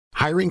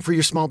Hiring for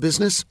your small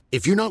business?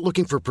 If you're not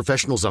looking for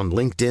professionals on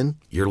LinkedIn,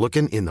 you're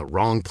looking in the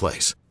wrong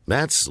place.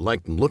 That's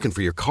like looking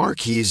for your car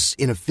keys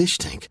in a fish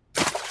tank.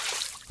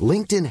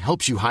 LinkedIn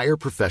helps you hire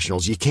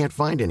professionals you can't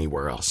find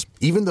anywhere else,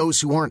 even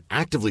those who aren't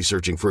actively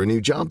searching for a new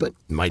job but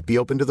might be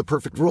open to the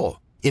perfect role.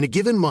 In a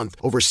given month,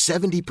 over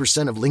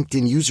 70% of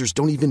LinkedIn users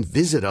don't even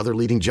visit other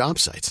leading job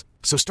sites.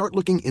 So start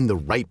looking in the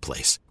right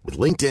place. With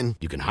LinkedIn,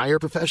 you can hire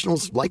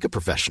professionals like a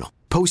professional.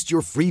 Post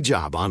your free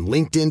job on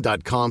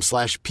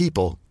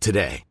linkedin.com/people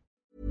today.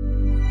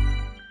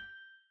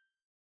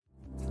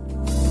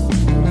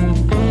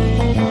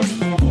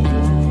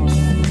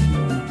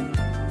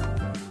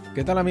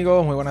 ¿Qué tal,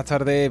 amigos? Muy buenas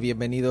tardes,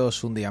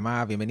 bienvenidos un día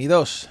más,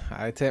 bienvenidos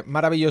a este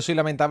maravilloso y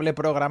lamentable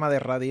programa de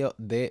radio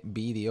de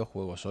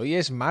videojuegos. Hoy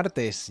es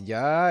martes,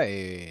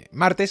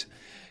 martes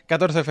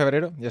 14 de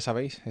febrero, ya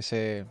sabéis,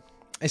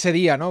 ese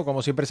día, ¿no?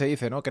 Como siempre se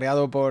dice, ¿no?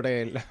 Creado por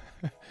el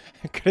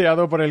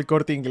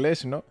Corte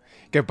Inglés, ¿no?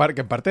 Que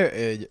en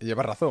parte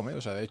lleva razón, ¿eh?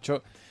 O sea, de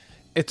hecho,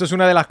 esto es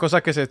una de las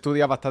cosas que se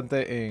estudia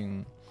bastante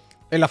en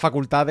las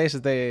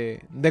facultades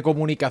de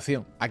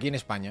comunicación, aquí en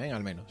España, ¿eh?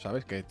 Al menos,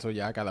 ¿sabes? Que esto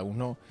ya cada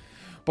uno,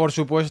 por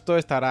supuesto,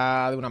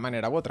 estará de una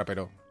manera u otra,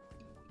 pero...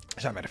 O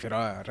sea, me refiero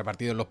a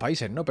repartido en los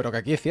países, ¿no? Pero que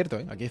aquí es cierto,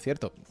 ¿eh? Aquí es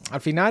cierto.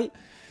 Al final,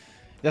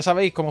 ya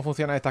sabéis cómo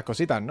funcionan estas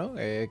cositas, ¿no?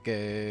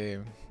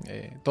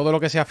 Todo lo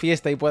que sea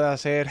fiesta y pueda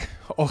ser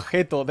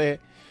objeto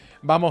de...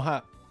 Vamos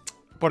a,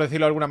 por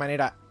decirlo de alguna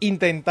manera,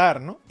 intentar,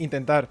 ¿no?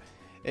 Intentar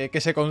que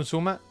se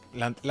consuma.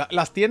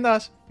 Las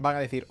tiendas van a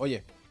decir,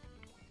 oye,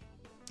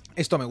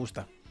 esto me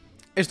gusta.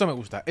 Esto me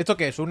gusta. ¿Esto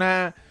qué es?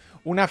 ¿Una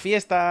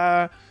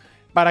fiesta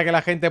para que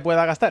la gente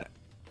pueda gastar?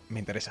 Me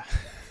interesa.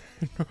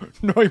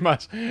 No hay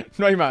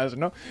más,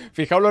 ¿no?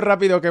 Fijaos lo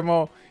rápido que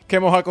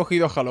hemos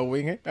acogido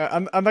Halloween, ¿eh?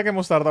 Anda que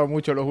hemos tardado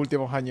mucho los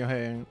últimos años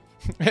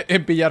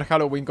en pillar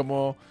Halloween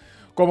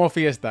como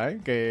fiesta, ¿eh?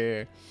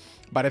 Que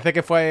parece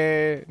que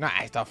fue... No,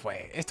 esto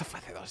fue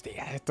hace 2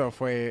 días, esto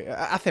fue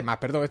hace más.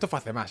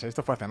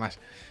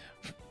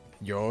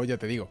 Yo ya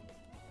te digo,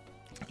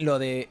 lo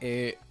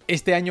de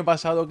este año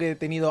pasado que he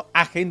tenido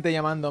a gente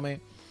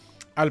llamándome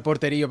al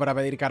porterillo para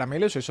pedir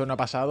caramelos, eso no ha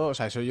pasado, o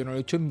sea, eso yo no lo he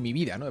hecho en mi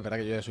vida, ¿no? Es verdad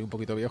que yo ya soy un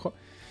poquito viejo,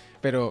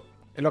 pero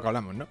es lo que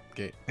hablamos, ¿no?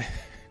 Que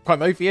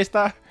cuando hay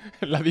fiesta,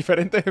 las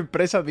diferentes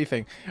empresas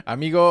dicen,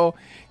 amigo,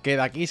 que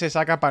de aquí se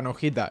saca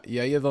panojita, y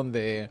ahí es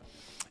donde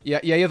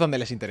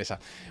les interesa.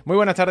 Muy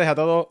buenas tardes a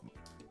todos,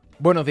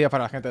 buenos días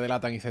para la gente de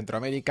LATAM y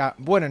Centroamérica,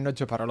 buenas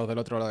noches para los del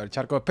otro lado del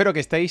charco, espero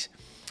que estéis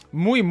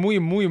muy,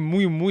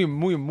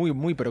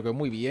 pero que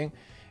muy bien,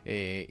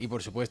 y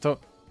por supuesto...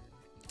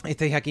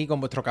 estáis aquí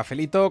con vuestro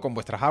cafelito, con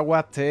vuestras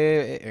aguas,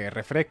 té,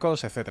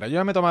 refrescos, etcétera. Yo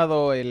ya me he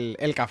tomado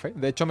el café.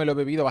 De hecho, me lo he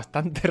bebido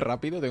bastante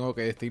rápido, tengo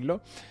que decirlo.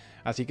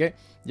 Así que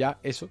ya,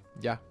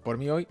 por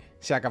mí hoy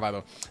se ha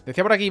acabado.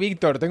 Decía por aquí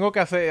Víctor,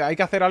 hay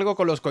que hacer algo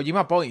con los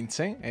Kojima Points,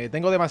 ¿eh?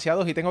 Tengo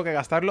demasiados y tengo que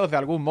gastarlos de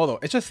algún modo.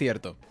 Eso es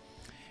cierto,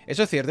 hay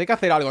que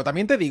hacer algo.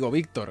 También te digo,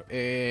 Víctor,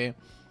 te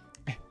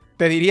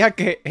diría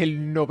que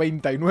el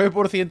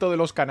 99% de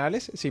los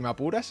canales, si me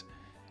apuras,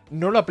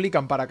 no lo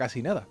aplican para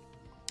casi nada.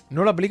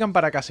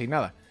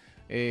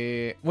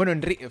 Bueno,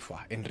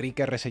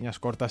 Enrique Reseñas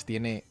Cortas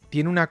tiene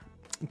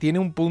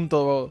un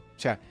punto, o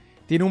sea,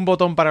 tiene un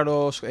botón para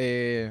los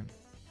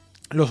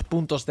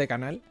puntos de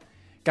canal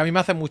que a mí me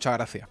hace mucha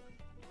gracia.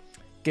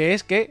 Que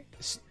es que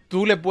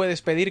tú le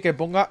puedes pedir que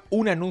ponga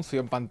un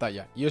anuncio en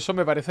pantalla. Y eso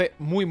me parece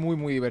muy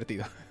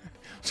divertido.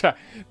 O sea,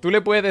 tú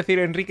le puedes decir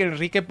a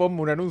Enrique,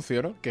 ponme un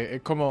anuncio, ¿no? Que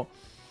es como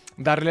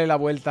darle la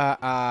vuelta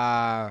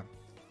a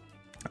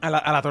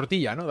la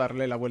tortilla, ¿no?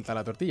 Darle la vuelta a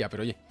la tortilla,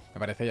 pero oye, me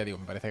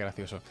parece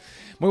gracioso.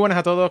 Muy buenas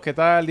a todos, ¿qué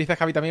tal? Dice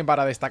Javi también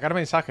para destacar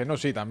mensajes. No,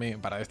 sí,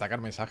 también para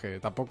destacar mensajes.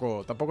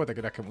 Tampoco te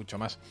creas que mucho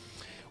más.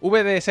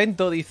 VD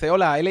Sento dice,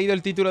 hola, he leído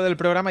el título del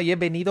programa y he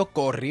venido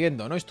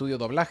corriendo, ¿no? Estudio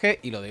doblaje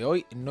y lo de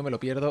hoy no me lo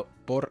pierdo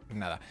por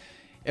nada.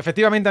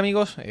 Efectivamente,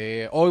 amigos,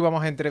 hoy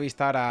vamos a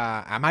entrevistar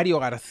a Mario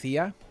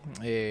García,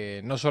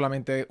 no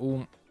solamente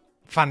un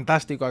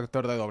fantástico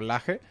actor de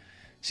doblaje,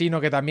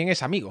 sino que también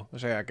es amigo, o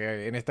sea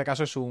que en este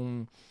caso es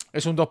un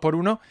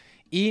 2x1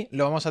 y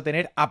lo vamos a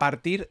tener a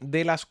partir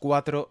de las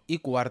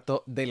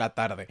 4:15 de la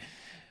tarde.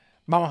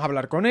 Vamos a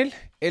hablar con él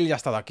ya ha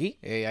estado aquí,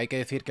 hay que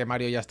decir que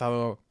Mario ya ha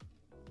estado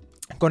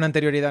con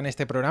anterioridad en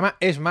este programa,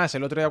 es más,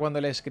 el otro día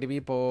cuando le escribí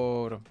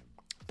por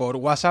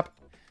WhatsApp,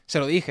 se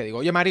lo dije, digo,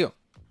 oye Mario,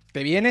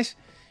 ¿te vienes?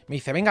 Me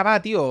dice, venga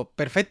va tío,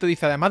 perfecto,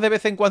 dice, además de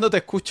vez en cuando te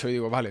escucho, y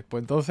digo, vale,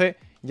 pues entonces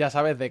ya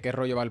sabes de qué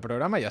rollo va el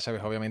programa, ya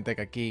sabes obviamente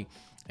que aquí...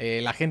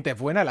 la gente es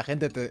buena, la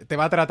gente te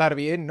va a tratar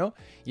bien, ¿no?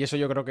 Y eso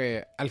yo creo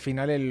que al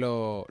final es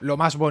lo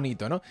más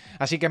bonito, ¿no?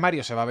 Así que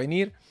Mario se va a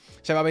venir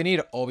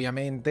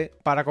obviamente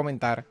para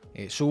comentar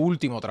su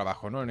último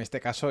trabajo, ¿no? En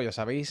este caso, ya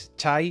sabéis,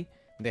 Chai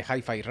de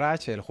Hi-Fi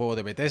Rush, el juego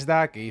de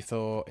Bethesda que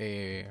hizo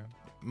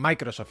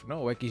Microsoft,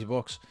 ¿no? O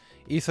Xbox,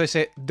 hizo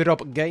ese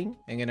Drop Game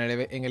en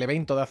el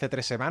evento de hace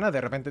 3 semanas,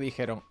 de repente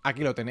dijeron,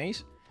 aquí lo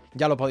tenéis,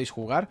 ya lo podéis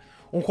jugar.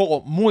 Un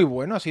juego muy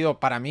bueno, ha sido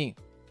para mí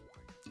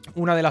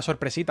una de las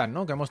sorpresitas,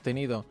 ¿no? Que hemos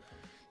tenido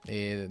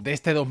de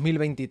este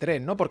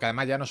 2023, ¿no? Porque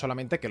además ya no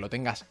solamente que lo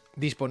tengas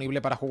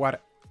disponible para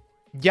jugar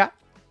ya,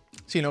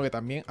 sino que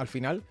también al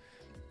final,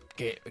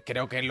 que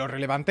creo que lo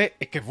relevante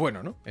es que es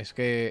bueno, ¿no? Es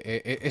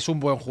que es un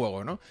buen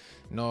juego, ¿no?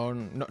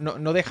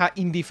 No deja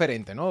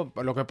indiferente, ¿no?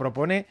 Lo que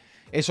propone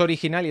es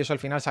original y eso al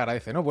final se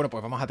agradece, ¿no? Bueno,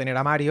 pues vamos a tener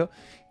a Mario,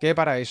 que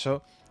para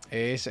eso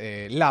es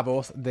la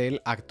voz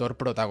del actor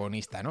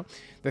protagonista, ¿no?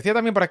 Decía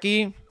también por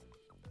aquí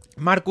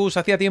Marcus,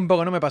 hacía tiempo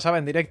que no me pasaba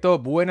en directo.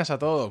 Buenas a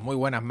todos, muy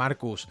buenas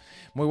Marcus.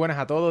 Muy buenas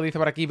a todos, dice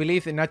por aquí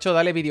Biliz. Nacho,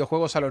 dale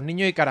videojuegos a los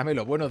niños y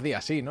caramelo. Buenos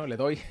días, sí, ¿no? Le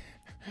doy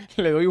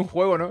un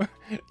juego, ¿no?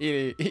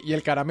 Y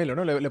el caramelo,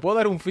 ¿no? Le puedo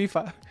dar un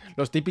FIFA.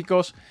 Los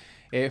típicos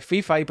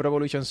FIFA y Pro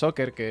Evolution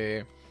Soccer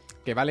que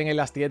valen en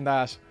las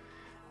tiendas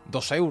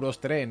 2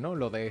 euros, 3, ¿no?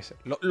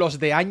 Los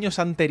de años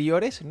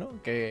anteriores,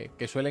 ¿no?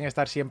 Que suelen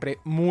estar siempre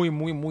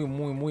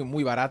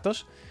muy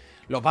baratos.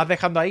 Los vas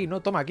dejando ahí, ¿no?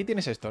 Toma, aquí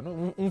tienes esto,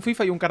 ¿no? Un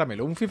FIFA y un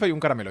caramelo, un FIFA y un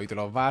caramelo. Y te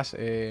los vas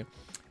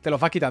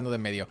quitando de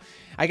en medio.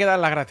 Hay que dar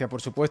las gracias,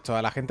 por supuesto,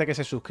 a la gente que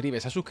se suscribe.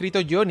 Se ha suscrito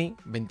Johnny,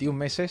 21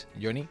 meses.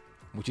 Johnny,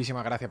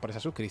 muchísimas gracias por esa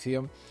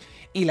suscripción.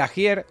 Y la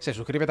Gier se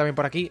suscribe también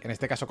por aquí, en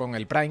este caso con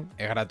el Prime.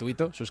 Es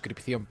gratuito,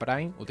 suscripción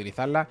Prime,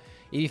 utilizarla.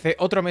 Y dice,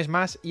 otro mes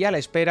más y a la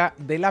espera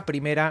de la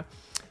primera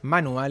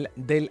manual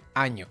del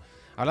año.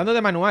 Hablando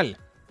de manual,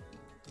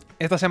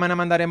 esta semana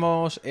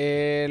mandaremos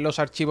los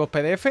archivos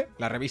PDF.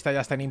 La revista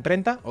ya está en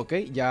imprenta, ¿ok?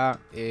 Ya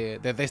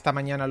desde esta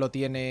mañana la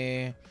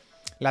tiene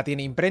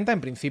imprenta. En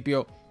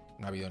principio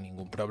no ha habido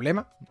ningún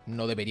problema.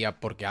 No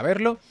debería por qué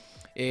haberlo.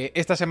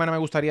 Esta semana me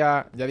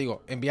gustaría, ya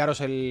digo,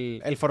 enviaros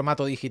el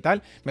formato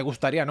digital. Me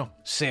gustaría, no,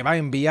 se va a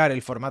enviar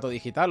el formato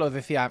digital. Os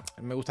decía,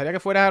 me gustaría que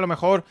fuera a lo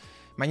mejor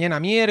mañana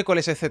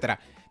miércoles, etcétera.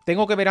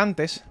 Tengo que ver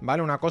antes,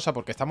 ¿vale? Una cosa,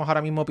 porque estamos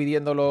ahora mismo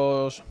pidiendo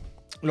los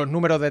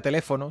números de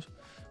teléfonos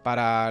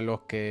para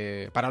los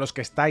que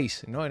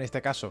estáis, ¿no? En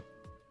este caso,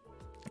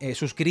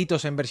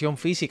 suscritos en versión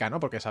física, ¿no?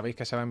 Porque sabéis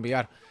que se va a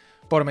enviar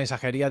por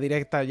mensajería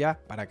directa ya,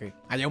 para que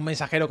haya un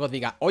mensajero que os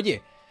diga,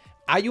 oye,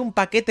 hay un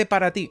paquete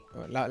para ti.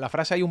 La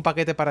frase hay un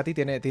paquete para ti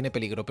tiene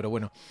peligro, pero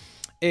bueno.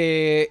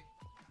 Hay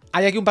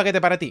aquí un paquete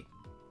para ti.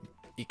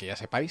 Y que ya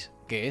sepáis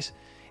que es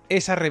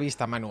esa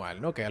revista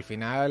manual, ¿no? Que al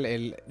final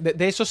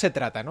de eso se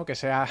trata, ¿no? Que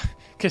sea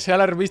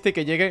la revista y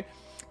que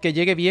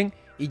llegue bien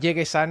y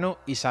llegue sana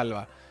y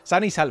salva,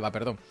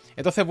 perdón.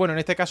 Entonces, bueno, en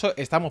este caso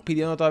estamos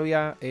pidiendo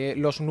todavía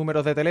los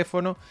números de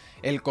teléfono.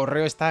 El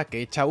correo está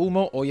que echa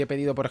humo. Hoy he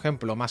pedido, por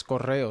ejemplo, más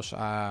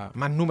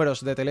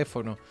números de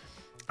teléfono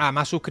a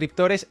más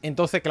suscriptores.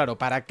 Entonces, claro,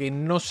 para que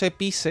no se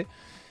pise,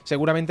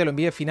 seguramente lo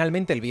envíe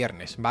finalmente el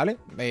viernes, ¿vale?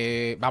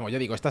 Vamos, ya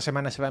digo, esta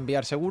semana se va a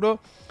enviar seguro.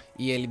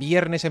 Y el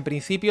viernes, en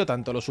principio,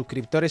 tanto los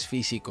suscriptores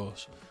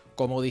físicos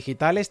como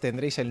digitales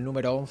tendréis el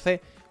número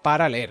 11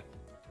 para leer.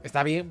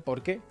 Está bien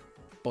porque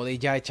podéis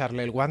ya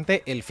echarle el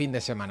guante el fin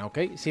de semana, ¿ok?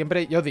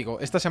 Siempre, yo os digo,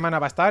 esta semana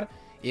va a estar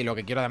y lo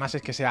que quiero además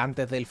es que sea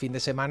antes del fin de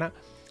semana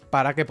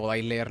para que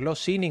podáis leerlo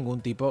sin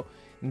ningún tipo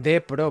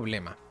de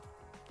problema.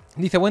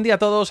 Dice, buen día a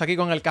todos, aquí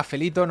con el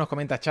cafelito, nos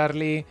comenta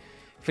Charlie.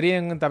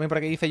 Frien también por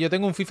aquí dice, yo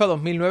tengo un FIFA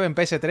 2009 en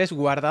PS3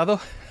 guardado,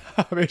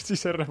 a ver si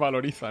se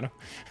revaloriza, ¿no?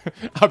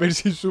 A ver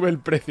si sube el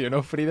precio,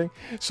 ¿no, Friden?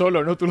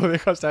 Solo, ¿no? Tú lo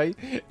dejas ahí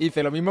y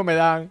dice, lo mismo me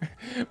dan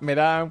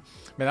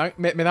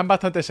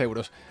bastantes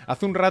euros.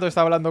 Hace un rato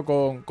estaba hablando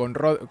con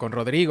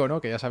Rodrigo,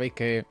 ¿no? Que ya sabéis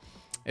que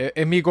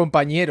es mi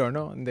compañero,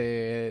 ¿no?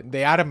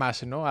 De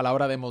armas, ¿no? A la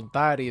hora de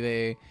montar y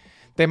de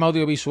tema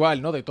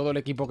audiovisual, ¿no? De todo el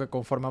equipo que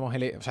conformamos,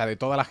 de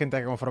toda la gente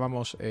que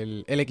conformamos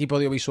el equipo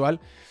audiovisual.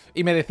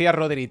 Y me decía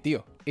Rodri,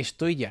 tío,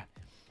 estoy ya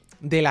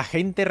de la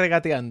gente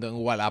regateando en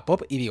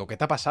Wallapop. Y digo, ¿qué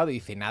te ha pasado? Y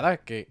dice, nada,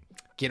 que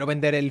quiero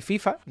vender el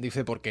FIFA.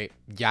 Dice, porque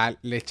ya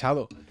le he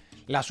echado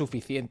las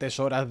suficientes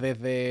horas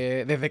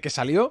desde que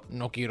salió.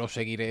 No quiero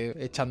seguir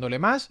echándole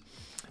más.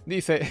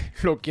 Dice,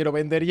 lo quiero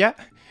vender ya.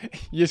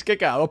 Y es que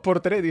cada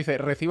 2x3, dice,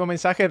 recibo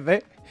mensajes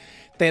de,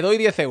 te doy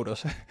 10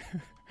 euros.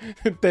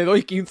 Te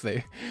doy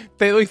 15,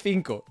 te doy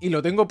 5. Y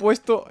lo tengo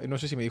puesto, no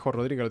sé si me dijo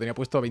Rodri que lo tenía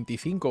puesto a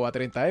 25 o a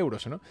 30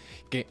 euros, ¿no?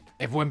 Que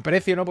es buen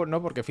precio, ¿no?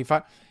 Porque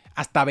FIFA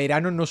hasta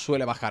verano no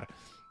suele bajar.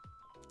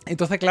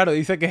 Entonces, claro,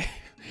 dice que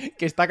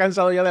está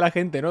cansado ya de la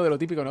gente, ¿no? De lo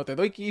típico, ¿no? Te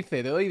doy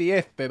 15, te doy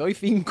 10, te doy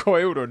 5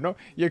 euros, ¿no?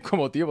 Y es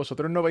como, tío,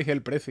 vosotros no veis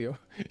el precio.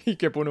 Y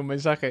que pone un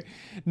mensaje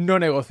no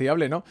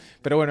negociable, ¿no?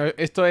 Pero bueno,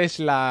 esto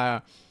es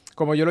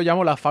como yo lo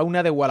llamo, la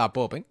fauna de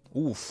Wallapop, ¿eh?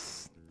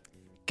 Uf,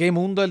 qué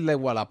mundo el de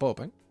Wallapop,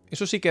 ¿eh?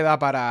 Eso sí que da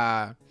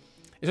para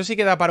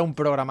un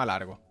programa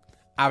largo.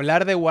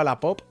 Hablar de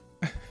Wallapop.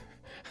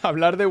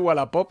 Hablar de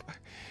Wallapop.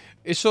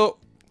 Eso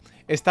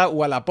está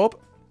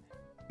Wallapop.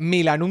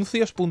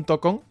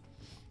 Milanuncios.com.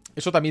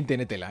 Eso también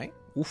tiene tela, ¿eh?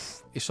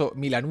 Uf, eso,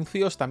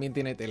 Milanuncios también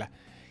tiene tela.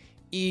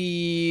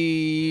 Y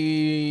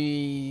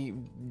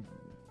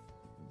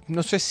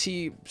no sé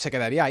si se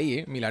quedaría ahí,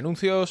 ¿eh?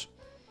 Milanuncios,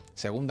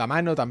 segunda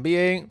mano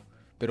también.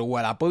 Pero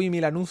Wallapop y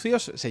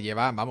Milanuncios se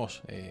llevan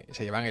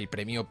el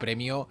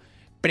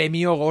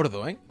premio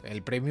gordo, ¿eh?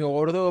 El premio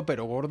gordo,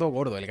 pero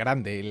gordo, el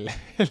grande, el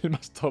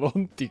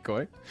mastodóntico,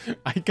 ¿eh?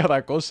 Hay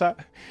cada cosa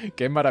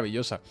que es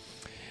maravillosa.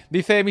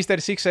 Dice Mr.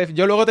 Sixef,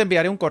 yo luego te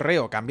enviaré un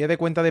correo. Cambié de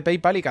cuenta de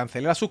PayPal y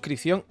cancelé la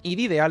suscripción y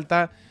di de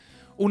alta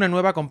una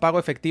nueva con pago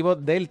efectivo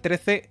del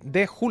 13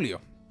 de julio.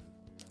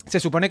 Se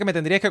supone que me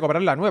tendríais que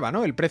cobrar la nueva,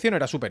 ¿no? El precio no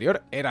era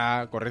superior.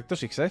 Era correcto,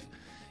 Sixef.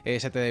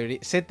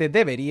 Se te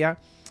debería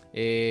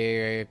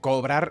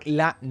cobrar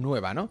la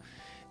nueva, ¿no?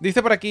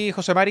 Dice por aquí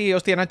José Mari,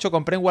 hostia Nacho,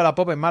 compré en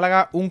Wallapop en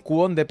Málaga un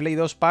cuón de Play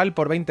 2 PAL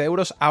por 20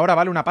 euros, ahora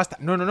vale una pasta.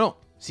 No,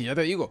 si ya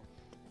te digo,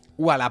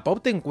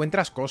 Wallapop te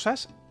encuentras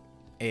cosas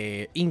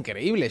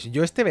increíbles.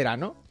 Yo este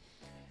verano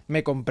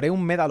me compré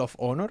un Medal of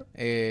Honor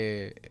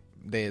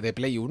de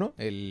Play 1,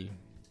 el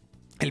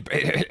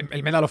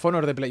Medal of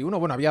Honor de Play 1,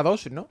 bueno, había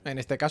dos, ¿no? En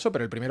este caso,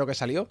 pero el primero que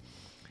salió.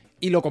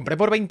 Y lo compré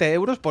por 20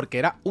 euros porque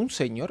era un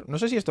señor. No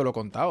sé si esto lo he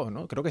contado,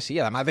 ¿no? Creo que sí.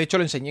 Además, de hecho,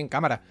 lo enseñé en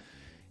cámara.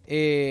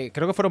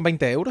 Creo que fueron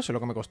 20 euros, es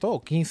lo que me costó.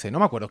 O 15, no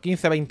me acuerdo.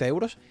 15, 20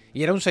 euros.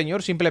 Y era un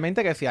señor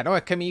simplemente que decía, no,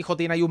 es que mi hijo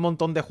tiene ahí un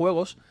montón de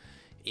juegos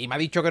y me ha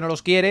dicho que no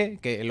los quiere,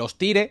 que los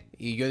tire.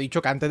 Y yo he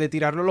dicho que antes de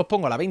tirarlos los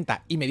pongo a la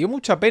venta. Y me dio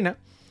mucha pena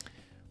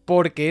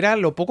porque era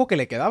lo poco que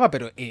le quedaba.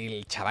 Pero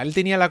el chaval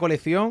tenía la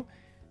colección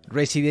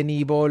Resident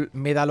Evil,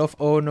 Medal of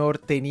Honor,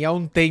 tenía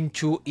un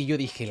Tenchu y yo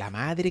dije, la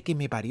madre que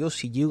me parió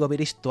si llego a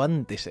ver esto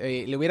antes.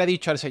 Le hubiera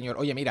dicho al señor,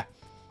 oye mira,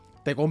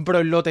 te compro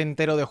el lote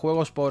entero de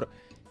juegos por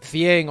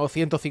 100 o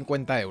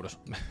 150 euros.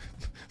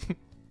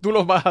 Tú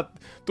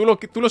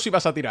los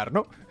ibas a tirar,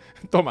 ¿no?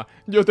 Toma,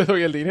 yo te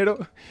doy el dinero,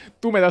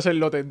 tú me das el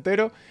lote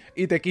entero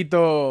y te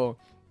quito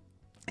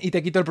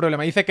el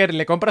problema. Dice Kerr,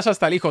 le compras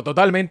hasta el hijo.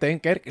 Totalmente, ¿eh,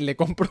 Kerr? Le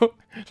compro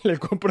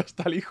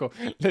hasta el hijo.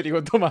 Le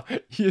digo, toma,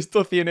 y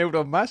estos 100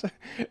 euros más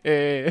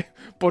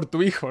por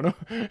tu hijo, ¿no?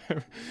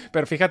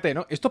 Pero fíjate,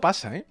 ¿no? Esto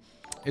pasa, ¿eh?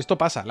 Esto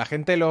pasa. La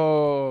gente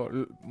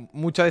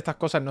muchas de estas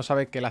cosas no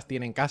sabe que las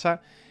tiene en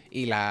casa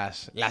y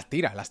las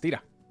tira. Las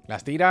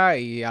tira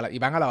y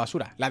van a la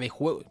basura. La de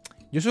juegos.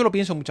 Yo eso lo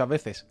pienso muchas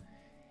veces.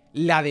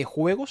 La de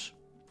juegos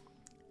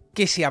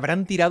que se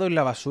habrán tirado en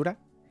la basura.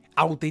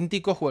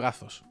 Auténticos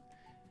juegazos.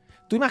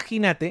 Tú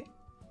imagínate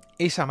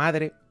esa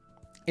madre,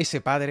 ese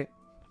padre,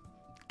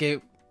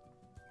 que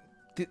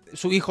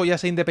su hijo ya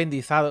se ha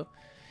independizado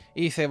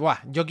y dice, buah,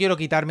 yo quiero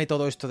quitarme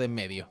todo esto de en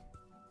medio.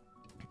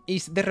 Y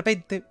de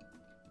repente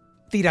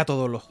tira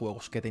todos los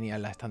juegos que tenía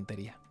en la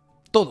estantería.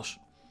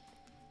 Todos.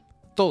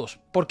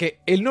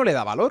 Porque él no le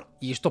da valor.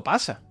 Y esto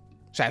pasa.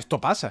 O sea,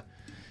 esto pasa.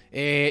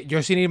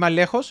 Yo sin ir más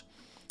lejos,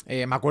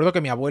 me acuerdo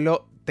que mi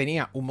abuelo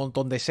tenía un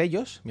montón de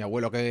sellos. Mi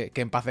abuelo que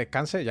en paz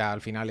descanse, ya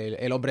al final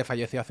el hombre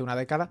falleció hace una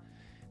década.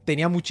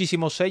 Tenía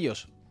muchísimos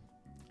sellos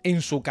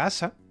en su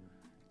casa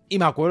y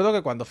me acuerdo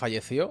que cuando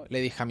falleció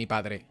le dije a mi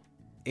padre,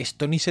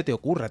 esto ni se te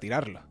ocurra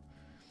tirarlo.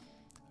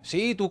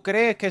 Sí, ¿tú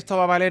crees que esto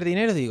va a valer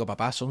dinero? Digo,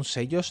 papá, son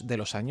sellos de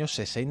los años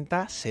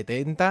 60,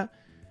 70.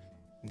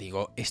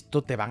 Digo,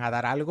 esto te van a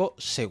dar algo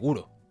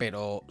seguro,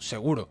 pero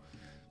seguro.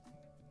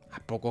 A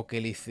poco que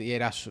le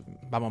hicieras,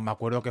 vamos, me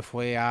acuerdo que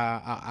fue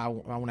a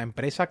una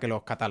empresa que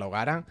los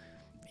catalogaran.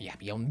 Y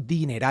había un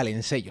dineral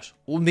en sellos.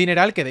 Un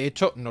dineral que de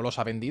hecho no los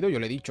ha vendido. Yo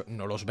le he dicho,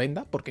 no los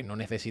venda porque no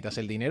necesitas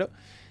el dinero.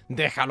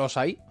 Déjalos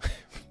ahí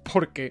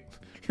porque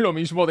lo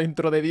mismo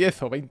dentro de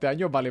 10 o 20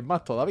 años valen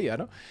más todavía,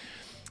 ¿no?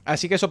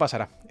 Así que eso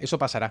pasará, eso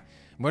pasará.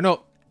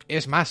 Bueno,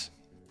 es más,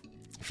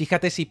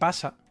 fíjate si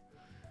pasa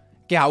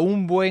que a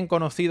un buen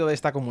conocido de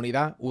esta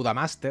comunidad,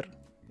 Udamaster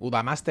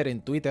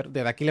en Twitter,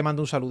 desde aquí le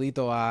mando un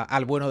saludito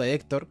al bueno de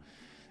Héctor.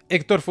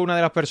 Héctor fue una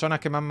de las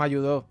personas que más me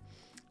ayudó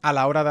a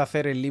la hora de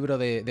hacer el libro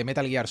de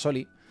Metal Gear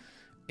Solid.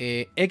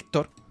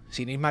 Héctor,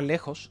 sin ir más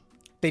lejos,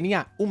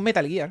 tenía un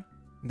Metal Gear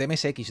de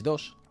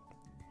MSX2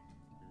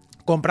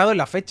 comprado en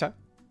la fecha.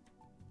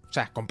 O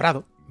sea,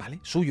 comprado, ¿vale?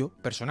 Suyo,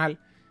 personal.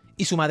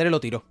 Y su madre lo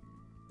tiró.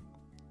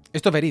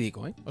 Esto es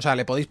verídico, ¿eh? O sea,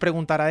 le podéis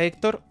preguntar a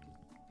Héctor.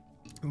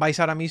 Vais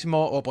ahora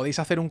mismo o podéis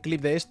hacer un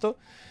clip de esto.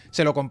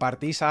 Se lo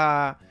compartís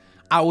a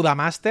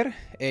Udamaster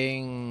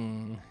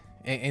en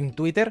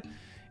Twitter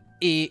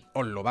y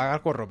os lo va a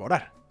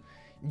corroborar.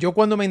 Yo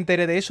cuando me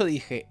enteré de eso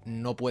dije,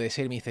 no puede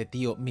ser, me dice,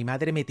 tío, mi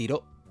madre me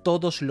tiró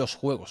todos los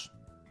juegos,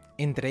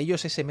 entre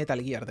ellos ese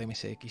Metal Gear de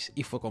MSX,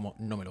 y fue como,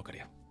 no me lo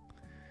creo.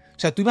 O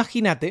sea, tú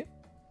imagínate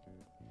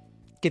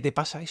que te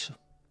pasa eso.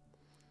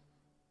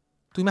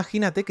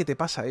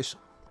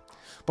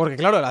 Porque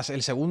claro,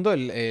 el segundo,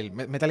 el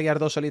Metal Gear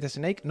 2 Solid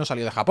Snake, no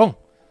salió de Japón,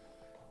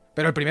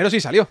 pero el primero sí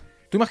salió.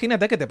 Tú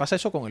imagínate que te pasa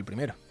eso con el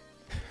primero.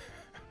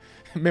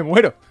 Me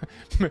muero.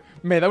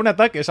 Me da un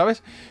ataque,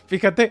 ¿sabes?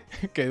 Fíjate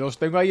que los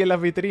tengo ahí en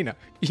las vitrinas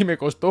y me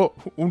costó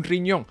un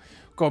riñón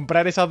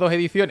comprar esas dos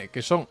ediciones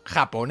que son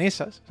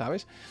japonesas,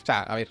 ¿sabes? O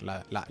sea, a ver,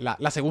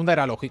 la segunda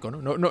era lógico,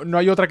 ¿no? No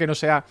hay otra que no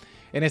sea,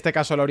 en este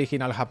caso, la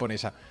original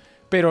japonesa.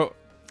 Pero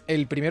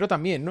el primero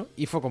también, ¿no?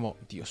 Y fue como,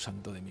 Dios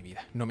santo de mi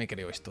vida, no me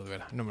creo esto, de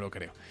verdad, no me lo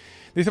creo.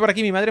 Dice por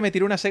aquí, mi madre me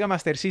tiró una Sega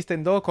Master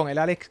System 2 con el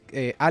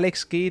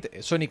Alex Kidd,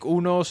 Sonic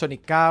 1,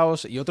 Sonic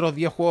Chaos y otros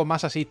 10 juegos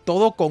más así,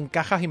 todo con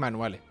cajas y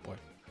manuales. Pues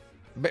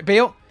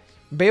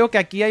veo que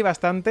aquí hay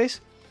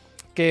bastantes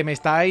que me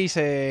estáis...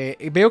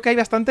 veo que hay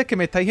bastantes que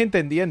me estáis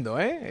entendiendo,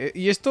 ¿eh?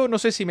 Y esto no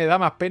sé si me da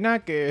más pena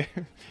que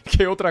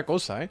otra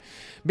cosa, ¿eh?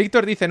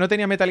 Víctor dice, no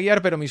tenía Metal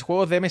Gear, pero mis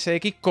juegos de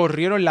MSX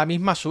corrieron la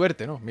misma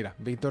suerte, ¿no? Mira,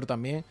 Víctor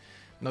también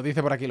nos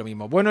dice por aquí lo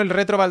mismo. Bueno, el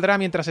retro valdrá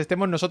mientras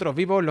estemos nosotros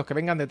vivos, los que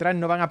vengan detrás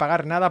no van a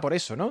pagar nada por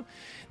eso, ¿no?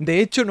 De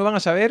hecho, no van a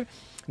saber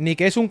ni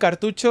que es un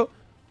cartucho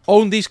o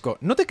un disco.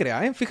 No te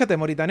creas, ¿eh? Fíjate,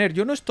 Moritaner,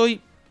 yo no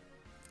estoy...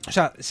 O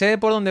sea, sé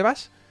por dónde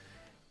vas,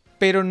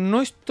 pero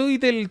no estoy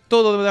del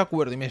todo de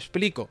acuerdo, y me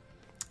explico.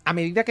 A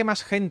medida que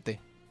más gente...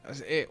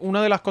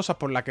 una de las cosas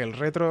por la que el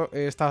retro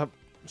está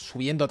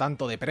subiendo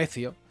tanto de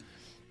precio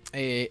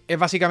es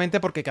básicamente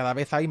porque cada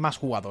vez hay más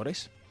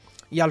jugadores.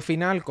 Y al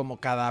final, como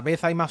cada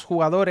vez hay más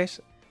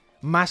jugadores,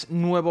 más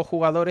nuevos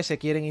jugadores se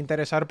quieren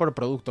interesar por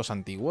productos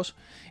antiguos.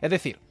 Es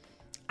decir,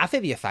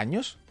 hace 10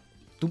 años,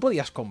 tú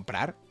podías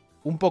comprar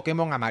un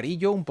Pokémon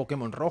amarillo, un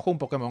Pokémon rojo, un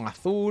Pokémon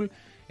azul,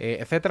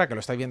 etcétera, que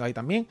lo estáis viendo ahí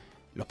también.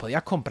 Los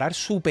podías comprar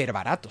súper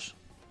baratos.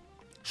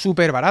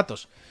 Súper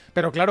baratos.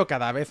 Pero claro,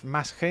 cada vez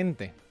más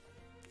gente,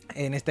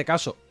 en este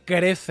caso,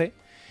 crece.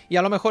 Y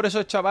a lo mejor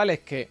esos chavales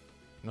que,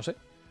 no sé,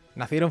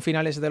 nacieron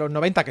finales de los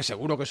 90, que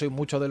seguro que sois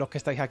muchos de los que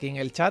estáis aquí en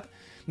el chat,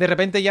 de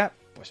repente ya,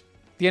 pues,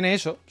 tiene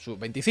eso, sus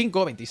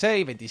 25,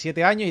 26,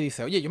 27 años y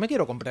dice, oye, yo me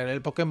quiero comprar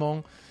el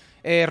Pokémon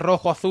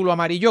rojo, azul o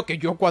amarillo, que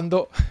yo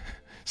cuando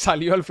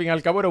salió al fin y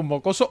al cabo era un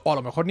mocoso, o a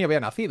lo mejor ni había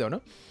nacido,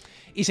 ¿no?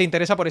 Y se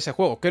interesa por ese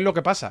juego. ¿Qué es lo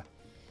que pasa?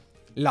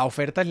 La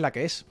oferta es la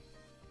que es.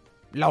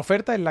 La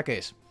oferta es la que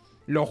es.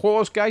 Los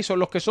juegos que hay son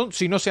los que son,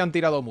 si no se han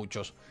tirado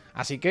muchos.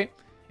 Así que,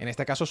 en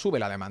este caso, sube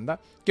la demanda.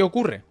 ¿Qué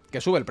ocurre?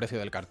 Que sube el precio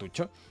del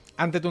cartucho.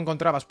 Antes tú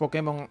encontrabas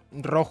Pokémon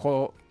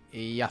rojo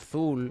y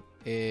azul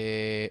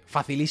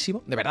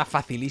facilísimo, de verdad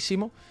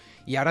facilísimo,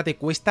 y ahora te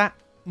cuesta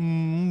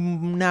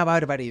una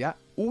barbaridad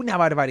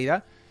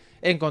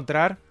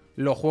encontrar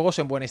los juegos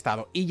en buen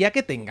estado. Y ya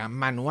que tengan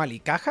manual y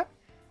caja,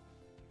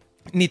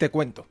 ni te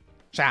cuento.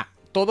 O sea,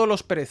 todos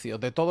los precios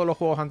de todos los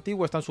juegos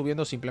antiguos están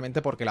subiendo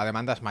simplemente porque la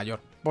demanda es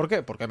mayor. ¿Por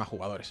qué? Porque hay más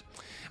jugadores.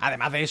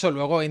 Además de eso,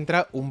 luego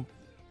entra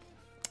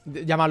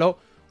llámalo,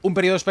 un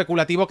periodo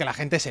especulativo que la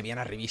gente se viene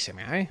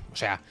arribísima, ¿eh? O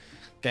sea,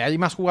 ¿que hay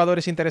más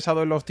jugadores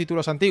interesados en los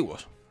títulos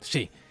antiguos?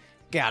 Sí.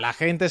 ¿Que a la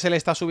gente se le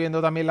está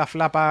subiendo también la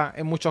flapa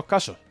en muchos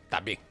casos?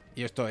 También.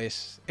 Y esto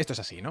es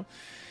así, ¿no?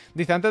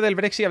 Dice, antes del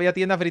Brexit había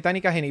tiendas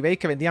británicas en eBay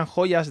que vendían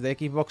joyas de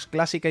Xbox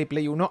clásica y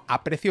Play 1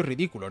 a precios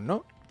ridículos,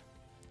 ¿no?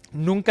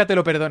 Nunca te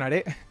lo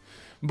perdonaré.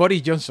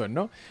 Boris Johnson,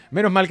 ¿no?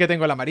 Menos mal que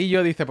tengo el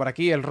amarillo, dice por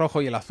aquí, el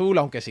rojo y el azul,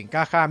 aunque sin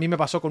caja. A mí me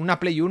pasó con una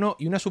Play 1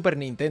 y una Super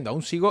Nintendo.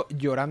 Aún sigo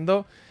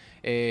llorando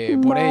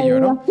por ello,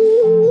 ¿no?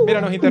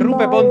 Mira, nos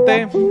interrumpe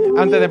Ponte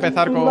antes de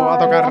empezar a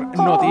tocar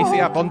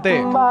noticias.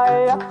 Ponte.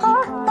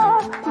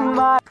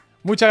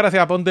 Muchas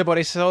gracias, Ponte, por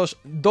esos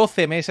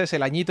 12 meses,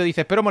 el añito.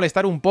 Dice, espero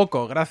molestar un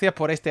poco. Gracias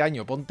por este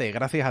año, Ponte.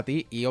 Gracias a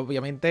ti. Y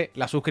obviamente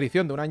la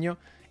suscripción de un año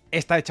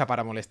está hecha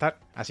para molestar,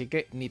 así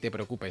que ni te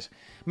preocupes.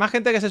 Más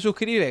gente que se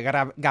suscribe.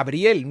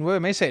 Gabriel,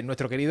 9 meses.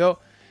 Nuestro querido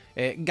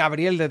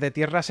Gabriel desde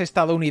tierras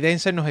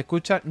estadounidenses nos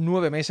escucha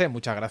 9 meses.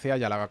 Muchas gracias,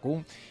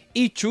 Yalagakun.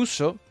 Y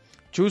Chuso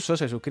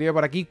se suscribe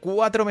por aquí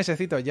 4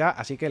 mesecitos ya,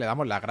 así que le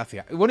damos las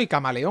gracias. Bueno, y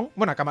Camaleón.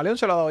 Bueno, a Camaleón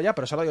se lo ha dado ya,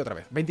 pero se lo ha dado otra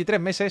vez.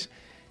 23 meses,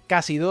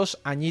 casi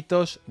 2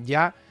 añitos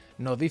ya.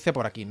 Nos dice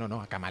por aquí.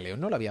 No, a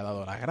Camaleón no le había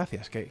dado las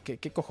gracias.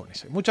 ¿Qué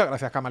cojones? Muchas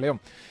gracias, Camaleón.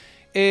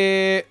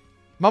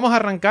 Vamos a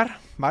arrancar,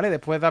 ¿vale?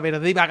 Después de haber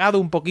divagado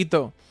un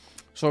poquito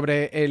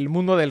sobre el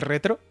mundo del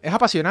retro. Es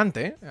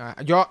apasionante, ¿eh?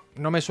 Yo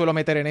no me suelo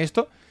meter en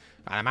esto.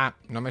 Además,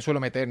 no me suelo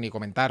meter ni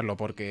comentarlo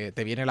porque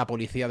te viene la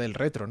policía del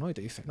retro, ¿no? Y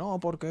te dice, no,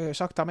 porque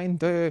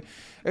exactamente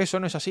eso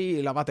no es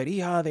así. La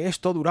batería de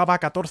esto duraba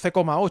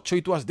 14,8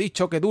 y tú has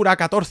dicho que dura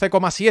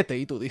 14,7.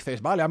 Y tú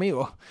dices, vale,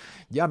 amigo,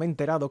 ya me he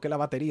enterado que la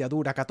batería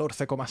dura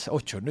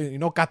 14,8 y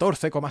no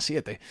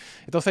 14,7.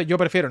 Entonces yo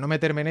prefiero no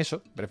meterme en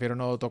eso, prefiero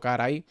no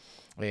tocar ahí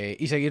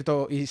y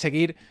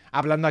seguir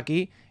hablando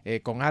aquí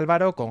con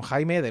Álvaro, con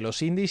Jaime de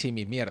los indies y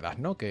mis mierdas,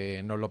 ¿no?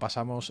 Que nos lo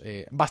pasamos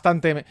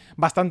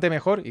bastante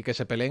mejor y que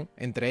se peleen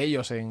entre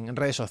ellos en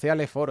redes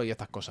sociales, foros y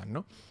estas cosas,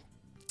 ¿no?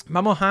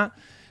 Vamos a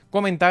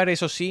comentar,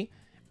 eso sí,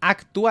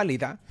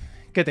 actualidad,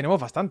 que tenemos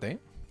bastante, ¿eh?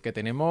 Que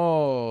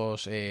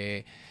tenemos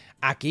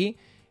aquí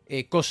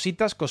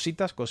cositas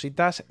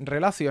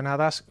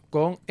relacionadas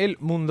con el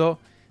mundo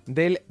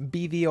del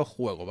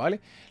videojuego, ¿vale?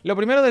 Lo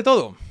primero de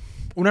todo,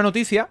 una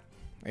noticia.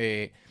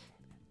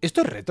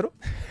 ¿Esto es retro?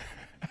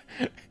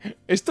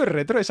 ¿Esto es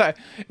retro?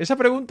 Esa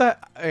pregunta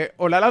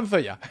os la lanzo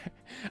ya.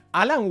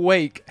 ¿Alan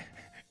Wake,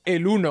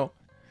 el 1,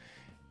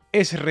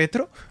 es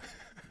retro?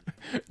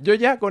 Yo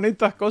ya con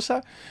estas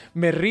cosas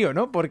me río,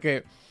 ¿no?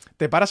 Porque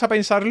te paras a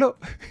pensarlo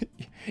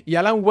y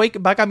Alan Wake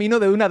va camino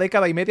de 1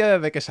 década y media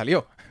desde que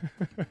salió.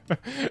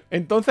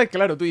 Entonces,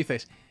 claro, tú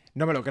dices,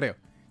 no me lo creo.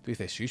 Tú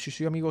dices,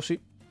 sí, amigo,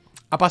 sí.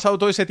 Ha pasado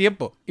todo ese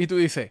tiempo. Y tú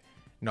dices,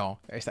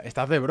 no,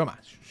 estás de broma.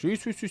 Sí.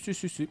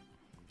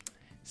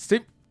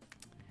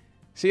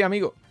 Sí,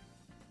 amigo.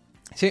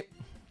 Sí.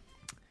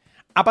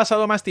 Ha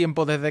pasado más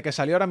tiempo desde que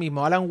salió ahora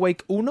mismo Alan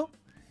Wake 1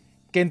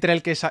 que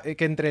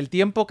entre el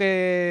tiempo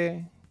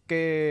que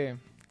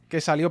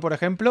salió, por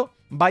ejemplo,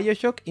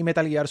 BioShock y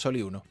Metal Gear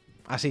Solid 1.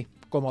 Así,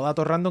 como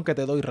datos random que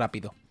te doy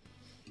rápido.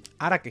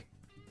 ¿Ahora qué?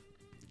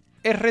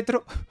 ¿Es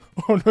retro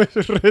o no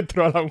es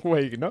retro Alan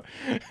Wake, no?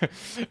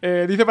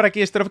 Dice por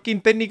aquí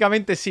Stropkin,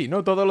 técnicamente sí,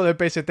 ¿no? Todo lo de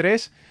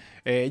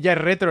PS3 ya es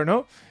retro,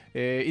 ¿no?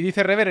 Y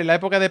dice Rever, en la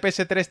época de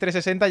PS3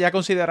 360 ya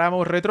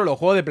considerábamos retro los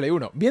juegos de Play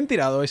 1. Bien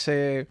tirado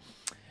ese...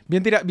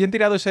 Bien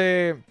tirado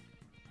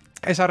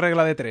esa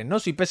regla de 3, ¿no?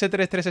 Si PS3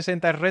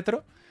 360 es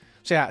retro...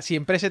 O sea, si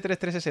en PS3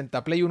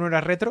 360 Play 1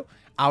 era retro,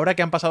 ahora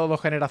que han pasado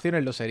 2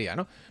 generaciones lo sería,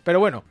 ¿no? Pero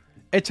bueno,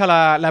 hecha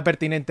la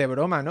pertinente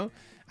broma, ¿no?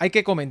 Hay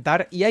que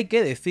comentar y hay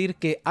que decir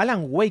que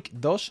Alan Wake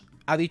 2,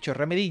 ha dicho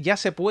Remedy, ya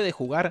se puede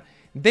jugar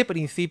de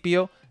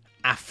principio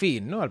a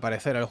fin, ¿no? Al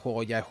parecer el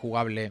juego ya es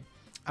jugable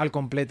al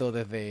completo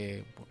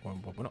desde,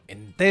 bueno,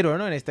 entero,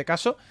 ¿no? En este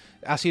caso,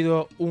 ha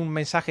sido un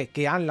mensaje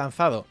que han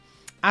lanzado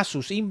a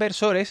sus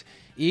inversores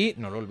y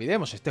no lo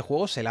olvidemos, este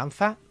juego se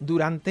lanza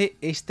durante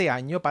este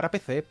año para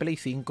PC, Play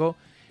 5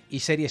 y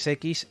Series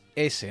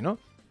XS, ¿no?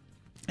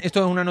 Esto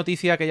es una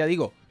noticia que ya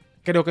digo,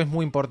 creo que es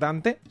muy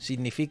importante,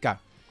 significa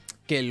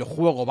que el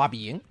juego va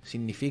bien,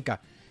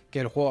 significa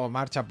que el juego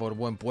marcha por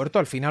buen puerto,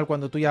 al final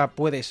cuando tú ya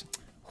puedes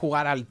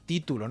jugar al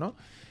título, ¿no?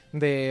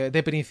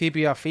 De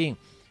principio a fin,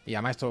 y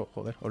además esto,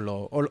 joder,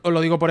 os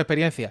lo digo por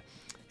experiencia,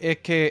 es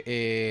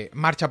que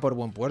marcha por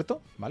buen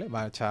puerto, ¿vale?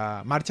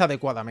 Marcha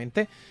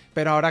adecuadamente,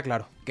 pero ahora,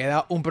 claro,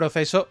 queda un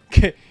proceso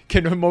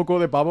que no es moco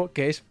de pavo,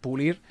 que es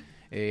pulir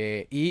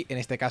y, en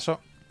este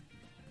caso,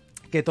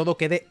 que todo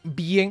quede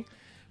bien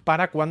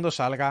para cuando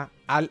salga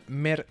al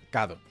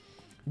mercado.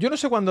 Yo no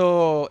sé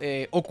cuándo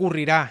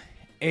ocurrirá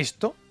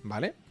esto,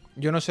 ¿vale?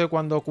 Yo no sé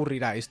cuándo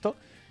ocurrirá esto,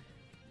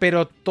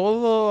 pero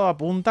todo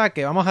apunta a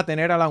que vamos a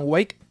tener Alan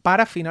Wake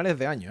para finales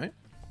de año, ¿eh?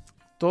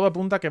 Todo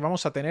apunta a que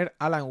vamos a tener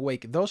Alan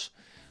Wake 2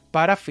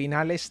 para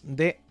finales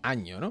de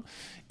año, ¿no?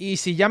 Y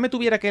si ya me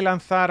tuviera que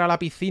lanzar a la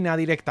piscina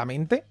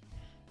directamente,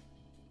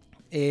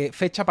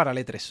 fecha para el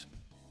E3.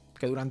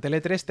 Que durante el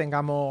E3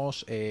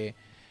 tengamos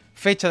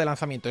fecha de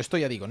lanzamiento. Esto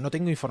ya digo, no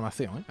tengo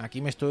información, ¿eh?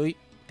 Aquí me estoy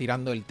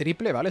tirando el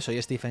triple, ¿vale?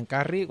 Soy Stephen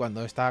Curry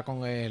cuando está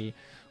con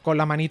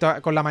la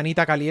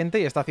manita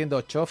caliente y está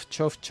haciendo chof,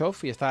 chof,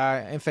 chof y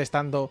está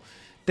encestando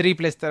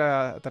triples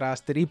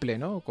tras triple,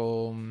 ¿no?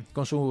 Con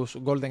sus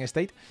Golden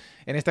State.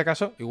 En este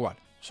caso, igual.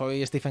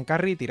 Soy Stephen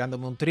Curry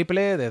tirándome un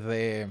triple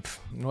desde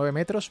 9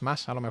 metros,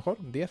 más a lo mejor,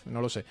 10,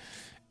 no lo sé.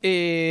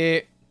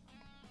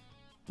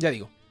 Ya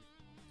digo.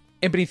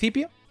 En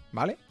principio,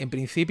 ¿vale? En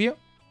principio,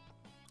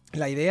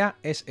 la idea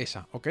es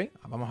esa, ¿ok?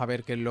 Vamos a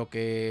ver qué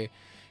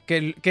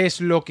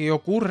es lo que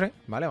ocurre,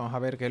 ¿vale? Vamos a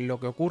ver qué es lo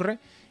que ocurre.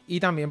 Y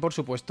también, por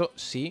supuesto,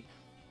 si,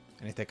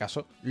 en este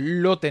caso,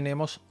 lo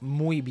tenemos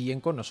muy bien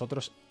con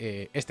nosotros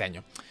este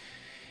año.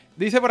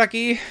 Dice por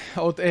aquí...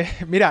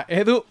 mira,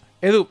 Edu,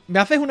 me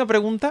haces una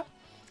pregunta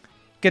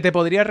que te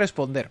podría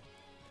responder,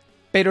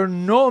 pero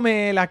no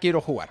me la quiero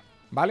jugar,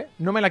 ¿vale?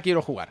 No me la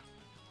quiero jugar.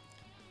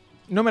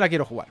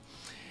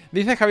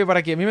 Dice Javi por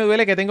aquí, a mí me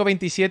duele que tengo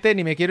 27,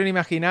 ni me quiero ni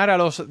imaginar a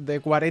los de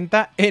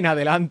 40 en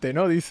adelante,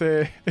 ¿no?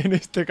 Dice en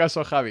este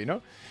caso Javi,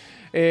 ¿no?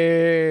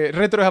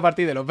 Retro es a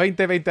partir de los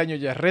 20 años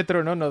ya es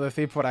retro, ¿no? Nos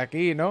decís por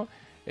aquí, ¿no?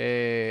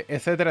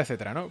 Etcétera,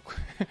 etcétera, ¿no?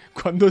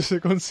 ¿Cuándo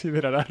se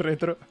considerará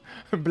retro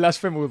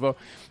Blasphemous 2?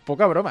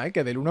 Poca broma,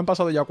 que del 1 han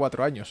pasado ya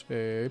 4 años.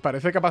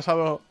 Parece que ha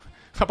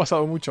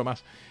pasado mucho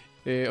más.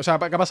 O sea,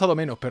 que ha pasado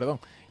menos, perdón.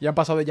 Y han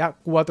pasado ya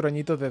 4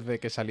 añitos desde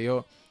que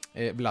salió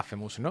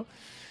Blasphemous, ¿no?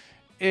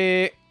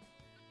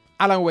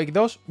 Alan Wake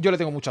 2, yo le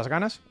tengo muchas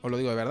ganas, os lo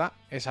digo de verdad.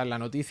 Esa es la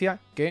noticia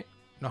que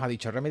nos ha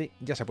dicho Remedy,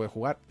 ya se puede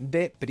jugar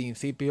de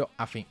principio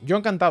a fin. Yo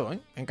encantado,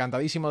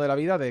 encantadísimo de la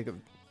vida de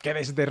que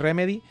desde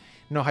Remedy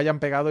nos hayan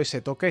pegado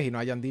ese toque y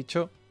nos hayan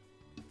dicho,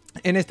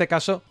 en este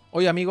caso,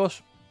 oye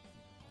amigos,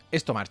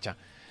 esto marcha.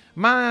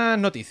 Más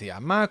noticias,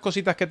 más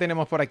cositas que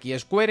tenemos por aquí.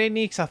 Square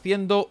Enix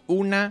haciendo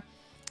una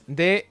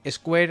de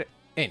Square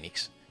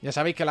Enix. Ya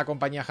sabéis que a la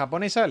compañía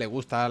japonesa le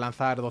gusta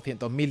lanzar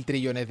 200.000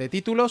 trillones de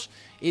títulos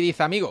y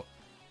dice, amigo,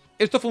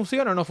 ¿esto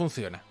funciona o no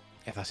funciona?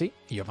 Es así,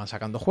 y ellos van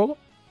sacando juego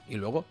y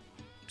luego,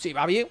 si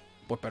va bien,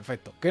 pues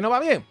perfecto. ¿Que no va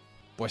bien?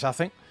 Pues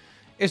hacen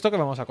esto que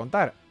vamos a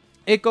contar.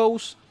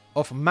 Echoes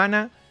of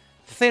Mana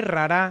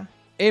cerrará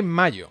en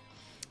mayo.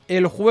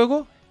 El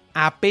juego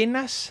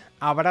apenas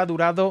habrá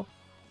durado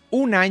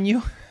un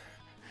año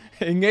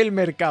en el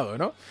mercado,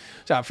 ¿no?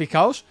 O sea,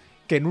 fijaos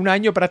que en un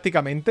año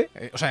prácticamente,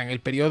 o sea, en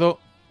el periodo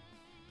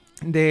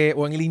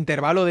o en el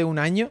intervalo de un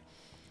año,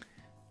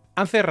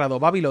 han cerrado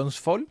Babylon's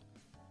Fall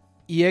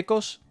y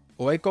Echoes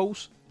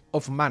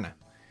of Mana.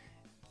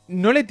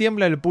 No le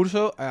tiembla el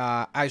pulso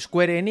a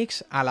Square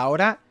Enix a la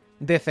hora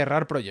de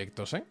cerrar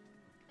proyectos, ¿eh?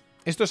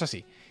 Esto es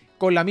así.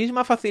 Con la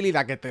misma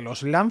facilidad que te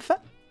los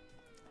lanza,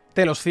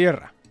 te los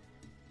cierra.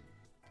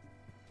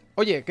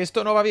 Oye, que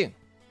esto no va bien.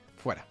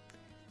 Fuera.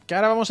 Que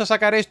ahora vamos a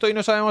sacar esto y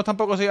no sabemos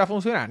tampoco si va a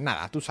funcionar.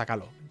 Nada, tú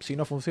sácalo. Si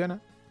no funciona,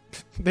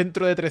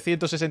 dentro de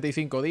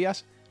 365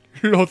 días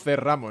lo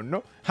cerramos,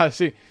 ¿no?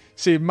 Así,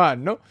 sin más,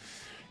 ¿no?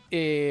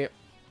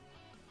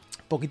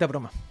 Poquita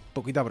broma.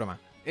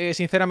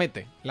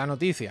 Sinceramente, la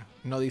noticia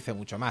no dice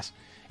mucho más.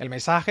 el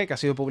mensaje que ha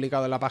sido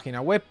publicado en la página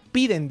web.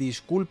 Piden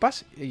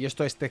disculpas, y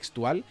esto es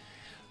textual,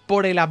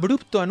 por el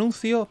abrupto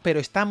anuncio,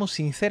 pero estamos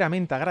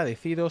sinceramente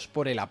agradecidos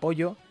por el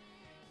apoyo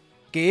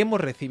que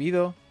hemos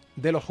recibido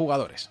de los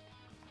jugadores.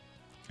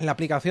 La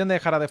aplicación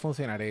dejará de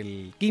funcionar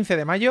el 15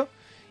 de mayo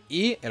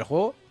y el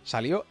juego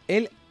salió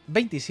el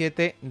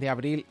 27 de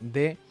abril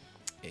de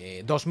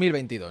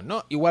 2022,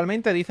 ¿no?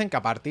 Igualmente dicen que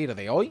a partir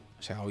de hoy,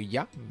 o sea, hoy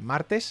ya,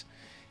 martes,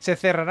 se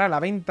cerrará la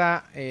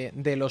venta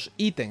de los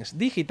ítems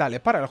digitales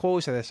para el juego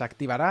y se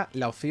desactivará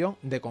la opción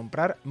de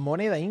comprar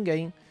moneda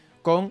in-game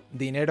con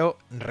dinero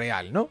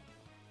real, ¿no?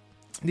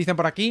 Dicen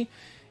por aquí,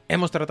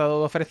 hemos tratado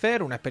de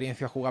ofrecer una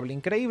experiencia jugable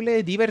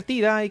increíble,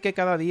 divertida y que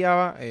cada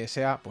día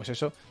sea, pues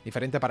eso,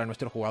 diferente para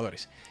nuestros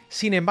jugadores.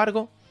 Sin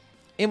embargo,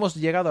 hemos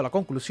llegado a la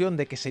conclusión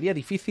de que sería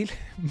difícil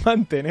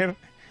mantener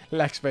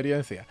la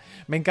experiencia.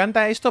 Me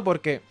encanta esto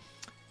porque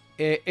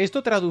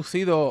esto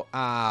traducido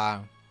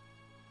a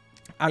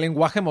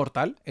lenguaje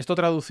mortal, esto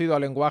traducido a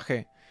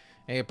lenguaje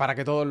para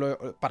que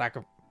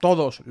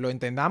todos lo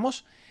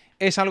entendamos,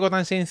 es algo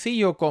tan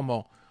sencillo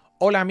como: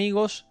 hola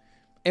amigos,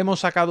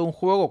 hemos sacado un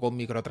juego con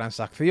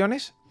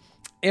microtransacciones,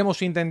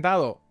 hemos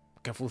intentado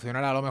que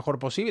funcionara lo mejor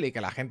posible y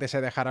que la gente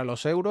se dejara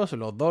los euros,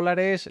 los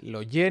dólares,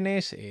 los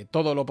yenes,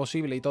 todo lo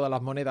posible y todas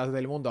las monedas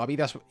del mundo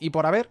habidas y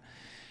por haber,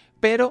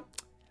 pero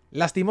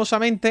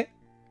lastimosamente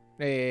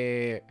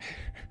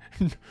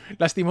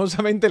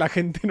lastimosamente la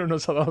gente no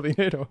nos ha dado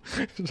dinero,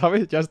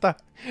 ¿sabes? Ya está.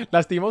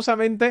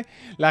 Lastimosamente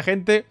la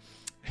gente,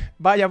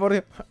 vaya por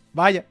Dios,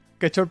 vaya,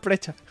 qué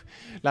sorpresa,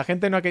 la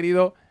gente no ha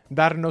querido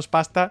darnos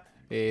pasta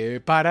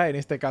para, en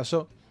este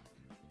caso,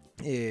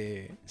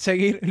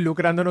 seguir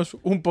lucrándonos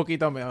un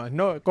poquito más,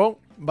 ¿no? Con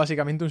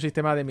básicamente un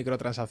sistema de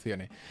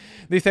microtransacciones.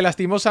 Dice,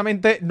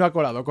 lastimosamente no ha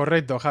colado.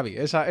 Correcto, Javi,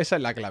 esa es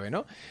la clave,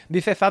 ¿no?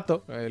 Dice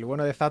Zato, el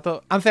bueno de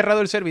Zato, han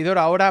cerrado el servidor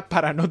ahora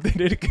para no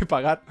tener que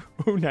pagar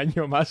un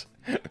año más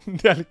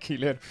de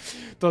alquiler.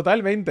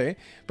 Totalmente, ¿eh?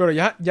 Pero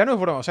ya no es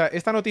broma. O sea,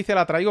 esta noticia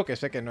la traigo, que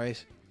sé que no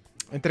es,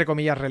 entre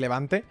comillas,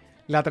 relevante.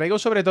 La traigo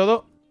sobre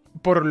todo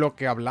por lo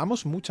que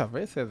hablamos muchas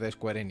veces de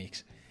Square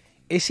Enix.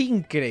 Es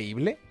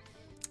increíble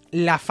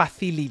la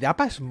facilidad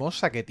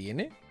pasmosa que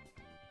tiene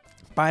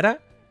para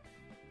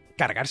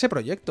cargarse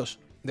proyectos,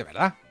 de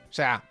verdad. O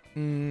sea,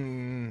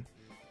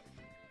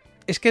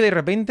 es que de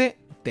repente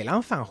te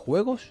lanzan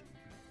juegos,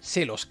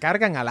 se los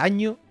cargan al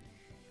año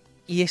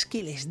y es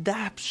que les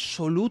da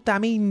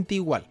absolutamente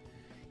igual.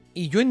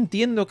 Y yo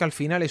entiendo que al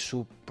final es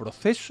su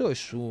proceso,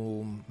 es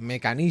su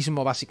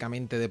mecanismo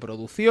básicamente de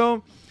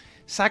producción.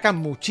 Sacan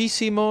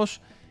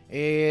muchísimos,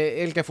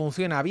 el que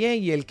funciona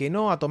bien y el que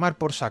no, a tomar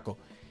por saco.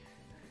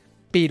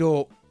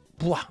 Pero,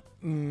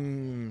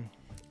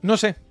 no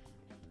sé,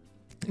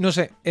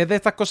 es de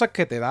estas cosas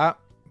que te da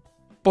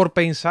por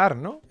pensar,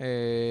 ¿no?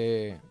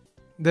 Desde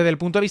el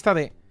punto de vista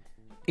de,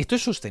 ¿esto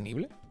es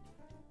sostenible?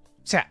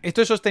 O sea,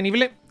 ¿esto es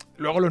sostenible?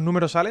 Luego los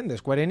números salen de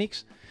Square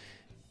Enix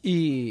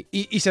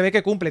y se ve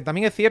que cumplen.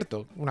 También es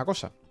cierto una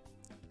cosa.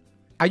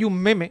 Hay un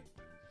meme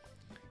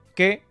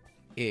que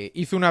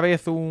hizo una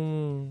vez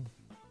un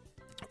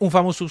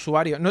famoso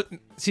usuario. No,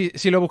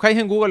 si lo buscáis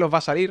en Google os va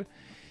a salir,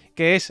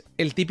 que es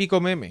el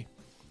típico meme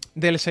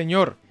del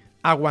señor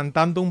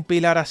aguantando un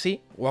pilar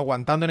así, o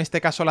aguantando en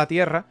este caso la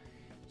tierra,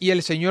 y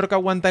el señor que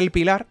aguanta el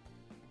pilar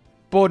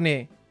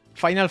pone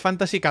Final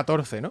Fantasy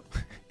XIV, ¿no?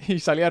 Y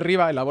salía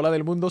arriba en la bola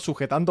del mundo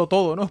sujetando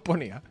todo, ¿no?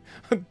 Ponía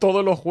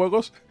todos los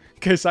juegos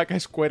que saca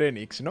Square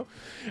Enix, ¿no?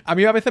 A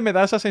mí a veces me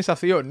da esa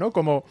sensación, ¿no?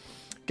 Como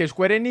que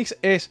Square Enix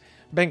es,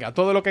 venga,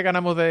 todo lo que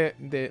ganamos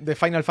de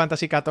Final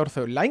Fantasy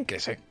XIV Online, que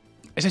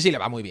ese sí le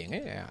va muy bien,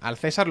 ¿eh? Al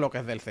César lo que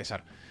es del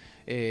César.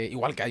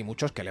 Igual que hay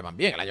muchos que le van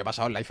bien. El año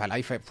pasado Life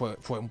Alive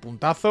fue un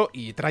puntazo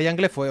y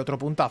Triangle fue otro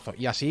puntazo.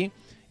 Y así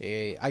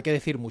hay que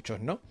decir muchos,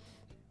 ¿no?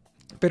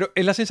 Pero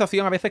es la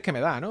sensación a veces que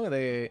me da, ¿no?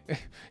 De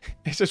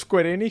ese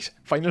Square Enix,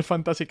 Final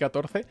Fantasy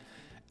XIV,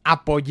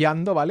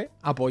 apoyando, ¿vale?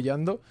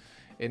 Apoyando,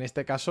 en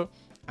este caso,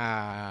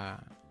 a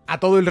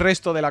todo el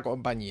resto de la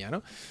compañía,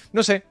 ¿no?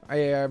 No sé,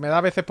 me da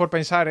a veces por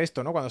pensar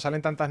esto, ¿no? Cuando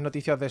salen tantas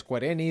noticias de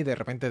Square Enix, de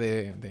repente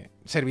de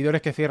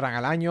servidores que cierran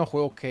al año,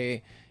 juegos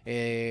que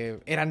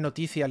eran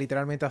noticia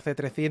literalmente hace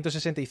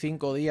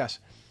 365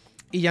 días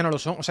y ya no lo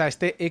son. O sea,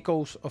 este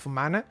Echoes of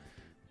Mana,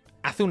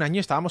 hace un año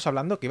estábamos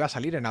hablando que iba a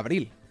salir en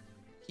abril.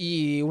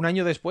 Y un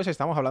año después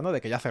estamos hablando de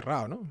que ya ha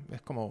cerrado, ¿no?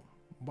 Es como,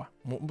 buah,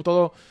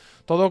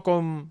 todo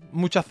con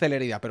mucha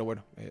celeridad. Pero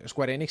bueno,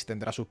 Square Enix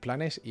tendrá sus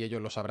planes y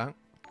ellos lo sabrán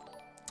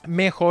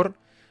mejor,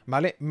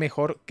 ¿vale?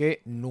 Mejor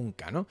que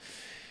nunca, ¿no?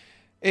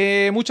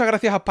 Muchas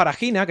gracias a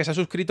Asparagina, que se ha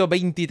suscrito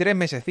 23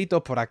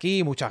 mesecitos por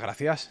aquí. Muchas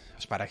gracias,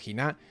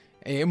 Asparagina.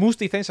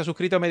 Musticen se ha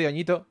suscrito medio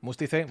añito.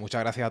 Musticen,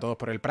 muchas gracias a todos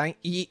por el Prime.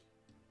 Y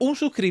un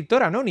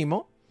suscriptor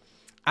anónimo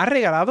ha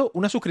regalado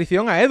una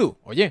suscripción a Edu.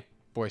 Oye,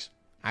 pues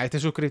a este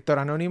suscriptor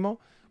anónimo,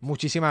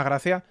 muchísimas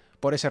gracias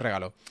por ese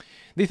regalo.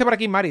 Dice por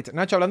aquí Marit,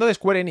 Nacho, hablando de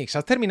Square Enix,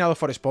 ¿has terminado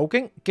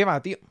Forspoken? ¿Qué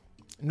va, tío?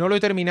 No lo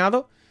he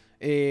terminado.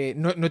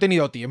 No he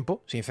tenido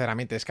tiempo,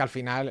 sinceramente. Es que al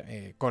final,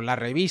 con la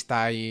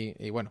revista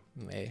y bueno,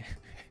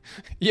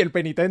 y el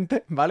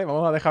penitente, ¿vale?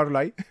 Vamos a dejarlo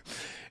ahí.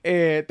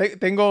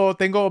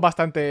 Tengo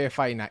bastante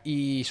faena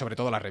y sobre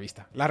todo la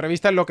revista. La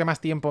revista es lo que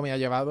más tiempo me ha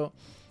llevado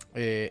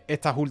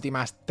estas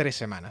últimas 3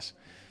 semanas.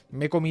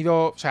 Me he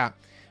comido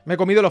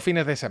los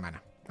fines de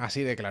semana,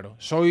 así de claro.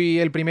 Soy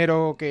el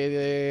primero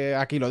que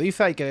aquí lo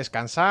dice, hay que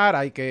descansar,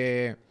 hay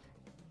que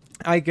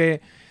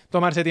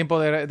tomarse tiempo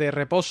de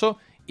reposo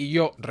y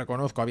yo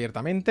reconozco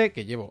abiertamente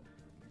que llevo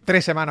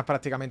 3 semanas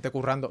prácticamente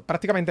currando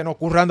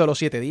los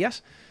 7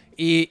 días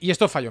y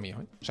esto es fallo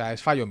mío, ¿eh? O sea,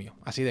 es fallo mío,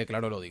 así de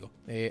claro lo digo.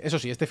 Eso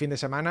sí, este fin de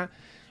semana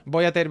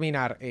voy a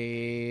terminar,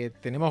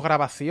 tenemos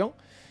grabación.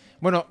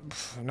 Bueno,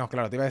 no,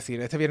 claro, te iba a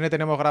decir, este viernes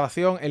tenemos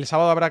grabación, el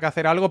sábado habrá que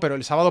hacer algo, pero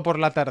el sábado por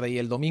la tarde y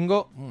el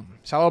domingo,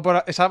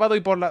 sábado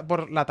y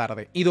por la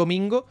tarde y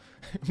domingo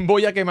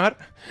voy a quemar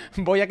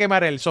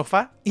el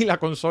sofá y la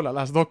consola,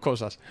 las dos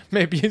cosas.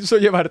 Me pienso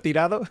llevar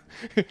tirado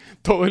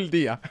todo el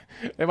día.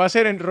 Va a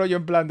ser en rollo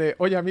en plan de,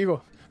 oye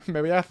amigo,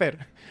 me voy a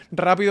hacer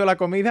rápido la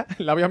comida,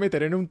 la voy a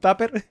meter en un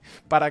tupper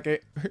para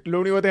que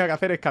lo único que tenga que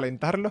hacer es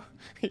calentarlo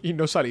y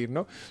no salir,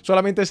 ¿no?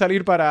 Solamente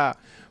salir para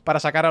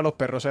sacar a los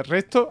perros. El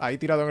resto, ahí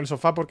tirado en el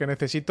sofá porque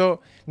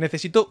necesito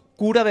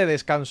cura de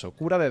descanso,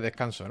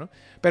 ¿no?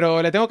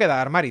 Pero le tengo que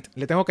dar, Marit,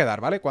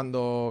 ¿vale?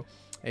 Cuando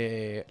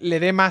le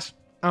dé más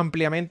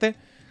ampliamente,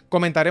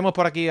 comentaremos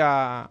por aquí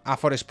a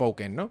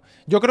Forspoken, ¿no?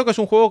 Yo creo que es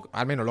un juego,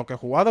 al menos lo que he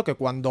jugado, que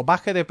cuando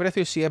baje de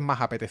precio sí es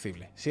más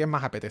apetecible.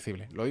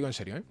 Lo digo en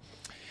serio, ¿eh?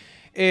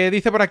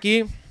 Dice por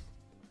aquí,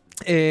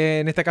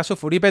 en este caso,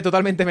 Furipe,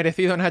 totalmente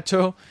merecido,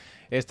 Nacho.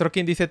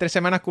 Strokin dice 3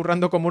 semanas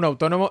currando como un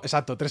autónomo.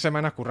 Exacto, 3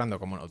 semanas currando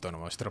como un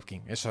autónomo,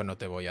 Strokin. Eso no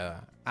te voy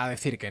a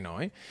decir que no,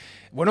 ¿eh?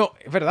 Bueno,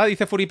 es verdad,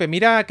 dice Furipe,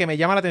 mira que me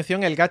llama la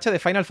atención el gacha de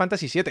Final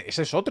Fantasy VII.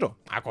 Ese es otro.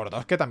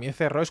 Acordaos que también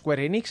cerró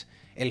Square Enix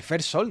el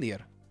First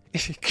Soldier.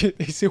 Es que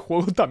ese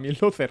juego también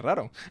lo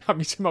cerraron. A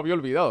mí se me había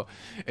olvidado.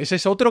 Ese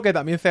es otro que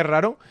también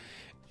cerraron.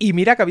 Y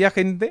mira que había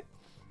gente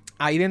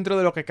ahí dentro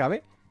de lo que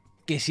cabe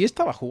que sí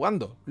estaba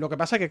jugando. Lo que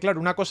pasa es que,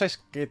 claro, una cosa es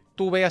que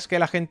tú veas que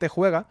la gente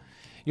juega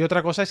y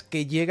otra cosa es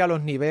que llega a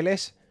los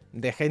niveles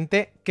de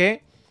gente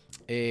que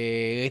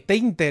te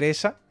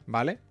interesa,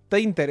 ¿vale?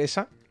 Te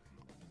interesa,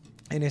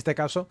 en este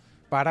caso,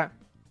 para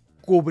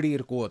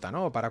cubrir cuota,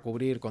 ¿no? Para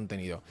cubrir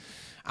contenido.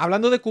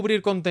 Hablando de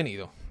cubrir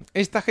contenido,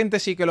 esta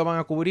gente sí que lo van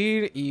a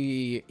cubrir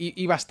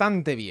y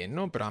bastante bien,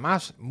 ¿no? Pero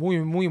además, muy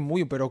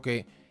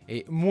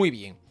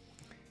bien.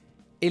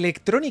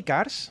 Electronic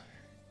Arts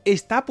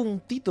está a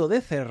puntito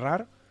de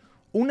cerrar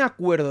un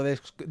acuerdo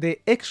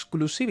de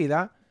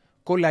exclusividad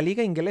con la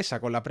liga inglesa,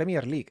 con la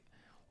Premier League.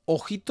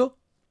 Ojito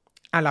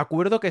al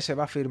acuerdo que se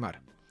va a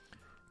firmar.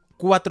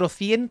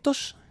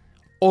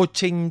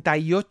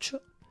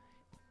 488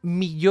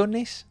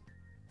 millones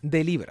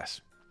de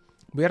libras.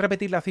 Voy a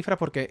repetir la cifra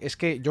porque es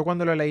que yo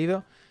cuando lo he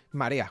leído,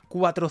 marea.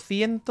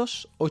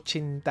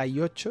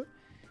 488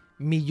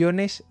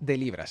 millones de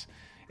libras.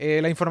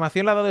 La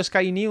información la ha dado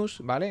Sky News,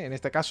 ¿vale? En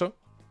este caso.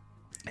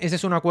 Este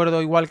es un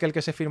acuerdo igual que el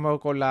que se firmó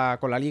con la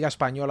Liga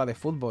Española de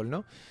Fútbol,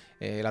 ¿no?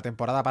 La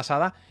temporada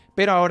pasada,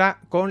 pero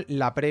ahora con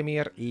la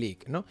Premier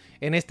League, ¿no?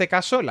 En este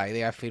caso, la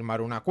idea es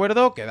firmar un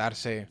acuerdo,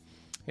 quedarse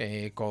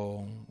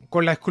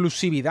con la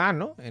exclusividad,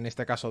 ¿no? En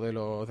este caso de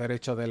los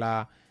derechos de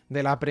la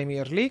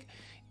Premier League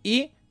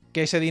y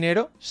que ese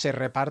dinero se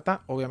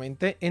reparta,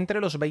 obviamente, entre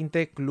los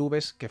 20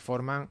 clubes que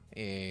forman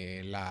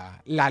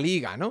la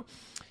liga, ¿no?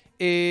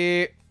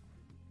 Es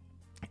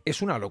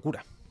una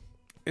locura,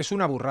 es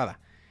una burrada.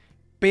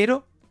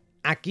 Pero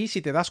aquí,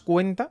 si te das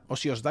cuenta, o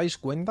si os dais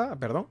cuenta,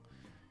 perdón,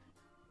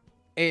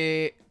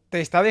 te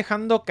está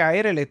dejando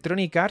caer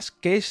Electronic Arts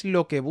qué es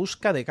lo que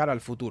busca de cara al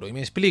futuro. Y me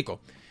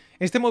explico.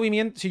 Este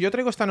movimiento, si yo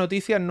traigo esta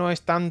noticia, no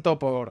es tanto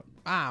por...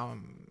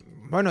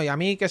 bueno, y a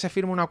mí que se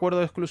firme un acuerdo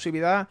de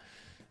exclusividad,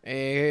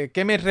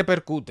 ¿qué me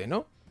repercute,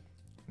 no?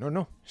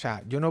 No. O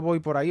sea, yo no voy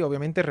por ahí,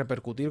 obviamente,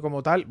 repercutir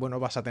como tal. Bueno,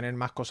 vas a tener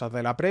más cosas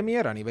de la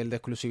Premier a nivel de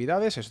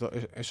exclusividades,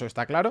 eso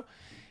está claro.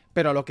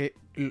 Pero lo que...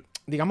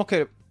 digamos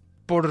que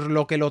por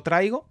lo que lo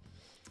traigo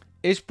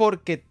es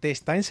porque te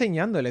está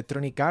enseñando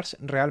Electronic Arts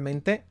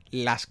realmente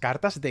las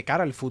cartas de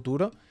cara al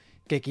futuro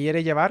que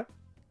quiere llevar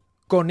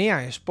con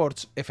EA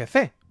Sports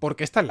FC,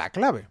 porque esta es la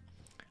clave.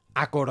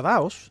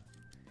 Acordaos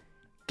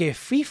que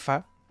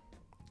FIFA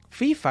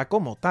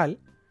como tal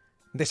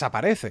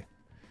desaparece.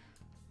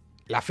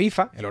 La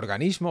FIFA, el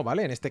organismo,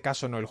 ¿vale? En este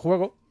caso no el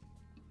juego,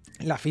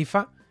 la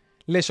FIFA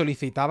le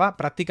solicitaba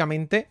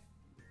prácticamente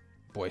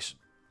pues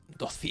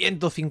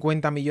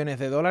 250 millones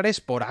de dólares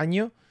por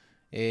año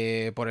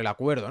por el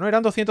acuerdo, ¿no?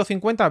 ¿Eran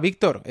 250?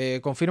 Víctor,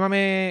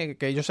 confírmame,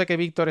 que yo sé que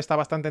Víctor está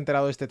bastante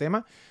enterado de este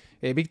tema.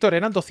 Víctor,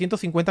 eran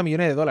 250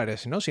 millones de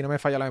dólares, ¿no? Si no me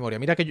falla la memoria.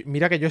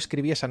 Mira que yo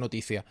escribí esa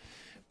noticia.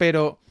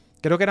 Pero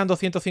creo que eran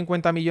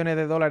 250 millones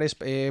de dólares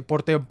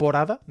por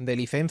temporada de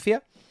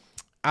licencia.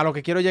 A lo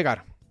que quiero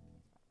llegar,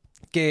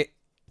 que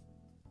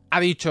ha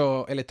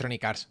dicho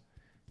Electronic Arts,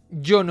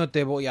 yo no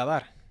te voy a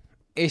dar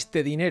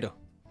este dinero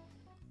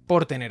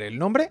por tener el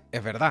nombre.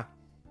 Es verdad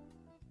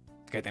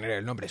que tener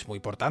el nombre es muy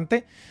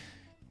importante.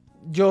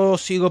 Yo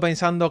sigo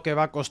pensando que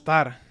va a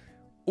costar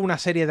una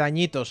serie de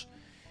añitos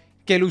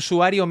que el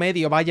usuario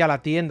medio vaya a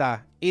la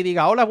tienda y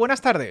diga, hola,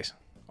 buenas tardes.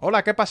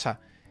 Hola, ¿qué pasa?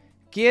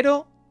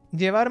 Quiero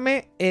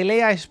llevarme el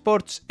EA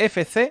Sports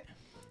FC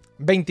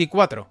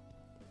 24.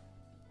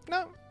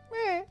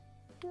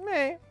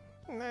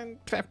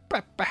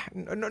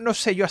 No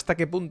sé yo hasta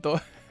qué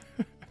punto.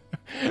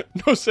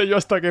 No sé yo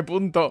hasta qué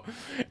punto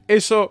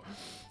eso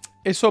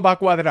va a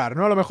cuadrar,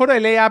 ¿no? A lo mejor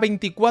el EA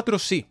 24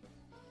 sí.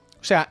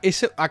 O sea,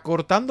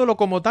 acortándolo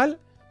como tal,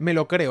 me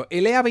lo creo.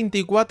 El EA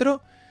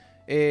 24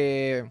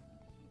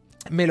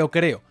 me lo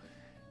creo.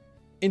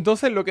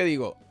 Entonces, lo que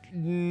digo,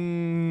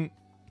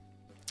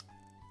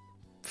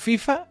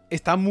 FIFA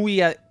está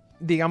muy,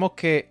 digamos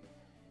que,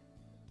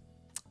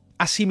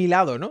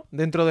 asimilado, ¿no?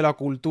 Dentro de la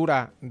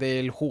cultura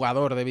del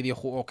jugador de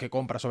videojuegos que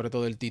compra sobre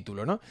todo el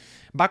título, ¿no?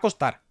 Va a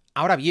costar.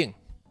 Ahora bien,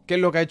 ¿qué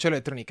es lo que ha hecho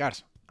Electronic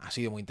Arts? Ha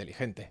sido muy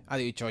inteligente. Ha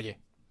dicho, oye,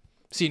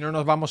 si no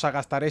nos vamos a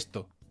gastar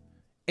esto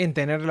en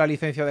tener la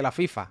licencia de la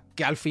FIFA,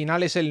 que al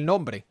final es el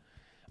nombre,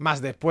 más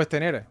después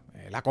tener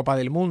la Copa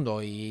del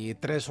Mundo y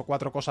 3 o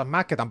 4 cosas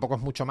más, que tampoco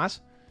es mucho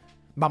más,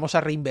 vamos a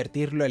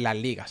reinvertirlo en las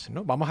ligas,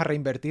 ¿no? Vamos a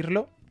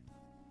reinvertirlo,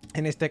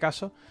 en este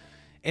caso,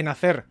 en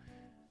hacer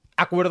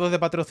acuerdos de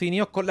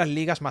patrocinio con las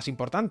ligas más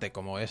importantes,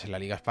 como es la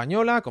Liga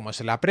Española, como es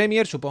la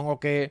Premier,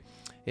 supongo que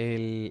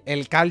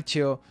el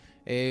Calcio,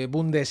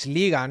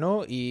 Bundesliga,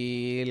 ¿no?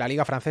 Y la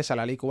Liga Francesa,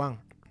 la Ligue 1,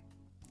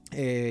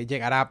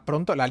 llegará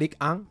pronto, la Ligue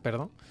 1,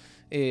 perdón,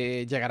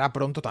 llegará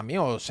pronto también,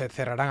 o se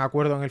cerrarán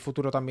acuerdos en el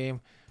futuro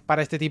también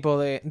para este tipo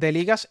de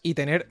ligas y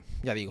tener,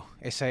 ya digo,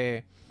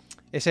 ese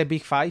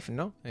Big Five,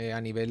 ¿no?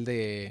 A nivel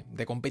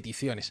de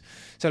competiciones.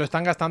 Se lo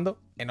están gastando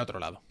en otro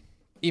lado.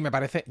 Y me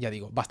parece, ya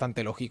digo,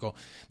 bastante lógico.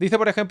 Dice,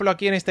 por ejemplo,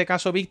 aquí en este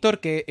caso Víctor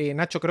que,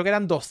 Nacho, creo que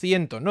eran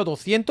 200, ¿no?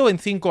 200 en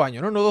 5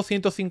 años, ¿no? No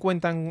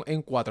 250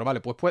 en 4,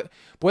 vale, pues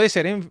puede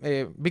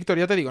ser, Víctor,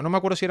 ya te digo, no me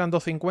acuerdo si eran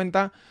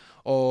 250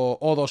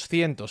 o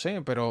 200,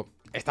 pero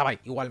estaba ahí,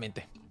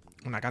 igualmente.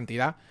 Una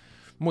cantidad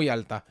muy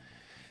alta.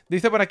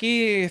 Dice por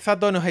aquí,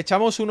 Zato, ¿nos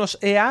echamos unos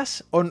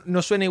EAs o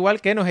nos suena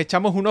igual que nos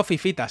echamos unos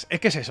fifitas? Es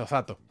que es eso,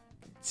 Zato.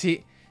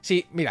 Sí,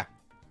 mira,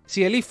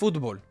 si el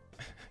eFootball,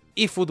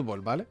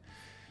 ¿vale?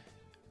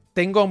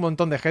 Tengo un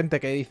montón de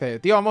gente que dice,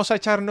 tío, vamos a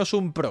echarnos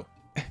un Pro.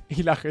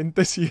 Y la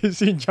gente sigue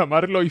sin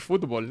llamarlo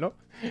eFootball, ¿no?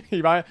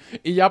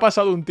 Y ya ha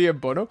pasado un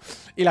tiempo, ¿no?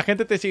 Y la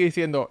gente te sigue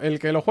diciendo, el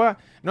que lo juega...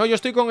 No, yo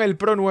estoy con el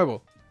Pro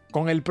nuevo.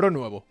 Con el Pro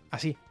nuevo.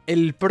 Así,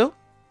 el Pro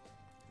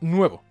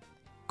nuevo.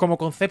 Como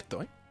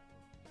concepto, ¿eh?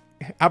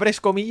 Abres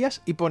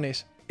comillas y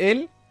pones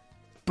el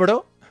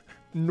Pro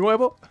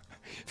nuevo,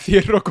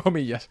 cierro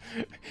comillas.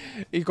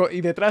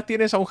 Y detrás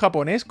tienes a un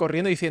japonés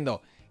corriendo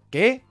diciendo...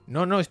 ¿Qué?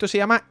 No, esto se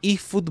llama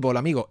eFootball,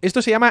 amigo.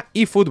 Esto se llama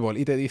eFootball.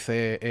 Y te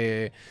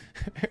dice...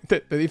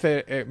 te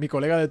dice mi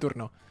colega de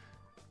turno.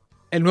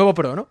 El nuevo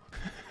Pro, ¿no?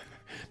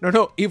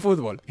 No,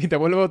 eFootball. Y te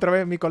vuelve otra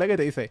vez mi colega y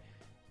te dice...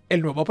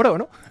 El nuevo Pro,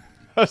 ¿no?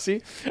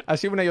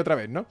 Así una y otra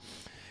vez, ¿no?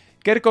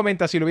 Kerr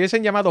comenta, si lo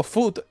hubiesen llamado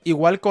Foot,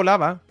 igual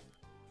colaba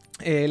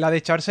la de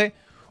echarse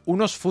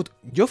unos Foot.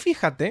 Yo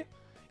fíjate,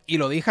 y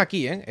lo dije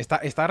aquí,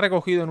 está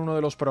recogido en uno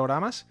de los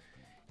programas,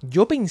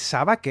 yo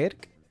pensaba, Kerr,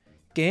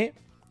 que...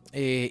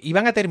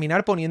 iban a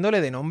terminar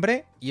poniéndole de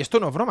nombre, y esto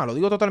no es broma, lo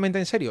digo totalmente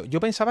en serio, yo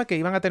pensaba que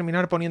iban a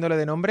terminar poniéndole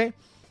de nombre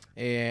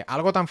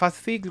algo tan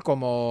fácil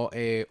como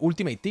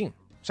Ultimate Team,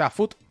 o sea,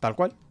 Foot, tal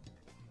cual.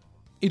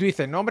 Y tú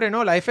dices, no hombre,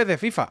 no, la F es de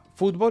FIFA,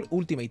 Football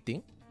Ultimate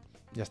Team,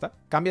 ya está,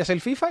 cambias el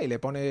FIFA y le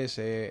pones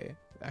el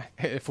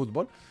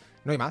fútbol,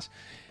 no hay más.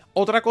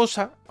 Otra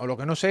cosa, o lo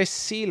que no sé es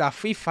si la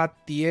FIFA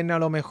tiene a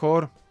lo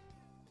mejor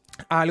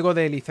algo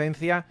de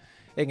licencia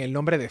en el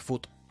nombre de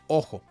Foot,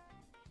 ojo,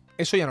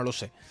 eso ya no lo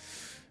sé.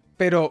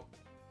 Pero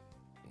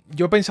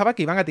yo pensaba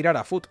que iban a tirar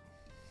a Foot,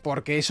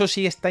 porque eso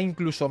sí está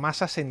incluso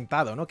más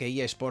asentado, ¿no? Que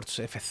EA Sports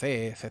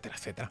FC, etcétera,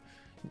 etcétera.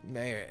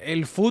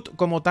 El Foot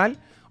como tal,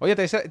 oye,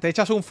 te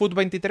echas un Foot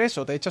 23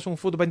 o te echas un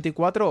Foot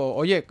 24, o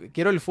oye,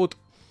 quiero el Foot.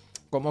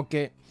 Como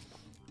que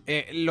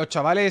los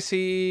chavales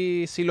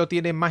sí lo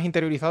tienen más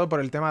interiorizado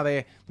por el tema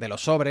de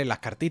los sobres, las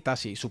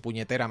cartitas y su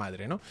puñetera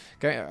madre, ¿no?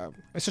 Que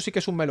eso sí que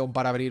es un melón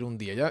para abrir un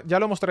día. Ya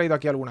lo hemos traído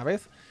aquí alguna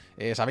vez.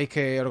 Sabéis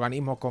que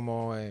organismos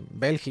como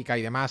Bélgica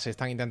y demás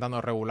están intentando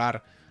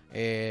regular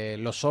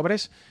los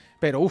sobres.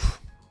 Pero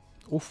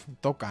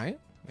toca,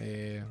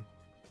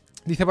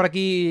 dice por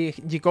aquí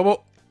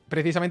Jacobo,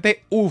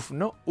 precisamente,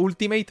 ¿no?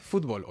 Ultimate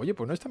Football. Oye,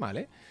 pues no está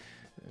mal,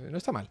 no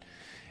está mal.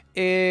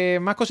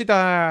 Más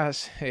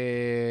cositas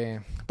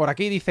por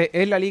aquí. Dice,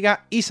 es la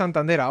Liga y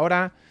Santander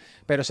ahora,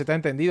 pero se te ha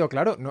entendido,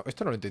 claro. No,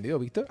 esto no lo he entendido,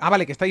 Víctor. Ah,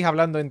 vale, que estáis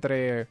hablando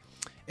entre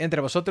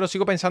vosotros.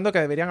 Sigo pensando que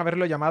deberían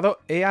haberlo llamado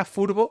EA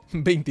Furbo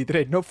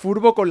 23, ¿no?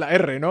 Furbo con la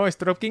R, ¿no?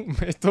 Stroking,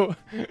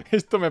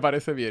 esto me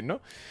parece bien,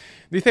 ¿no?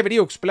 Dice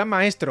Briux, plan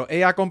maestro,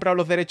 EA ha comprado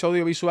los derechos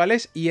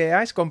audiovisuales y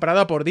EA es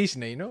comprada por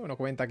Disney, ¿no? Nos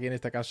comenta aquí en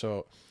este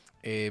caso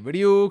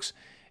Briux.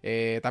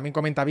 También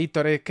comenta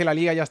Víctor, es que la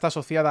liga ya está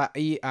asociada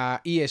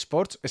a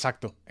eSports.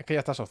 Exacto, es que ya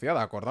está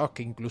asociada. Acordaos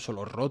que incluso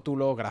los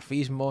rótulos,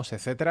 grafismos,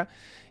 etcétera,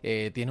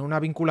 tiene una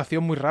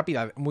vinculación muy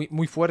rápida,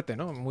 muy fuerte,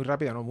 ¿no? Muy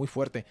rápida, no, muy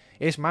fuerte.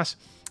 Es más,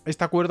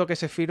 este acuerdo que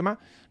se firma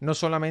no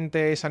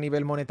solamente es a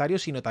nivel monetario,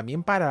 sino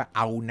también para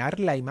aunar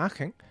la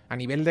imagen a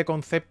nivel de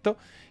concepto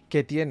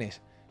que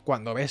tienes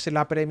cuando ves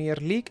la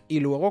Premier League y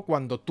luego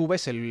cuando tú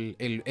ves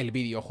el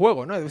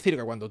videojuego, ¿no? Es decir,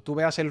 que cuando tú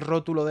veas el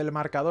rótulo del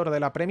marcador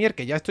de la Premier,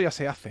 que ya esto ya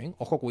se hace, ¿eh?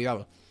 Ojo,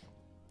 cuidado,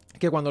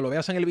 que cuando lo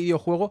veas en el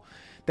videojuego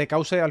te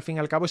cause al fin y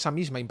al cabo esa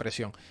misma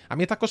impresión. A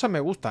mí estas cosas me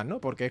gustan,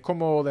 ¿no? Porque es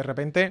como de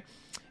repente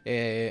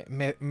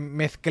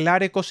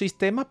mezclar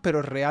ecosistemas,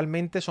 pero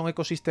realmente son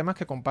ecosistemas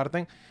que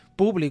comparten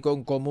público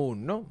en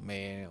común, ¿no?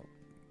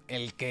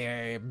 El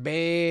que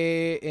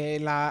ve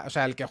o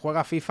sea, el que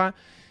juega FIFA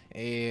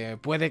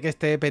puede que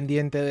esté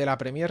pendiente de la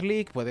Premier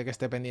League, puede que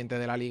esté pendiente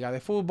de la Liga de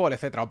Fútbol,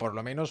 etcétera, o por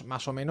lo menos,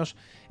 más o menos,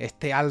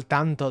 esté al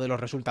tanto de los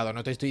resultados.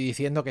 No te estoy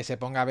diciendo que se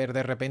ponga a ver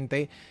de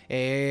repente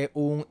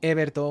un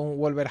Everton,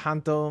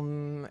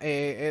 Wolverhampton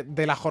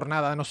de la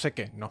jornada, no sé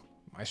qué. No,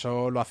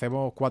 eso lo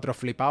hacemos 4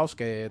 flipaos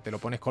que te lo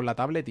pones con la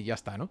tablet y ya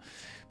está, ¿no?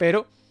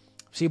 Pero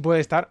sí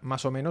puede estar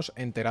más o menos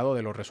enterado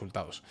de los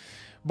resultados.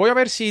 Voy a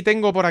ver si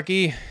tengo por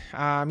aquí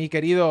a mi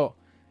querido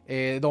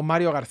don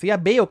Mario García.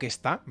 Veo que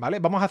está, ¿vale?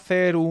 Vamos a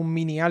hacer un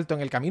mini alto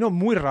en el camino,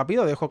 muy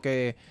rápido. Dejo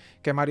que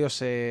Mario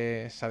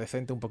se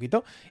adecente un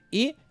poquito.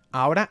 Y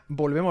ahora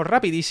volvemos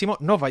rapidísimo.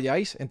 No os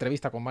vayáis,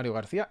 entrevista con Mario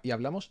García y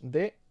hablamos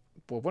de,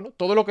 pues bueno,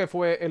 todo lo que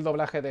fue el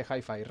doblaje de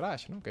Hi-Fi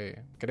Rush, ¿no?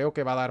 Que creo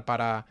que va a dar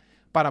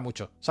para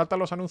mucho. Saltan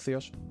los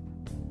anuncios.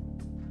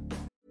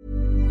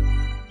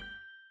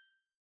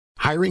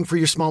 Hiring for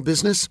your small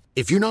business?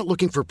 If you're not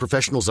looking for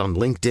professionals on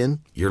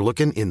LinkedIn, you're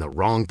looking in the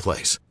wrong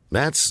place.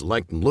 That's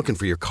like looking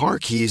for your car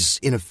keys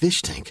in a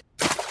fish tank.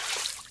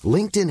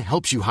 LinkedIn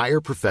helps you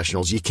hire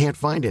professionals you can't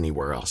find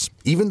anywhere else,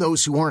 even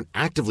those who aren't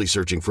actively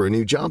searching for a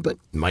new job but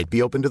might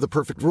be open to the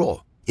perfect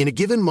role. In a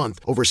given month,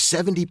 over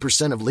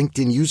 70% of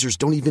LinkedIn users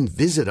don't even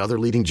visit other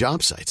leading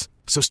job sites.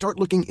 So start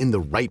looking in the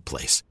right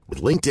place.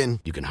 With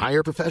LinkedIn, you can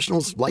hire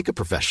professionals like a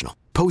professional.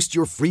 Post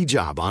your free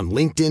job on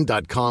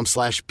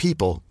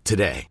linkedin.com/people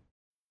today.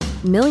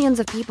 Millions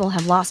of people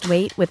have lost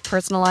weight with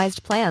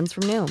personalized plans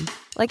from Noom.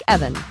 Like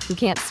Evan, who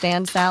can't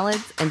stand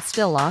salads and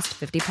still lost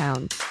 50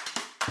 pounds.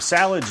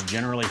 Salads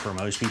generally for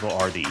most people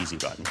are the easy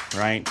button,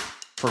 right?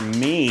 For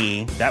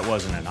me, that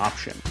wasn't an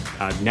option.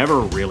 I never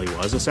really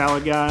was a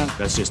salad guy.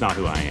 That's just not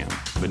who I am.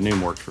 But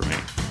Noom worked for me.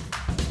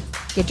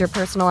 Get your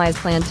personalized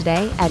plan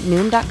today at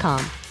Noom.com.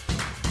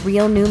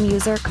 Real Noom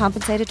user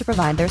compensated to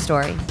provide their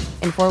story.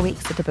 In 4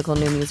 weeks, the typical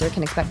Noom user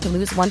can expect to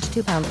lose 1 to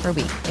 2 pounds per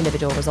week.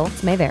 Individual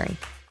results may vary.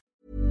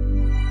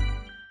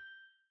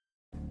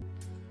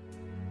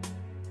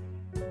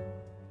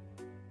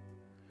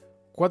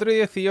 Cuatro y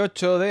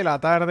 18 de la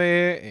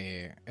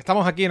tarde,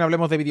 estamos aquí en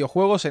Hablemos de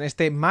Videojuegos en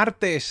este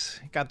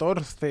martes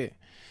 14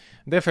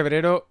 de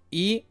febrero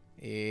y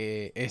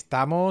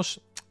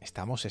estamos,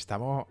 como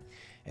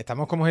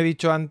os he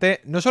dicho antes,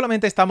 no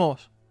solamente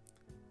estamos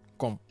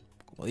con,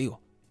 como digo,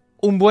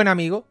 un buen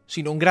amigo,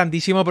 sino un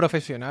grandísimo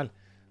profesional,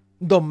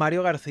 don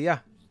Mario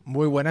García.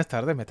 Muy buenas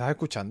tardes, ¿me estás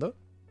escuchando?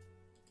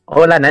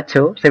 Hola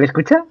Nacho, ¿se me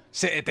escucha?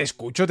 Te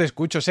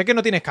escucho. Sé que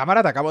no tienes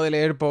cámara, te acabo de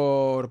leer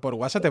por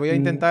WhatsApp. Te voy a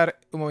intentar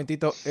un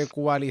momentito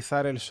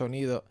ecualizar el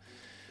sonido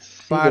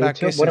para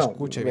que se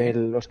escuche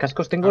bien. Los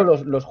cascos tengo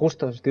los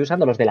justos, estoy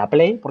usando los de la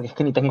Play porque es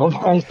que ni tengo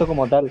esto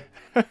como tal.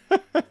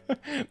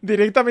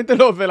 Directamente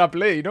los de la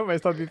Play, ¿no? Me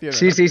estás diciendo.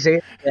 Sí.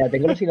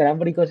 Tengo los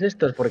inalámbricos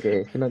estos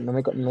porque es que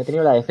no he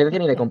tenido la decencia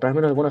ni de comprarme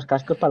unos buenos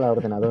cascos para el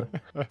ordenador.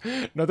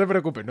 No te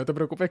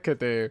preocupes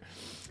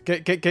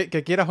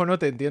que quieras o no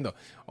te entiendo.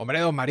 Hombre,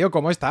 don Mario,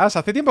 ¿cómo estás?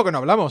 Hace tiempo que no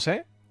hablamos,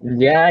 ¿eh?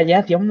 Ya,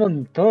 hacía un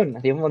montón.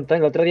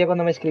 El otro día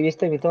cuando me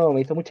escribiste me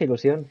hizo mucha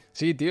ilusión.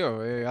 Sí,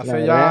 tío,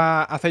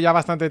 hace ya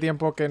bastante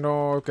tiempo que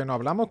no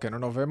hablamos, que no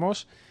nos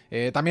vemos.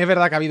 También es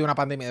verdad que ha habido una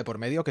pandemia de por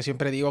medio, que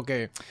siempre digo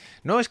que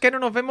no, es que no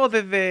nos vemos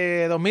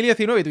desde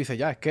 2019 y tú dices,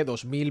 ya, es que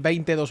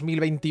 2020,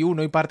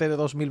 2021 y parte de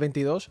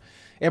 2022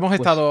 hemos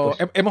estado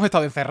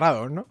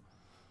encerrados, ¿no?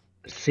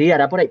 Sí,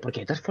 ahora por ahí,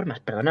 porque de todas formas,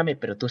 perdóname,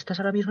 pero tú estás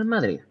ahora mismo en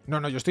Madrid.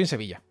 No, yo estoy en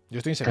Sevilla.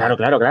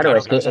 Claro,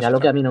 es que era lo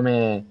que a mí no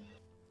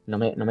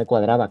me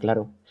cuadraba,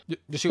 claro.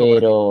 Yo sigo por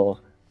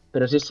aquí.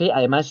 Pero sí,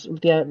 además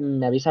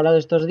me habéis hablado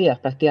estos días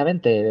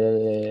prácticamente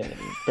de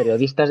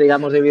periodistas,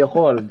 digamos, de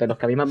videojuegos, de los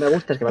que a mí más me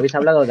gusta, es que me habéis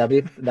hablado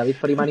David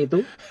Foriman y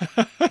tú.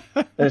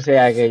 O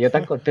sea, que yo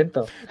tan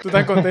contento. Tú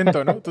tan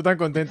contento, ¿no?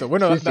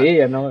 Bueno, sí,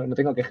 yo no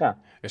tengo queja.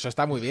 Eso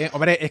está muy bien.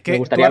 Hombre, es que me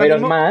gustaría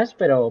veros más,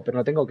 pero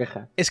no tengo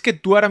queja. Es que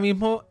tú ahora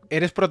mismo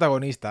eres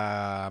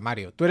protagonista,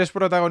 Mario. Tú eres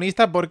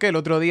protagonista porque el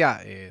otro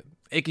día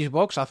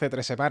Xbox, hace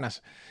 3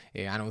 semanas,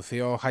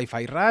 anunció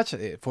Hi-Fi Rush.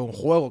 Fue un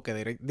juego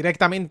que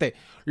directamente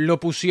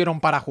lo pusieron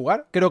para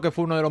jugar. Creo que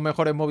fue uno de los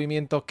mejores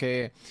movimientos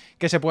que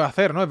se puede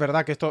hacer, ¿no? Es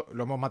verdad que esto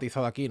lo hemos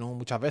matizado aquí, ¿no?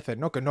 Muchas veces,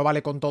 ¿no? Que no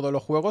vale con todos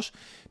los juegos,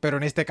 pero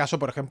en este caso,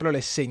 por ejemplo,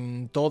 le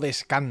sentó de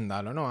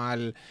escándalo, ¿no?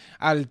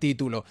 Al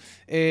título.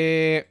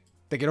 Te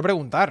quiero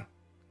preguntar,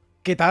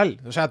 ¿Qué tal?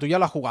 O sea, tú ya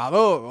lo has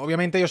jugado.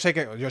 Obviamente yo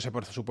sé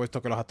por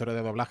supuesto que los actores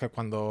de doblaje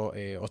cuando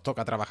os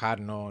toca trabajar,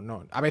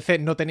 a veces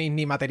no tenéis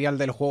ni material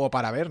del juego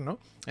para ver, ¿no?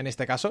 En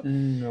este caso.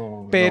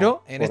 No,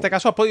 Pero no. en este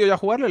caso has podido ya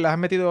jugarlo, ¿le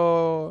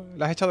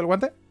has echado el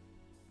guante?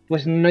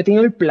 Pues no he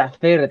tenido el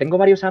placer. Tengo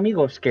varios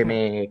amigos que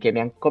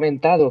me han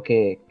comentado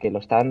que lo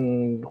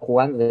están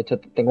jugando. De hecho,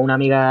 tengo una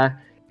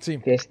amiga Sí.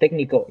 que es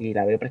técnico y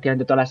la veo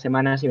prácticamente todas las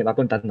semanas y me va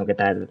contando qué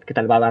tal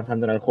va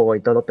avanzando en el juego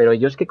y todo. Pero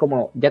yo es que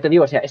como, ya te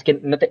digo, o sea, es que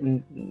no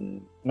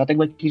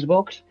tengo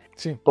Xbox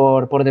Sí.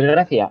 por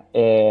desgracia,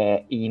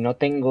 y no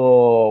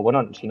tengo,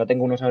 bueno, si no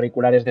tengo unos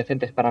auriculares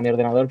decentes para mi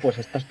ordenador, pues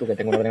estás tú que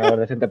tengo un ordenador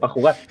decente para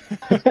jugar.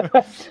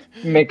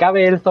 Me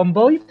cabe el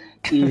Zomboid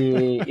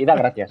y da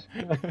gracias.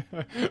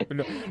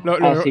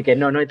 Así que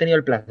no he tenido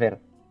el placer.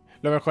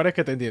 Lo mejor es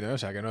que te entiendo, o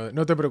sea, que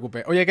no te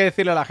preocupes. Oye, hay que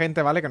decirle a la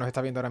gente, ¿vale? Que nos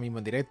está viendo ahora mismo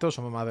en directo,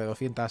 somos más de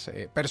 200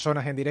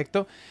 personas en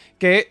directo,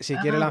 que si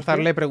quiere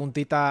lanzarle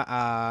preguntita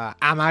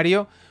a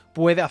Mario,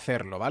 puede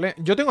hacerlo, ¿vale?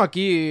 Yo tengo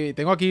aquí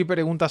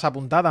preguntas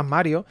apuntadas,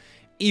 Mario,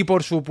 y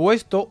por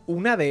supuesto,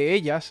 una de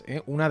ellas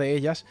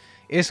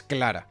es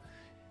clara.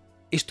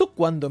 ¿Esto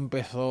cuándo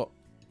empezó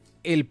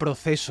el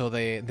proceso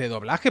de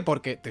doblaje?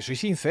 Porque, te soy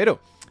sincero,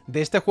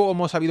 de este juego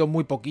hemos sabido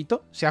muy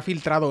poquito, se ha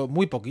filtrado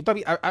muy poquito.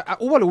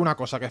 Hubo alguna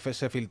cosa que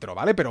se filtró,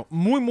 ¿vale? Pero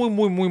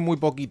muy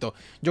poquito.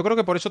 Yo creo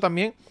que por eso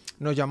también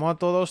nos llamó a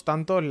todos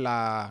tanto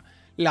la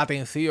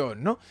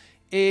atención, ¿no?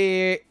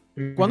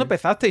 ¿Cuándo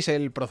empezasteis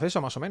el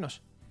proceso, más o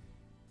menos?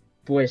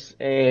 Pues,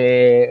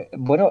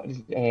 bueno,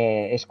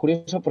 es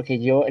curioso porque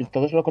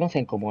todos lo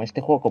conocen como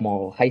este juego,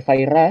 como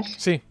Hi-Fi Rush,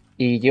 Sí.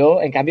 y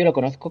yo, en cambio, lo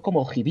conozco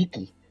como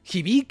Hibiki.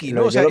 Hibiki,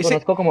 ¿no? Yo lo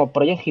conozco como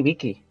Project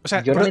Hibiki. O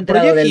sea, yo no me he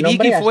enterado del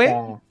nombre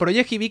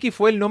Project Hibiki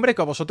fue el nombre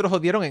que vosotros os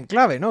dieron en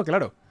clave, ¿no?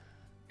 Claro.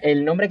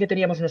 El nombre que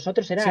teníamos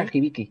nosotros era ¿Sí?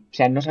 Hibiki. O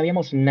sea, no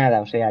sabíamos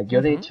nada. O sea,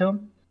 yo de hecho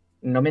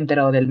no me he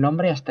enterado del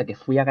nombre hasta que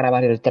fui a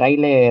grabar el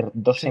tráiler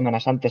 2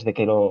 semanas antes de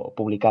que lo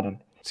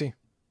publicaran. Sí.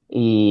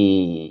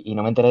 Y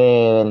no me enteré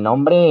del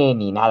nombre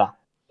ni nada.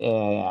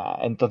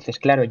 Entonces,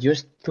 claro, yo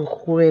este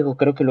juego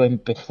creo que lo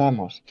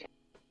empezamos.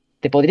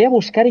 Te podría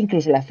buscar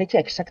incluso la fecha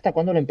exacta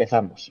cuando lo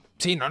empezamos.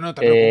 Sí, no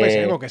te preocupes,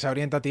 Ego, que esa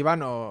orientativa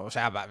no... O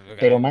sea,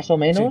 pero más o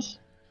menos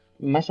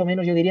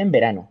yo diría en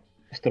verano.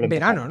 Esto lo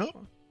verano, empezamos.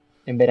 ¿no?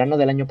 En verano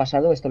del año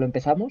pasado esto lo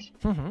empezamos.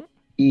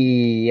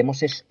 Y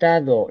hemos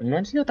estado... No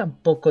han sido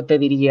tampoco, te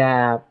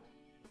diría,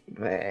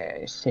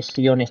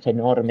 sesiones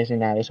enormes ni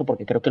nada de eso,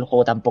 porque creo que el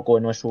juego tampoco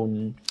no es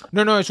un...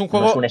 No, es un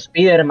juego... No es un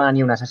Spider-Man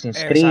ni un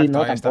Assassin's Creed, exacto,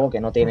 ¿no? Tampoco, que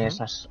no tiene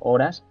esas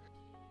horas.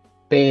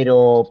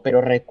 Pero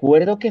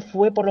recuerdo que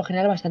fue por lo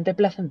general bastante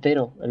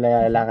placentero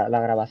la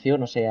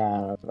grabación. O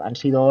sea, han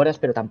sido horas,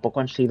 pero tampoco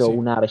han sido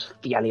una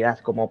bestialidad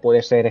como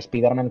puede ser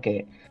Spider-Man,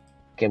 que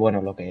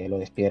bueno, lo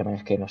de Spider-Man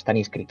es que no está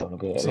ni escrito lo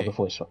que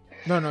fue eso.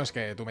 No, es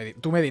que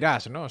tú me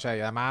dirás, ¿no? O sea,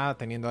 y además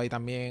teniendo ahí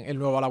también el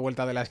nuevo a la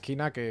vuelta de la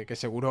esquina, que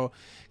seguro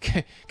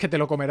que te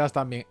lo comerás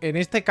también. En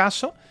este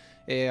caso...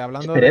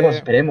 hablando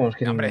esperemos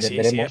que hombre, sí,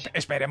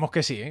 esperemos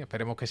que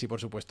sí, por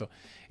supuesto.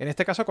 En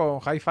este caso con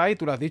Hi-Fi,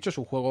 tú lo has dicho, es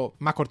un juego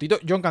más cortito.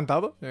 Yo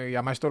encantado, y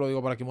además esto lo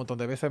digo por aquí un montón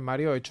de veces,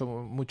 Mario, he hecho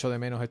mucho de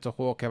menos estos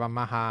juegos que van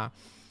más a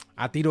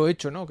tiro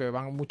hecho, ¿no? Que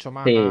van mucho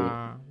más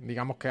a,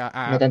 digamos que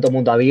no tanto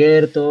mundo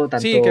abierto,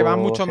 tanto sí, que van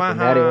mucho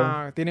secundario.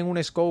 más tienen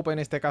un scope en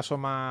este caso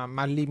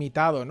más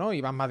limitado, ¿no?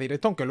 Y van más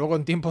directo, aunque luego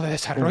en tiempo de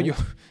desarrollo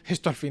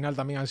esto al final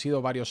también han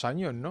sido varios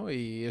años, ¿no?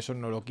 Y eso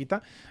no lo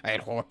quita.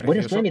 El juego es precioso.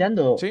 Bueno, estuve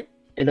mirando... Sí.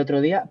 El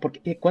otro día,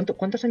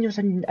 ¿cuántos años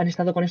han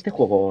estado con este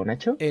juego,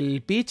 Nacho?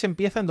 El pitch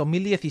empieza en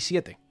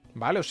 2017,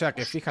 ¿vale? O sea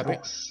que fíjate,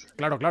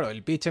 claro,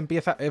 el pitch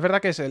empieza, es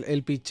verdad que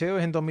el pitcheo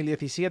es en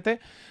 2017,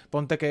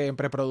 ponte que en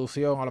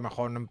preproducción a lo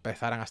mejor no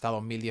empezaran hasta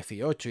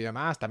 2018 y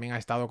demás, también ha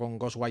estado con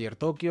Ghostwire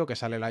Tokyo, que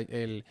sale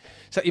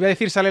iba a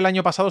decir sale el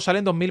año pasado, sale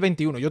en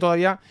 2021, yo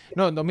todavía,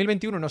 no, en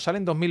 2021 no, sale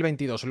en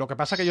 2022, lo que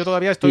pasa que yo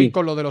todavía estoy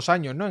con lo de los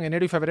años, ¿no? En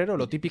enero y febrero,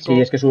 lo típico... Sí,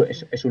 es que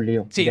es un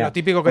lío. Sí, ya. Lo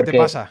típico que te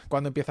pasa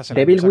cuando empiezas el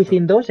Devil año,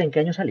 Within 2, ¿en qué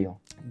año salió?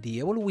 The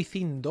Evil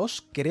Within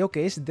 2 creo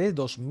que es de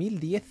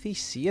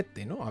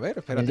 2017, ¿no? A ver,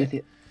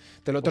 espérate.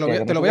 Te lo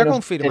voy a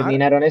confirmar.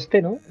 Terminaron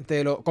 ¿no?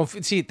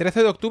 Sí,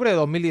 13 de octubre de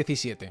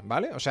 2017,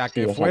 ¿vale? O sea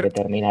que que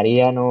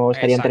terminarían o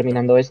estarían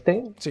terminando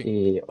Sí.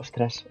 Y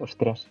ostras.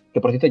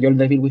 Que por cierto, yo el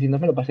Devil Within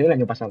 2 me lo pasé el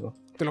año pasado.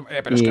 Pero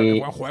es que es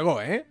buen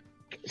juego, ¿eh?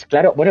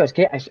 Claro, bueno, es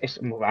que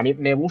a mí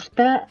me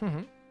gusta...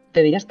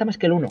 Te diría hasta más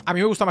que el 1. A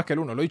mí me gusta más que el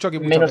 1, lo he dicho aquí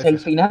muchas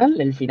veces. Menos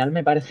el final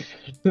me parece...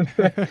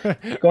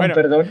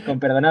 con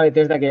perdón a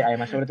Bethesda, que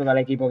además sobre todo al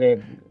equipo que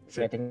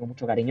le tengo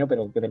mucho cariño,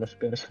 pero que de los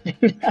peores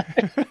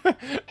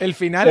el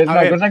final, es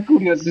una cosa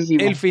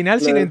curiosísima. El final,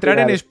 sin entrar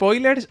en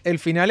spoilers, el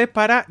final es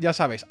para, ya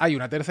sabes, hay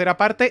una tercera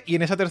parte y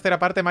en esa tercera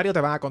parte, Mario,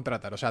 te van a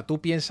contratar. O sea, tú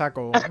piensa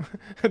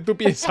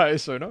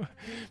eso, ¿no?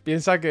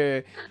 Piensa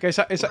que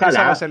esa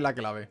va a ser la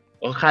clave.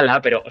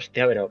 Ojalá, pero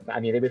a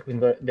mí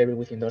Devil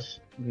Within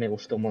 2 me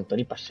gustó un montón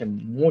y pasé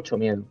mucho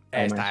miedo.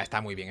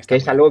 Está muy bien. Que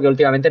es algo que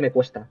últimamente me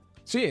cuesta.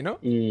 Sí, ¿no?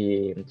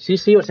 Y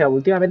sí, o sea,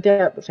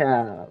 últimamente, o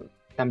sea,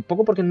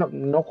 tampoco porque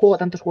no juego a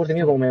tantos juegos de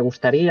miedo como me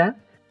gustaría,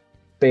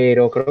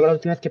 pero creo que la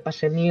última vez que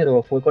pasé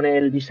miedo fue con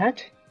el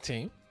Visage,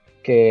 Sí.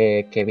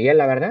 que bien,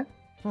 la verdad.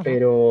 Ujú.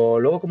 Pero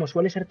luego, como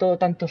suele ser todo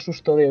tanto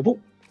susto de ¡buh!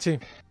 Sí.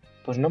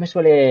 Pues no me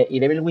suele. Y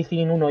Devil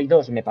Within 1 y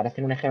 2 me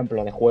parecen un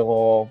ejemplo de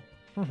juego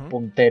Ujú.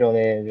 puntero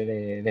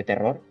de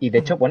terror. Y de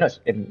hecho, Ujú. bueno,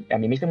 a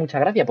mí me hizo mucha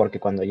gracia porque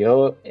cuando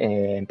yo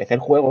empecé el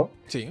juego,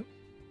 Sí.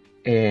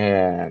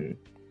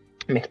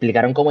 me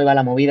explicaron cómo iba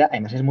la movida.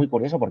 Además, es muy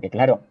curioso porque,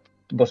 claro,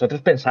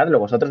 vosotros pensadlo,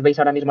 vosotros veis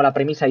ahora mismo la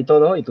premisa y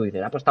todo, y tú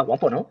dices, pues está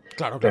guapo, ¿no?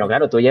 Claro, Pero claro.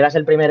 claro, tú llegas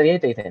el primer día y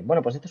te dicen,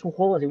 bueno, pues este es un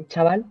juego de un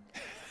chaval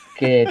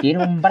que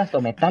tiene un brazo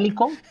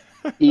metálico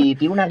y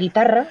tiene una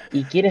guitarra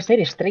y quiere ser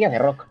estrella de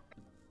rock.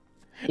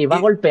 Y va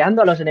Y-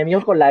 golpeando a los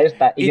enemigos con la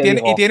esta. Y yo y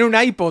digo, tiene un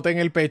iPod en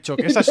el pecho,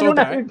 que esa es tiene un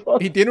otra, ¿eh?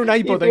 iPod. Y tiene un Y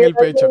iPod en tiene el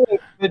pecho. un iPod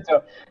en el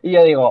pecho. Y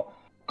yo digo,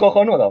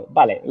 cojonudo,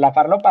 vale, la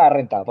farlopa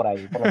renta por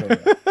ahí, por lo que veo.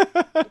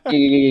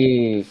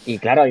 Y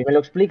claro, a mí me lo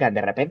explican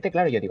de repente,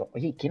 claro, yo digo,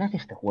 oye, ¿quién hace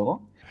este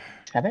juego?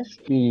 ¿Sabes?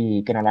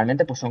 Y que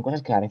normalmente pues son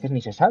cosas que a veces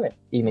ni se sabe.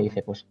 Y me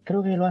dice, pues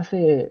creo que lo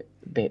hace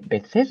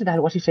Bethesda,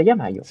 algo así se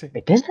llama. Y yo, Sí.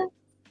 ¿Bethesda?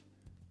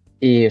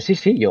 Y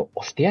sí, yo,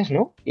 hostias,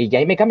 ¿no? Y ya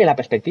ahí me cambia la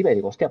perspectiva y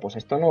digo, hostia, pues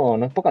esto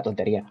no es poca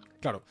tontería.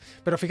 Claro,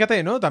 pero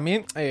fíjate, ¿no?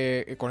 También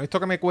con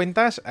esto que me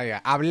cuentas,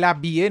 habla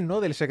bien,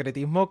 ¿no? Del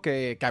secretismo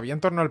que había en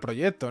torno al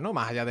proyecto, ¿no?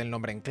 Más allá del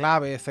nombre en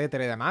clave,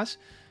 etcétera y demás.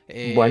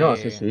 Bueno,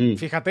 sí.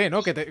 Fíjate,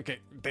 ¿no? Que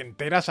te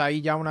enteras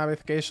ahí ya una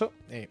vez que eso.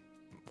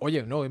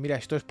 Oye, no, mira,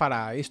 esto es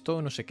para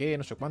esto, no sé qué,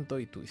 no sé cuánto,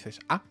 y tú dices,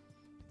 Te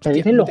hostia,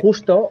 dicen lo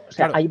justo, o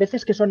sea, Claro. hay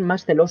veces que son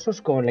más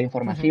celosos con la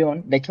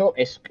información. De hecho,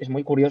 es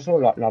muy curioso,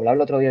 lo hablaba el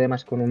otro día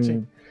además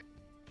Sí.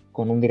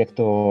 con un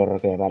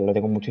director que lo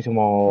tengo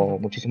Ujú.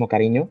 muchísimo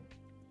cariño,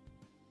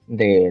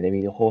 de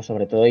videojuegos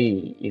sobre todo,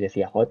 y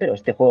decía, joder, pero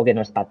este juego que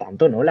no es para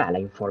tanto, ¿no? La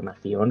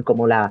información,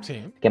 como la...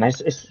 Sí. Que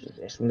además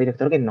es un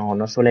director que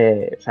no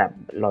suele... O sea,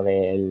 lo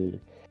del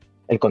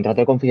el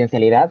contrato de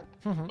confidencialidad,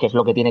 Ujú. que es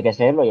lo que tiene que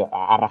ser,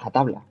 a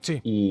rajatabla.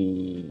 Sí.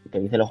 Y te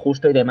dice lo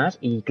justo y demás.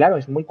 Y claro,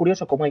 es muy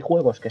curioso cómo hay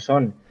juegos que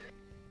son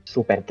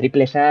súper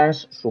triples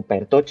as,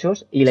 súper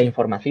tochos, y la Sí.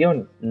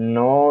 información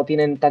no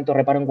tienen tanto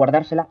reparo en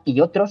guardársela, y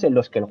otros en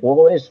los que el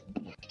juego es,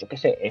 yo qué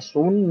sé, es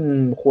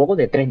un juego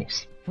de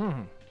trenes. Ujú.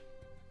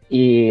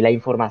 Y la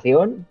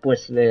información,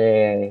 pues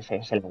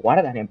se lo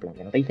guardan, en plan,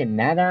 que no te dicen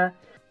nada.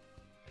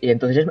 Y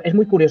entonces es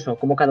muy curioso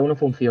cómo cada uno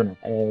funciona.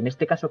 En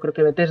este caso creo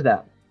que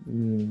Bethesda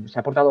se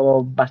ha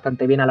portado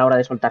bastante bien a la hora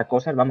de soltar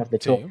cosas. Vamos, de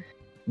hecho, Sí.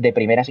 de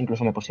primeras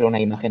incluso me pusieron una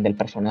imagen del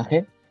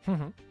personaje.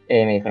 Ujú.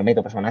 Me dijeron, mira,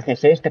 tu personaje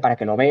es este para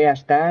que lo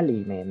veas, tal.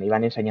 Y me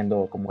iban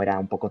enseñando cómo era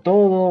un poco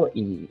todo.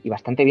 Y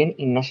bastante bien.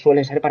 Y no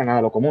suele ser para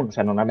nada lo común. O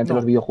sea, normalmente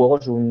los No.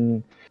 videojuegos,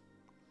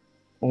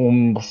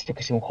 pues, yo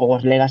que sé, un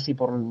Hogwarts Legacy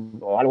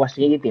o algo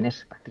así,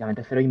 tienes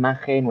prácticamente cero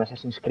imagen, un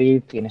Assassin's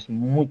Creed, tienes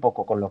muy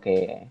poco con lo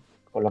que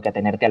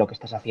atenerte a lo que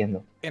estás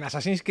haciendo. En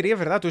Assassin's Creed,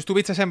 ¿verdad? Tú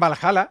estuviste en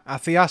Valhalla,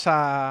 hacías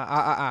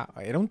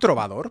 ¿Era un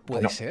trovador?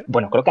 ¿Puede ser?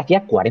 Bueno, creo que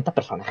hacía 40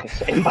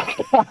 personajes.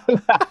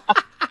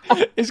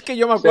 Es que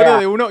yo me O acuerdo sea,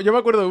 de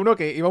uno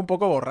que iba un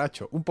poco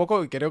borracho. Un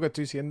poco, y creo que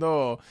estoy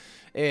siendo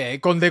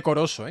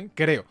condecoroso,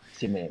 creo.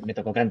 sí, me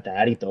tocó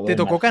cantar y todo. Te en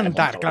tocó Valhalla.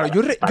 cantar, claro.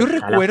 Bueno, Yo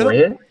Valhalla recuerdo.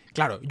 fue-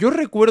 Claro, yo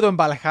recuerdo en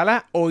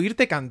Valhalla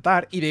oírte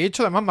cantar, y de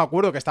hecho, además me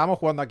acuerdo que estábamos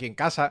jugando aquí en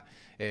casa.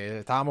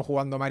 Estábamos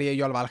jugando María y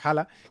yo al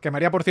Valhalla. Que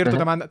María, por cierto,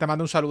 Ajá. te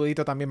manda un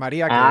saludito también,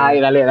 María. Ay,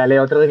 dale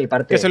otro de mi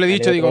parte. Que se lo he Dale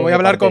dicho, otro digo, de voy a mi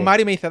hablar con parte.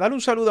 Mari, y me dice, dale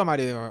un saludo a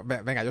Mari. Y digo,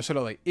 venga, yo se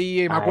lo doy. Y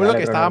me Ay, acuerdo dale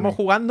que otro estábamos enorme.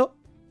 jugando,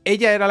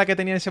 ella era la que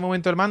tenía en ese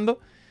momento el mando,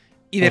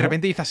 y de Ajá.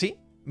 repente hizo así,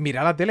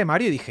 mira la tele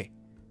Mario, y dije,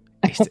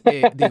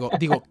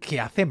 digo, ¿qué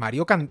hace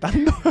Mario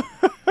cantando?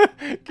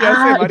 ¿Qué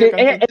hace Mario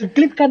cantando? El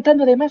clip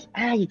cantando además.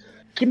 Ay,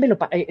 ¿quién me lo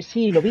pasó?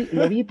 Sí, lo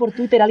vi por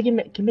Twitter.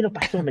 ¿Quién me lo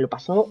pasó? Me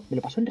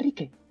lo pasó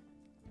Enrique.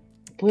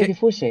 Puede que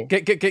fuese.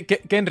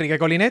 ¿Qué Enrique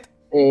Colinet?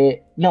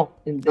 No,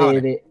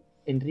 Vale. de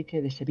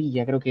Enrique de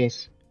Sevilla, creo que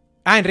es.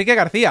 Enrique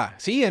García.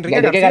 Sí, De Enrique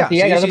Enrique García.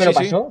 García, Sí, creo que sí, me lo sí,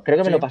 sí. pasó. Creo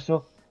que me Sí. lo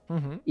pasó.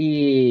 Ujú.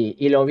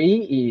 Y lo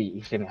vi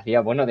y se me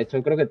hacía, bueno, de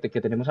hecho creo que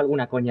tenemos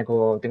alguna coña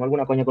tengo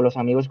alguna coña con los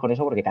amigos con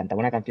eso porque cantaba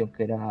una canción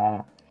que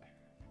era...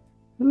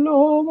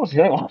 No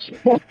sé,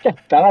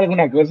 cantaba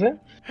alguna cosa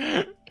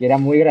que era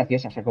muy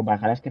graciosa. O sea, con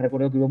Valhalla es que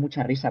recuerdo que hubo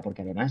mucha risa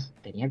porque además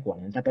tenía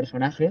 40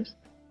 personajes,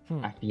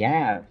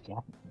 hacía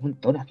un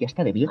montón, hacía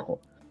hasta de viejo.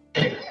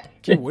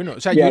 Qué bueno.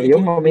 O sea, Y había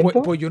un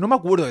momento... pues yo no me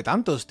acuerdo de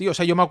tantos, tío. O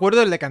sea, yo me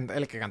acuerdo el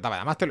que cantaba.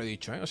 Además te lo he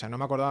dicho, ¿eh? O sea, no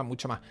me acordaba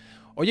mucho más.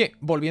 Oye,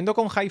 volviendo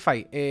con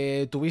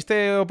Hi-Fi,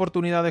 ¿tuviste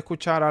oportunidad de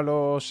escuchar a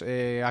los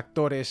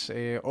actores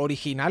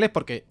originales?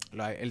 Porque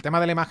el tema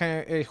de la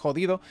imagen es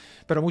jodido,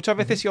 pero muchas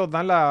veces sí os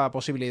dan la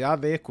posibilidad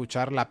de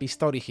escuchar la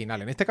pista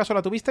original. ¿En este caso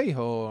la tuvisteis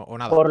o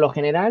nada? Por lo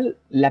general,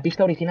 la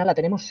pista original la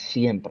tenemos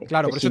siempre.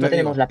 Claro, por Si eso no te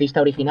digo. tenemos la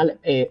pista original,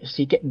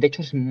 sí que, de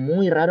hecho, es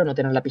muy raro no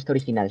tener la pista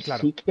original.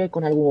 Claro. Sí que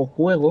con algún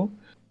juego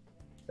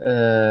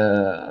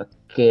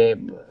que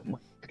bueno,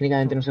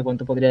 técnicamente no sé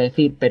cuánto podría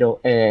decir, pero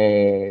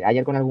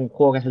ayer con algún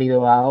juego que ha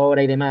salido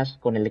ahora y demás,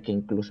 con el que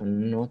incluso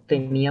no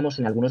teníamos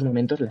en algunos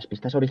momentos las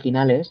pistas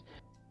originales.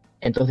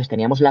 Entonces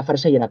teníamos la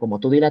frase y era como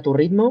tú dile a tu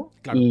ritmo,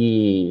 Claro.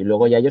 y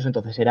luego ya ellos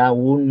entonces era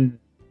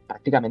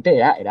prácticamente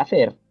era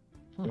hacer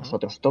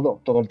nosotros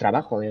todo el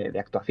trabajo de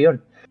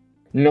actuación.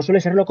 No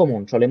suele ser lo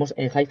común. Solemos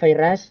en Hi-Fi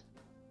Rush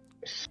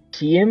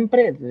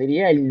siempre, te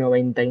diría el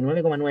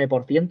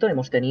 99,9%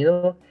 hemos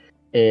tenido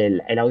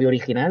el audio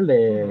original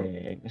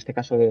en este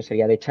caso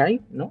sería de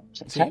Chai, ¿no?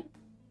 ¿Chai?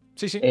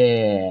 Sí.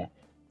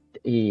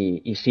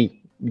 Y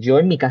sí, yo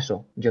en mi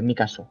caso.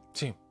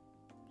 Sí.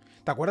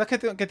 ¿Te acuerdas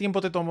qué tiempo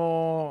te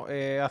tomó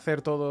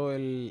hacer todo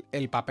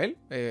el papel?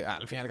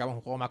 Al fin y al cabo es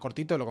un juego más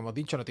cortito, lo que hemos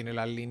dicho, no tiene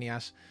las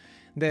líneas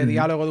de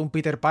diálogo de un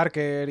Peter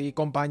Parker y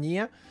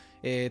compañía.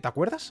 ¿Te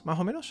acuerdas, más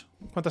o menos?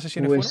 ¿Cuántas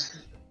sesiones fueron?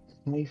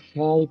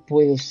 Hi-Fi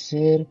puede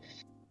ser...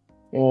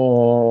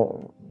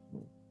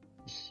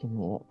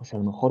 pues a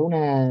lo mejor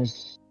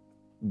unas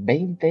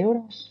 20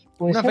 horas.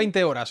 Unas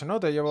 20 horas, ¿no?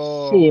 Te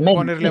llevo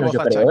ponerle voz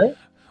yo a creo, Chai.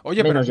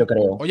 Oye, menos yo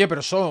creo. Oye,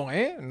 pero son,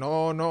 ¿eh?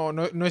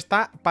 No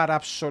está para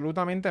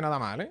absolutamente nada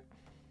mal, ¿eh?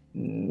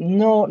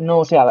 No,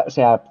 o sea,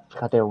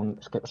 fíjate,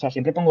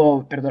 siempre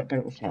pongo, perdón,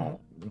 pero, o sea,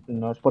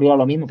 no es por ir a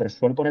lo mismo, pero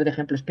suelo poner de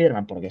ejemplo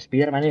Spider-Man, porque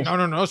Spider-Man es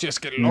No, si es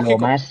que lógico. lo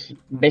más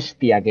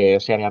bestia que, o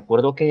sea, me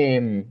acuerdo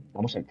que,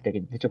 vamos,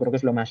 de hecho creo que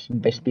es lo más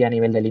bestia a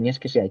nivel de líneas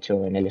que se ha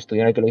hecho en el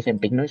estudio en el que lo hice en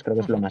Pignoise, creo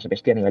que es lo más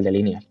bestia a nivel de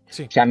líneas.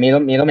 Sí. O sea, miedo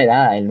me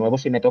da, el nuevo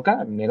si me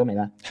toca, miedo me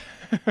da.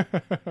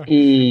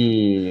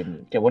 Y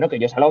que bueno, que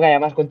yo es algo que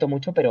además cuento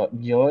mucho, pero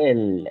yo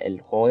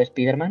el juego de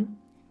Spider-Man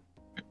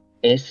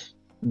es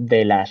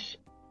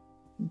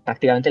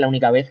prácticamente la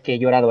única vez que he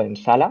llorado en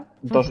sala,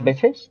 2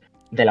 veces,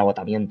 del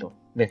agotamiento.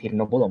 Es decir,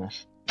 no puedo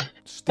más.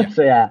 Hostia. O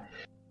sea,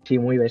 sí,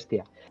 muy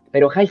bestia.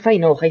 Pero Hi-Fi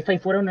no, Hi-Fi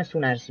fueron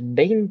unas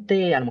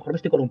 20, a lo mejor me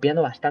estoy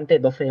columpiando bastante,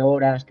 12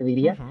 horas, te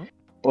diría,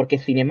 porque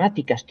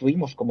cinemáticas,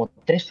 tuvimos como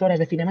 3 horas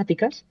de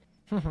cinemáticas,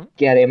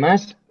 que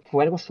además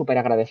fue algo súper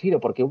agradecido,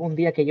 porque hubo un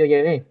día que yo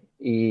llegué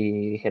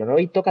y dijeron,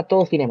 hoy toca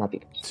todo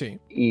cinemáticas. Sí.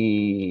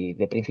 Y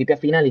de principio a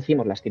final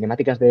hicimos las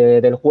cinemáticas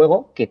del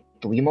juego, que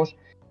tuvimos...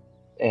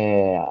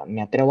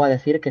 me atrevo a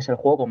decir que es el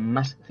juego con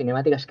más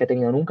cinemáticas que he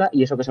tenido nunca,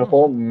 y eso que es el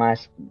juego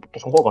que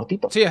es un juego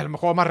cortito. Sí, es el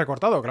juego más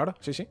recortado, claro,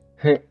 sí.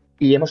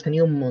 Y hemos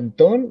tenido un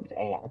montón,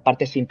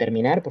 partes sin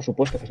terminar, por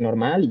supuesto, que es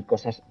normal, y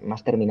cosas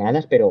más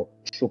terminadas, pero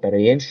súper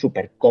bien,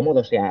 súper cómodo.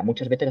 O sea,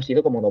 muchas veces ha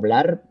sido como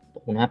doblar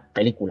una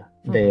película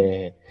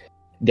de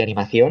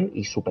animación,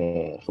 y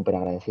súper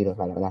agradecidos,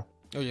 la verdad.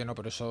 Oye, no,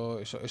 pero eso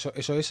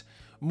es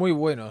muy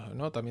bueno,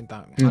 ¿no? También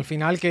al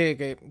final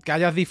que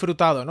hayas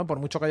disfrutado, ¿no? Por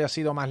mucho que haya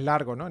sido más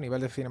largo, ¿no? A nivel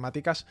de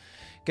cinemáticas,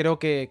 creo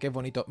que es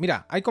bonito.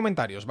 Mira, hay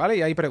comentarios, ¿vale?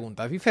 Y hay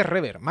preguntas. Dice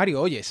Rever,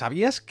 Mario, oye,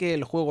 ¿sabías que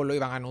el juego lo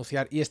iban a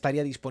anunciar y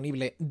estaría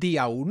disponible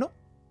día 1?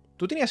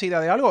 ¿Tú tenías idea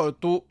de algo?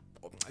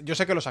 Yo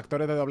sé que los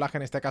actores de doblaje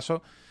en este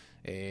caso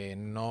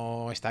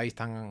no estáis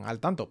tan al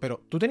tanto,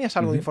 pero ¿tú tenías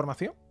algo de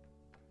información?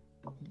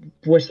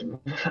 Pues,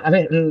 a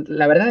ver,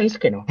 la verdad es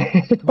que no.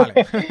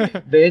 Vale.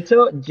 De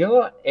hecho,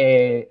 yo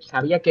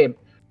sabía que,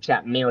 o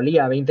sea, me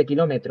olía a 20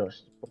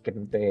 kilómetros, porque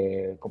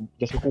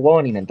yo soy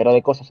jugón y me entero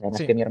de cosas,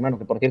 además que mi hermano,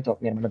 que por cierto,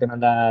 mi hermano te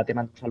manda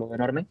un saludo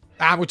enorme.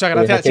 Ah, muchas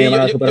gracias. Sí,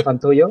 yo, fan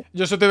tuyo.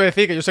 Yo eso te voy a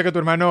decir, que yo sé que tu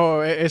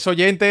hermano es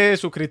oyente,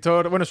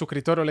 suscriptor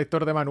o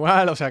lector de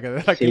manual, o sea que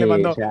desde aquí le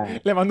mando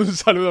un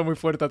saludo muy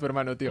fuerte a tu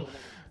hermano, tío.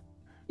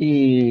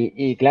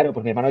 Y claro,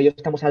 pues mi hermano y yo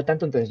estamos al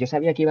tanto, entonces yo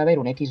sabía que iba a haber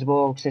un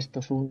Xbox,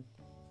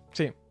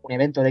 un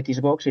evento de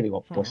Xbox, y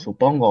digo, pues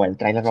supongo, el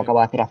tráiler lo acabo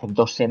de hacer hace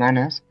 2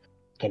 semanas,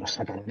 que lo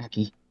sacarán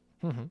aquí.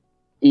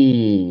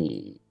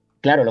 Y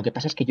claro, lo que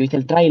pasa es que yo hice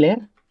el tráiler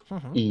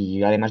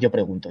y además yo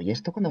pregunto, ¿y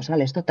esto cuándo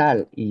sale? ¿Esto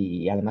tal?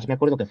 Y además me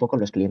acuerdo que fue con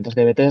los clientes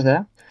de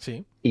Bethesda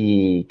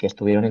y que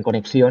estuvieron en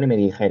conexión y me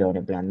dijeron,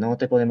 en plan, no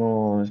te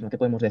podemos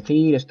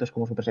decir, esto es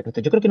como súper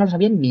secreto. Yo creo que no lo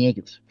sabían ni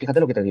ellos, fíjate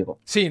lo que te digo.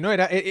 Sí, ¿no?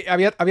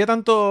 Había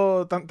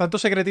tanto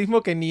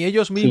secretismo que ni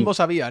ellos mismos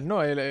sabían, ¿no?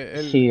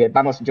 Sí,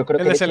 vamos, yo creo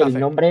que de hecho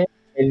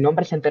el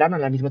nombre se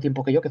enteraron al mismo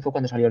tiempo que yo, que fue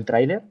cuando salió el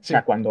tráiler, o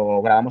sea,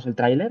 cuando grabamos el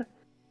tráiler,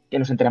 que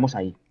nos enteramos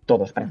ahí,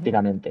 todos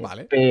prácticamente.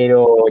 Vale.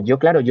 Pero yo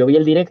vi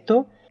el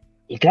directo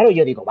y claro,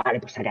 yo digo, vale,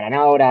 pues sacarán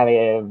ahora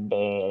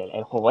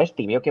el juego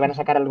y veo que van a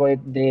sacar algo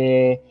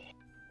de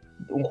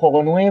un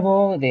juego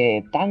nuevo,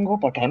 de Tango,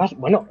 porque además,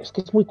 bueno, es que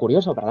es muy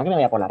curioso, perdón que me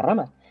vaya por las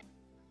ramas.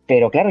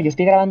 Pero claro, yo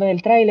estoy grabando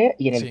el tráiler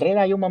y en el tráiler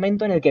hay un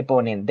momento en el que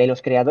ponen de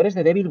los creadores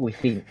de Devil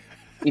Within.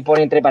 Y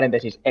pone entre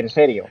paréntesis, en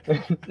serio,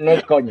 no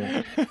es coño.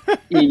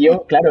 Y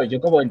yo, claro,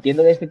 yo como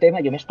entiendo de este tema,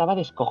 yo me estaba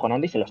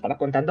descojonando y se lo estaba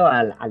contando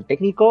al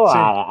técnico,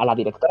 a la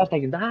directora, hasta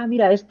diciendo,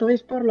 mira, esto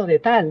es por lo de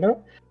tal,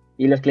 ¿no?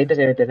 Y los clientes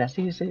de Bethesda,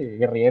 sí,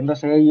 y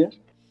riéndose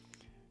ellos.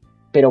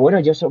 Pero bueno,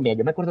 yo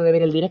me acuerdo de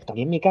ver el directo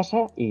aquí en mi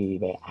casa y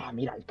ver,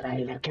 mira el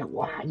tráiler, qué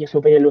guay, yo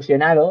súper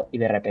ilusionado, y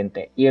de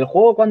repente, ¿y el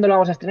juego cuándo lo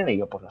vamos a estrenar? Y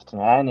yo, pues lo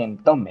estrenarán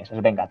en 2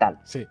 meses, venga, tal.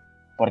 Sí.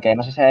 Porque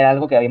además eso era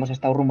algo que habíamos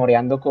estado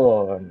rumoreando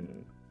con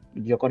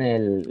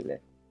el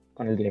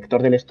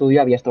director del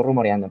estudio, había estado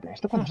rumoreando, en plan,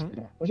 ¿esto cuándo se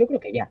estrena? Pues yo creo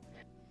que ya.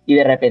 Y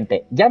de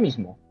repente, ya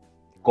mismo.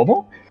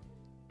 ¿Cómo?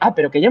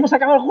 Pero que ya hemos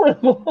acabado el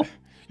juego.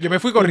 Yo me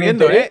fui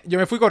corriendo, Yo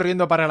me fui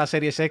corriendo para la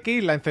Series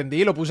X, la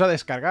encendí y lo puse a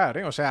descargar,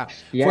 O sea,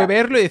 fue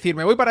verlo y decir,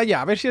 me voy para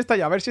allá, a ver si está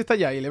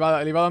allá, y le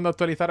iba dando a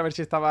actualizar a ver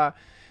si estaba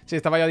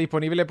ya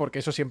disponible, porque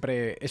eso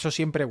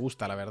siempre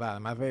gusta, la verdad,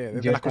 además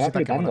de las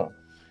cositas que molan.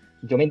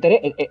 Yo me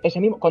enteré, ese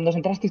mismo, cuando os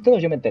enterasteis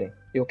todos, yo me enteré.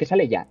 Digo, que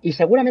sale ya. Y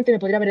seguramente me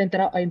podría haber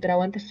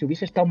enterado antes si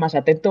hubiese estado más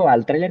atento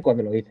al tráiler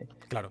cuando lo hice.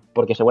 Claro.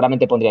 Porque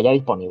seguramente pondría ya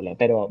disponible,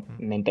 pero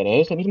me enteré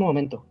ese mismo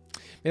momento.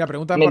 Mira,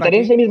 preguntan Me por enteré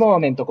aquí. ese mismo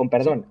momento, con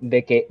perdón,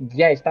 de que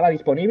ya estaba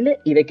disponible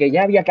y de que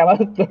ya había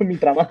acabado todo mi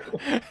trabajo,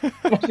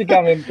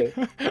 básicamente.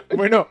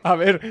 Bueno, a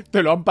ver,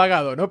 te lo han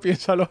pagado, ¿no?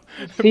 Piénsalo.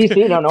 Sí,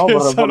 no, por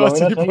Piénsalo lo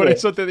así, menos, por oye.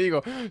 eso te digo.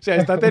 O sea,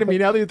 está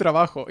terminado y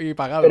trabajo y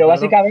pagado. Pero claro.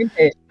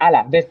 básicamente es,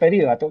 ala,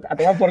 despedido, a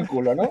tomar por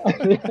culo, ¿no?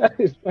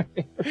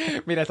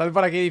 Mira, están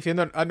por aquí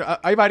diciendo,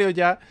 hay varios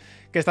ya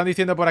que están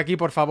diciendo por aquí,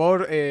 por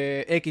favor,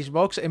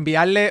 Xbox,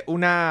 enviarle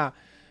una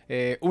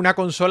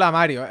consola a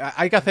Mario.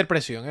 Hay que hacer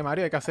presión,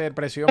 Mario, hay que hacer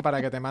presión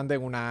para que te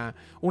manden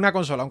una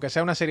consola, aunque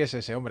sea una Series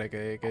S,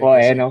 hombre.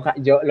 Joder, sí. no,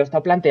 yo lo he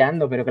estado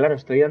planteando, pero claro,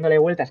 estoy dándole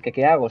vueltas, que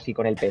qué hago, si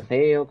con el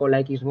PC o con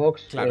la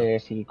Xbox, Claro.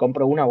 Si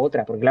compro una u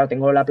otra, porque claro,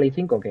 tengo la Play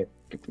 5 que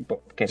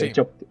de Sí.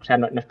 hecho, o sea,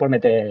 no es por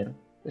meter...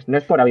 No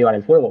es por avivar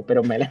el fuego,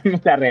 pero me la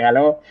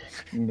regaló,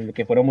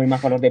 que fueron muy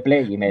majos los de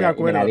Play y me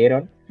la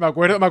dieron. Me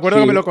acuerdo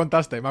Sí. que me lo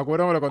contaste,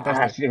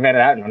 Ah, sí, es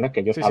verdad, no, es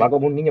que yo estaba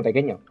como un niño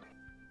pequeño.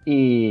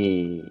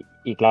 Y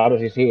claro,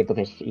 sí,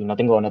 entonces, y no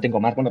tengo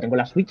más, bueno, tengo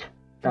la Switch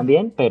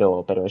también,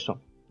 pero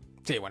eso.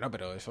 Sí, bueno,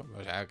 pero eso,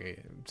 o sea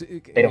que...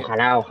 Pero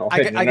ojalá.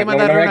 Hay que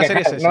mandarle una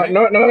Series S.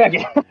 No me voy a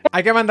quedar.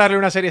 Hay que mandarle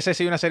una Series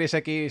S y una Series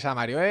X a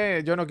Mario,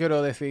 Yo no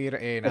quiero decir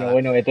nada. Pero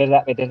bueno,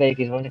 Bethesda de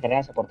Xbox en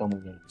general se portó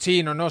muy bien.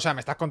 Sí, no, o sea, me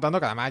estás contando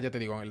que además, ya te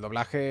digo, el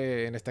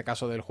doblaje en este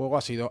caso del juego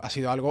ha sido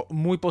algo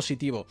muy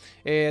positivo.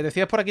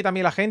 Decías por aquí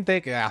también la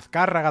gente que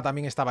Azcárraga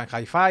también estaba en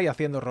Hi-Fi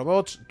haciendo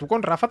robots. Tú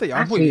con Rafa te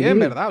llevas muy bien,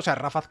 ¿verdad? O sea,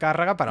 Rafa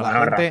Azcárraga para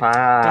la gente...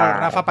 Claro,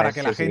 Rafa, para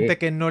que la gente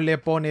que no le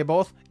pone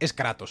voz es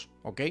Kratos,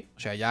 ¿ok? O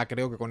sea, ya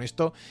creo que con esto...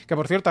 Que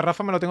por cierto, a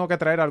Rafa me lo tengo que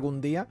traer algún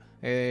día,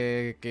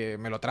 que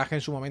me lo traje en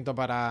su momento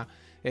para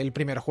el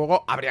primer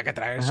juego, habría que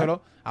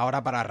traérselo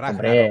ahora para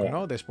Ragnarok,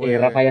 ¿no? Después... Y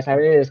Rafa ya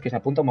sabes que se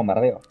apunta a un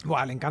bombardeo.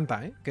 Buah, le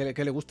encanta, que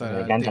le gusta.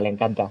 Le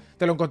encanta.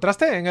 ¿Te lo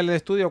encontraste en el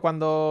estudio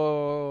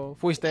cuando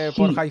fuiste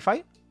por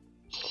Hi-Fi?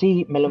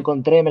 Sí, me lo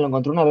encontré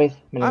una vez.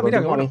 Mira, qué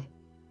bueno.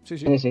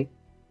 Sí.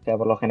 O sea,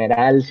 por lo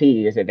general,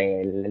 sí,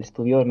 desde el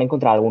estudio me he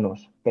encontrado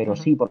algunos, pero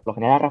sí, por lo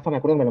general, Rafa, me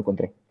acuerdo que me lo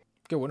encontré.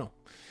 Qué bueno.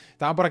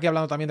 Estaban por aquí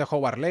hablando también de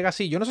Hogwarts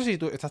Legacy. Yo no sé si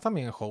tú estás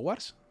también en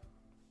Hogwarts.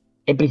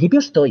 En principio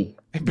estoy.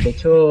 De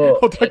hecho...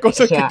 Otra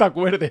cosa es que te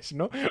acuerdes,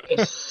 ¿no?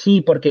 Sí,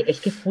 porque es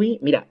que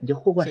mira,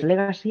 yo Hogwarts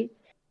Legacy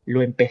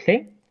lo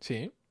empecé...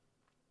 Sí.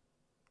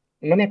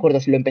 No me acuerdo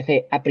si lo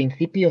empecé a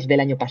principios del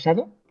año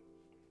pasado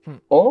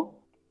o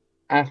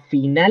a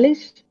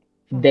finales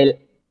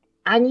del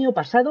año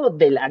pasado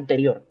del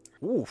anterior.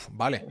 Uf,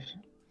 vale.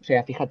 O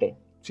sea, fíjate.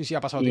 Sí,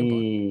 ha pasado tiempo.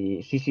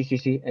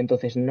 Sí.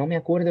 Entonces, no me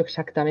acuerdo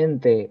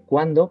exactamente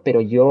cuándo,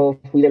 pero yo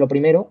fui de lo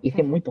primero,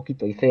 hice muy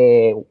poquito,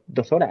 hice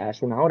 2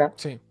 horas, 1 hora.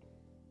 Sí.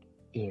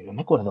 Y no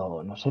me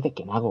acuerdo, no sé de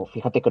qué hago.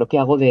 Fíjate, creo que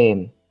hago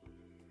de...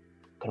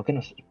 Creo que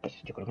no es...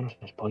 Pues yo creo que no es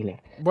un spoiler.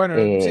 Bueno,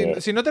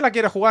 si no te la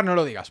quieres jugar, no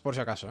lo digas, por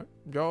si acaso,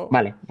 Yo...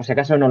 Vale, por si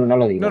acaso no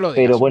lo digo. No lo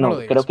digas, pero bueno, no lo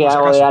digas, creo que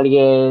hago de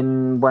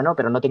alguien bueno,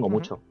 pero no tengo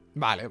mucho.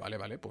 Vale.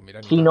 Pues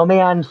mira.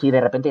 Si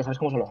de repente, ya sabes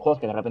cómo son los juegos,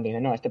 que de repente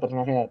dicen, no, este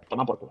personaje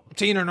toma por culo.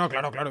 Sí, no,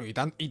 claro.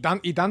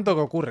 Y tanto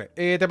que ocurre.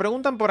 Te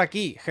preguntan por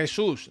aquí,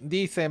 Jesús,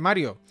 dice,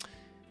 Mario,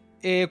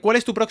 ¿cuál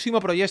es tu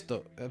próximo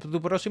proyecto?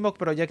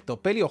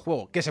 ¿Peli o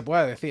juego? Que se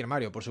pueda decir,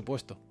 Mario, por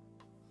supuesto.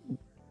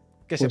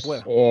 Que se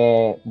pueda.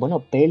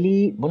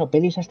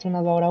 Peli se ha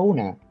estrenado ahora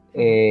una.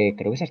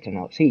 Creo que se ha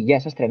estrenado. Sí, ya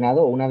se ha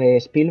estrenado una de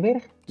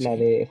Spielberg, la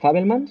de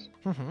Fabelmans.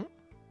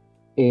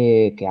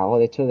 Que hago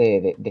de hecho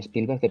de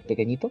Spielberg de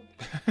pequeñito.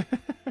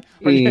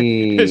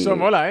 Oye, eso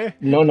mola,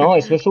 No,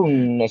 eso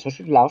es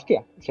la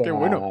hostia. O sea, qué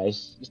bueno.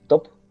 Es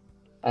top.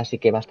 Así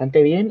que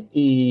bastante bien.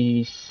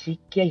 Y sí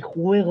que hay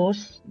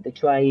juegos. De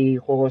hecho, hay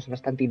juegos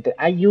bastante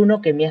hay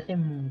uno que me hace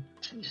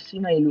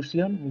muchísima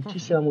ilusión.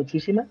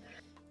 Muchísima.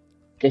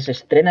 Que se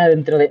estrena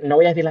dentro de... No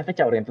voy a decir la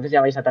fecha porque entonces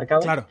ya vais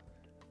atarcados. Claro.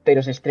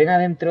 Pero se estrena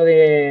dentro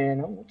de...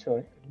 No mucho,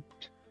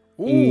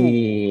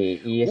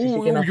 Y ese sí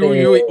que me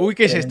hace... Uy,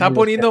 que se está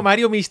poniendo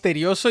Mario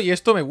misterioso y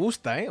esto me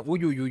gusta,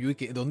 Uy,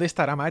 ¿dónde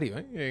estará Mario,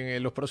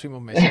 en los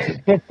próximos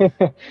meses?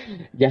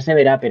 Ya se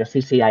verá, pero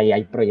sí,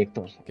 hay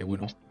proyectos. Qué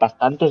bueno.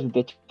 Bastantes,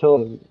 de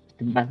hecho,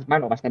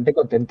 bastante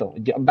contento.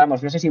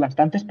 No sé si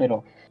bastantes,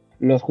 pero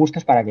los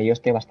justos para que yo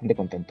esté bastante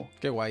contento.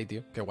 Qué guay,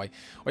 tío, qué guay.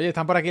 Oye,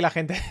 están por aquí la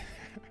gente...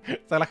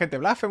 Está la gente,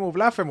 Blasphemous.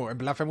 En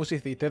Blasphemous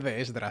hiciste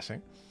de Esdras,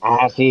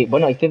 Ah, sí.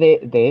 Bueno, hice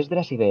de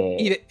Esdras y de...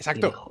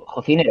 Exacto. Y de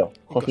Jocinero.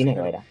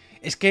 Jocinero era.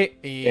 Es que...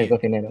 el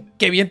cocinero.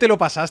 Qué bien te lo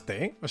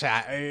pasaste, O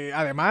sea,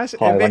 además...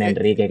 Joder, con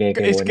Enrique,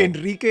 qué es bueno. que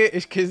Enrique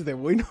es de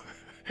bueno.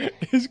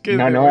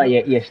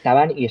 Y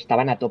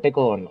estaban a tope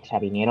con... O sea,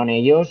 vinieron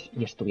ellos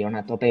y estuvieron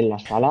a tope en la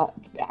sala.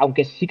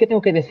 Aunque sí que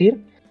tengo que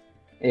decir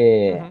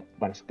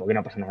Bueno, supongo que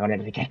no pasa nada con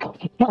Enrique.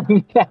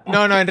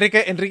 No,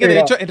 Enrique, de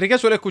Pero- hecho, Enrique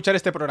suele escuchar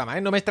este programa,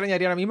 ¿eh? No me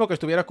extrañaría ahora mismo que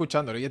estuviera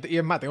escuchándolo. Y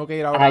es más, tengo que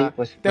ir ahora, Ay,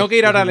 pues al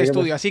Enrique,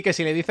 estudio. Así que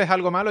si le dices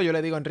algo malo, yo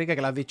le digo a Enrique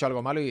que le has dicho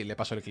algo malo y le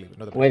paso el clip.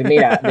 No te pues preocupes.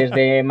 mira,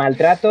 desde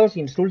maltratos,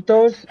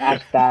 insultos,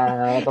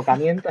 hasta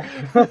tocamientos.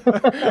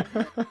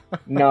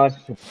 Vamos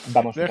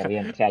Deja- súper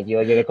bien. O sea,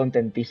 yo llegué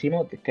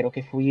contentísimo. Creo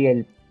que fui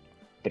el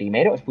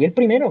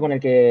primero con el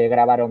que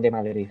grabaron de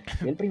Madrid.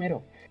 Fui el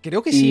primero.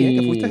 Creo que sí,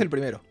 que Y- fuiste el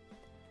primero.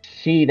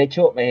 Sí, de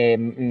hecho,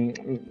 en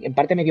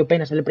parte me dio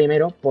pena ser el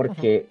primero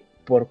porque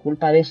por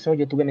culpa de eso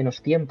yo tuve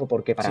menos tiempo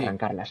porque para Sí.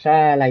 arrancar la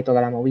sala y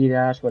toda la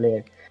movida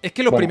suele... Es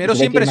que los Bueno, primeros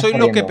tuve que ir siempre más sois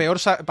los que corriendo.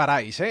 peor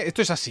paráis, ¿eh?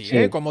 Esto es así, Sí.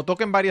 ¿eh? Como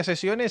toquen varias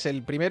sesiones,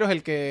 el primero es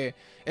el que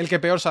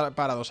peor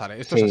parado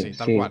sale. Esto Sí, es así,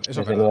 tal sí, cual. Eso es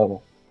desde verdad.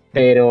 luego.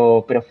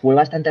 Pero fue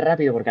bastante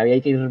rápido porque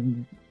había que ir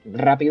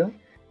rápido,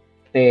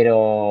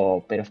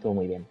 pero estuvo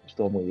muy bien,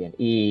 estuvo muy bien.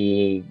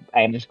 Y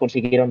además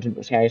consiguieron,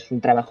 o sea, es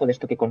un trabajo de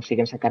esto que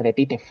consiguen sacar de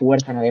ti, te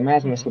fuerzan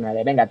además, no es una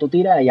de, venga, tú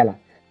tira y ala.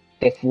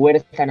 Te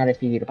fuerzan a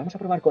decidir, vamos a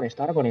probar con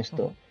esto, ahora con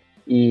esto.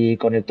 Y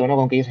con el tono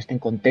con que ellos estén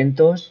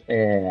contentos,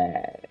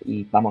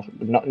 y vamos,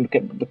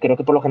 creo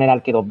que por lo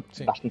general quedó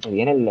Sí. bastante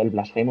bien el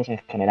Blasphemous en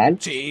general.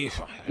 Sí,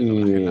 Y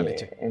la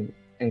leche.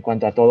 en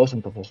cuanto a todos,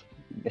 entonces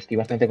estoy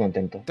bastante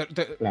contento,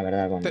 Te- la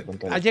verdad, con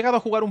todo. ¿Has llegado a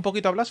jugar un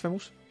poquito a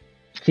Blasphemous?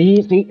 Sí,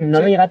 no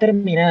Sí. lo llegué a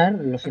terminar,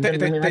 lo siento Te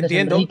que no me mates,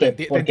 entiendo, Enrique,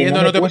 te porque entiendo,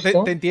 no me no he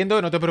puesto. te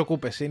entiendo, no te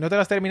preocupes. Si no te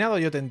lo has terminado,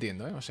 yo te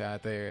entiendo, ¿eh? O sea,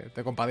 te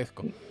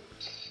compadezco.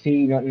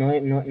 Sí, no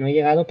he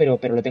llegado, pero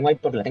lo tengo ahí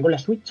porque lo tengo en la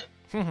Switch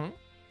Ujú.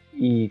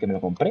 y que me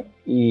lo compré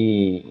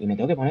y me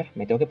tengo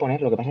que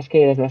poner. Lo que pasa es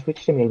que desde la Switch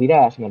se me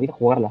olvida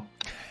jugarla.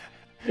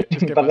 Es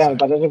que Me pasa.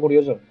 pasa eso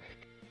curioso.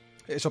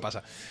 Eso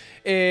pasa.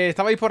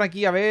 Estabais por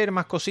aquí a ver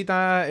más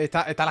cositas.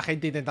 Está la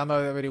gente intentando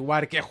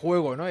averiguar qué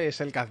juego, ¿no?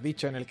 Es el que has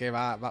dicho en el que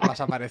vas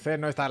a aparecer,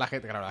 ¿no? Está la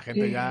gente, claro, la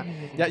gente ya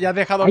has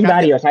dejado.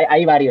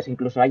 Hay varios,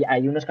 incluso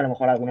hay unos que a lo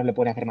mejor a algunos le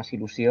pueden hacer más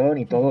ilusión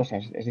y todo, o sea,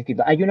 es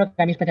distinto. Hay uno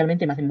que a mí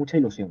especialmente me hace mucha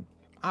ilusión,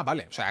 Ah,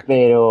 vale. O sea,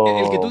 pero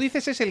el que tú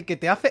dices es el que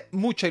te hace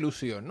mucha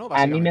ilusión, ¿no? a mí me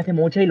Básicamente. hace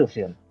mucha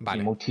ilusión,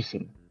 Vale.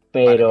 muchísimo.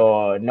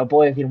 Pero no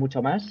puedo decir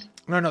mucho más.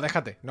 No,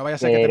 déjate. No vaya a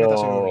ser que te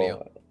metas en un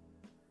lío.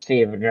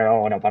 Sí,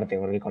 no, bueno, aparte,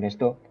 porque con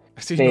esto.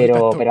 Sí, no,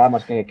 tanto. Pero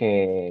vamos,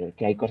 que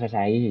hay cosas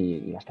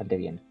ahí y bastante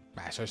bien.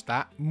 Eso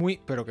está muy,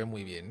 pero que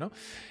muy bien, ¿no?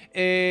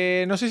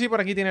 No sé si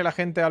por aquí tiene la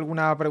gente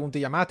alguna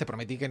preguntilla más. Te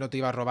prometí que no te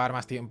iba a robar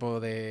más tiempo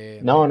de.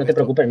 No te esto-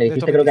 preocupes, me de dijiste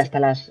esto creo que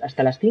dice.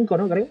 hasta las 5,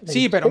 ¿no? Creo.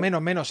 Sí, pero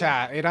menos. O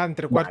sea, era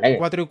entre Vale.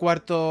 4 y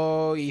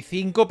cuarto y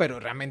 5, pero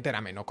realmente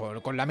era menos.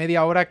 Con la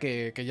media hora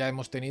que ya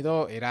hemos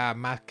tenido era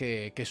más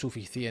que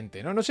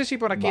suficiente, ¿no? No sé si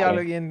por aquí Vale.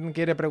 alguien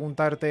quiere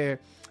preguntón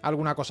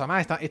alguna cosa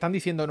más. Están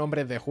diciendo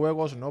nombres de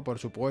juegos, ¿no? Por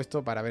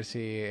supuesto, para ver si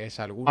es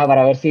alguno.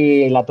 Para ver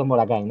si la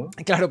tómbola cae, ¿no?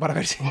 Claro, para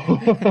ver si...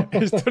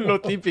 Esto es lo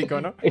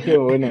típico, ¿no? Qué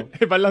bueno.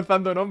 Van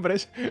lanzando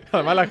nombres.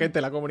 Además,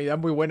 la comunidad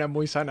es muy buena, es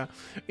muy sana.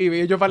 Y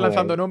ellos van Joder.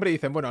 lanzando nombres y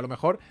dicen, bueno, a lo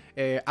mejor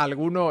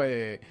alguno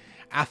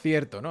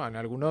acierto, ¿no? En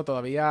alguno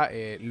todavía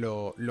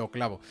lo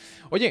clavo.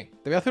 Oye,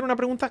 te voy a hacer una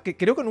pregunta que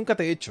creo que nunca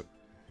te he hecho.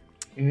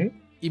 Ujú.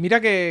 Y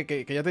mira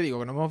que ya te digo,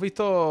 que nos hemos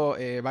visto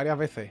varias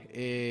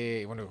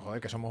veces. Bueno,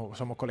 joder, que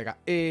somos colegas.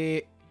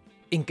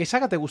 ¿En qué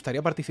saga te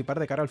gustaría participar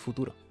de cara al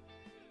futuro?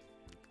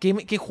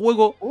 ¿Qué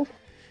juego Uf.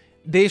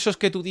 de esos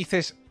que tú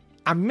dices,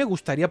 a mí me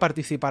gustaría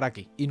participar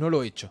aquí y no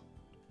lo he hecho?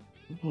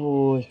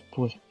 Pues.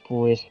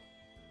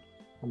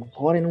 A lo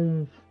mejor en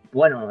un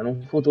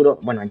futuro.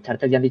 Bueno,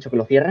 Uncharted ya han dicho que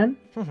lo cierran,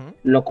 Ujú.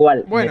 lo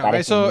cual me Bueno,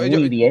 parece eso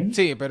muy bien.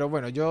 Sí, pero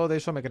bueno, yo de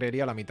eso me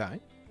creería la mitad, ¿eh?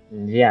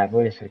 Ya,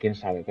 puede ser, quién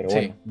sabe, pero Sí.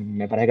 bueno,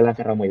 me parece que lo han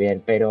cerrado muy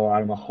bien. Pero a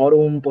lo mejor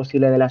un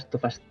posible The Last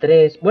of Us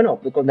 3. Bueno,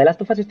 con The Last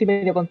of Us estoy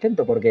medio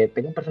contento porque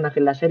tengo un personaje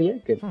en la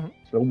serie que Ujú.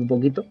 se lo un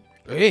poquito.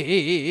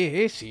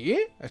 ¿Sí?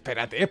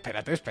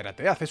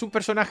 Espérate. ¿Haces un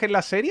personaje en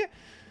la serie?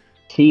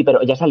 Sí,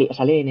 pero ya sale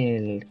en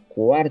el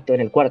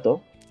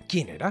cuarto.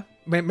 ¿Quién era?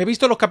 Me he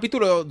visto los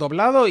capítulos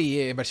doblados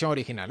y en versión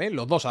original, ¿eh?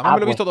 Los dos, además me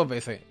lo he pues. visto 2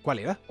 veces. ¿Cuál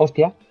era?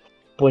 Hostia,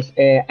 pues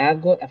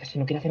hago. A ver si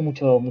no quiero hacer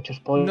mucho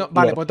spoiler. No,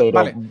 vale, pues, pero,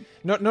 vale.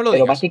 No lo pero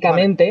digas.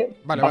 básicamente,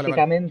 Vale.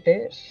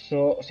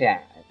 o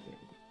sea,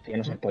 yo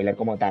no sé spoiler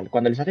como tal.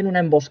 Cuando les hacen una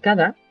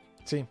emboscada,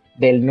 Sí.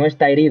 del no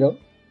está herido,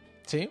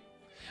 ¿Sí?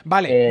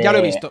 Vale, ya lo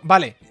he Eh, visto.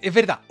 Vale, es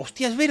verdad.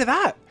 ¡Hostia, es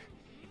verdad!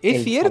 ¡Es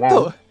el cierto!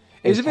 chaval-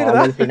 el Es chaval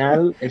verdad. del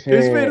final, ese-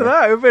 Es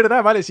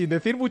verdad. Vale, sin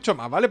decir mucho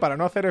más, ¿vale? Para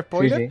no hacer Sí,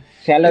 spoiler. sí.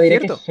 O sea, lo Es diré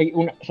cierto.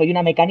 que soy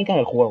una mecánica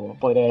del juego,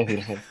 podría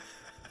decirse.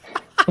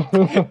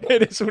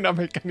 Eres una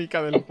mecánica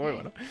del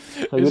juego, ¿no?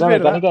 Soy Es una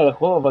verdad. mecánica del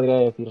juego, podría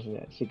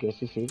decirse. Así que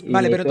sí. Y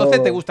Vale, de pero hecho,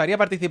 entonces te gustaría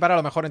participar a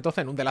lo mejor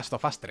entonces en un The Last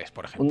of Us 3,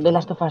 por ejemplo. Un The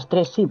Last of Us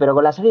 3, sí, pero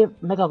con la serie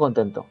me he quedado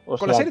contento.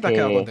 Con la serie te has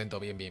quedado contento,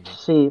 bien.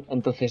 Sí,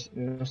 entonces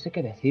no sé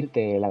qué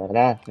decirte, la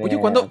verdad. Oye,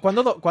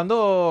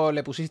 ¿cuándo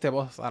le pusiste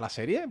voz a la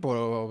serie?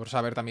 Por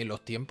saber también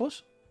los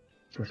tiempos.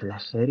 Pues la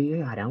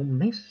serie hará un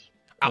mes.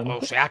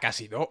 O sea, que ha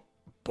sido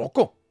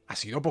poco. Ha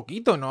sido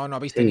poquito, ¿no? No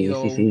habéis Sí,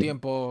 tenido sí. un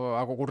tiempo.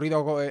 Ha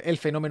ocurrido el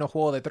fenómeno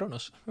Juego de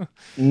Tronos.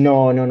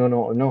 No.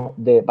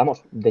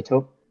 Vamos, de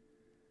hecho,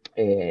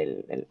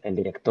 el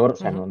director, o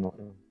sea, Ujú. no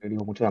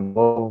digo mucho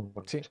tampoco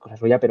porque Sí, es cosa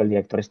suya, pero el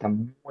director está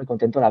muy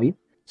contento, David,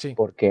 sí.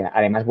 porque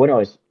además,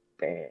 bueno, es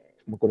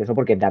muy curioso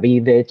porque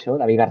David, de hecho,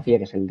 David García,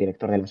 que es el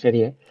director de la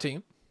serie,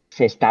 Sí.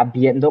 se está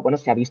viendo, bueno,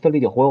 se ha visto el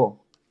videojuego.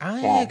 O Ah,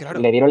 sea, claro.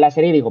 le dieron la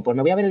serie y digo, pues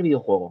me voy a ver el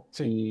videojuego.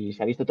 Sí. Y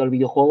se ha visto todo el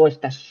videojuego,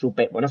 está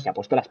súper, bueno, se ha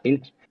puesto las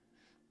pilas.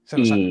 Se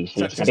lo sa- Y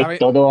se se ve sabe.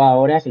 todo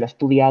ahora, se lo ha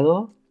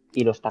estudiado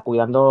y lo está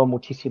cuidando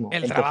muchísimo.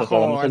 Entonces, y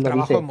además él El lo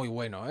trabajo es dice. muy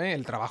bueno, ¿eh?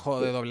 El trabajo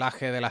de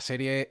doblaje de la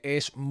serie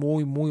es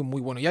muy, muy, muy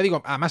bueno. Ya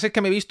digo, además es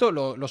que me he visto,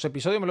 los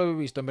episodios me los he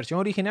visto en versión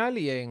original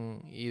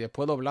y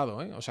después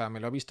doblado, ¿eh? O sea, me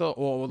lo he visto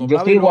o Yo doblado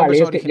estoy y luego en igual,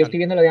 versión yo original. estoy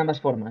viéndolo de ambas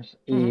formas.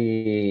 Ujú.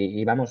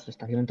 Y vamos,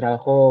 está haciendo un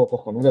trabajo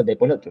cojonudo.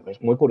 Bueno,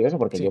 es muy curioso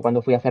porque Sí, yo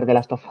cuando fui a hacer The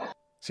Last of Us,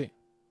 sí.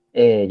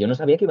 yo no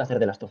sabía que iba a hacer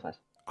The Last of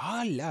Us.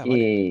 ¡Hala! Vale.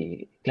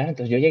 Y claro,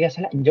 entonces yo llegué a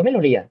sala, yo me lo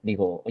olía,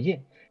 digo,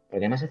 oye,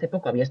 porque además hace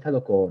poco había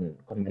estado con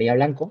María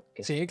Blanco,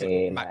 que es Sí, es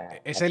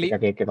la chica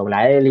Eli. que dobla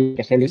a Ellie,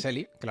 que es Es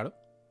Ellie, Eli, claro.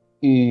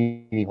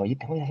 y digo, oye,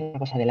 tengo que hacer una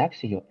cosa de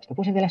Lax, y yo, ¿esto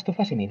puede ser de las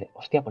tofas? Y me dice,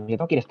 hostia, pues yo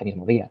tengo que ir este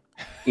mismo día.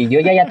 Y yo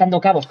ya atando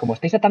cabos, como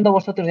estáis atando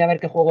vosotros de a ver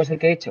qué juego es el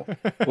que he hecho,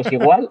 pues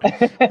igual.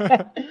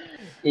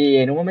 Y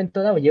en un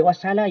momento dado llego a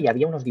sala y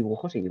había unos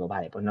dibujos y digo,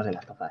 vale, pues no es de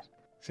las tofas.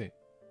 Sí.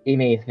 Y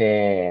me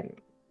dice,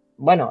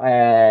 bueno,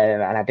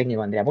 a la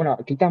técnica, Andrea, bueno,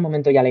 quita un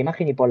momento ya la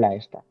imagen y ponla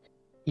esta.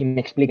 Y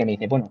me explica, me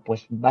dice, bueno,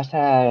 pues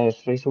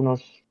sois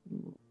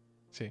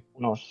Sí.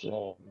 unos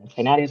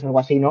escenarios o algo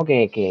así, ¿no?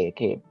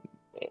 Que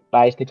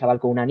va este chaval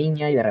con una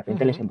niña y de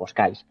repente les Ujú.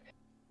 emboscáis.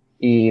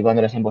 Y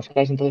cuando les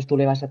emboscáis, entonces tú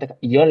le vas a atacar.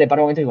 Y yo le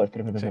paro un momento y digo,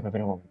 Sí.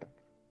 espera un momento.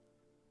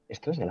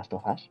 ¿Esto es de las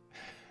tofas?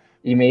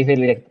 Y me dice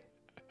el director,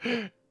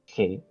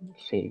 sí,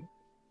 sí.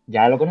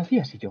 ¿Ya lo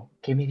conocías? Y yo,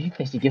 ¿qué me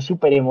dices? Y yo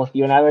súper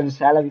emocionado en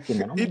sala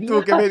diciendo, no ¿Y me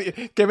tú digas.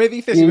 qué me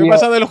dices? Si me he Y yo,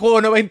 pasado el juego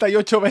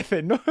 98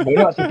 veces, ¿no?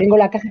 bueno, si tengo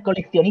la caja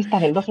coleccionista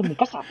del 2 en mi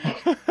casa.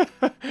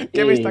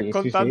 ¿Qué me estás Y sí, sí,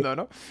 contando,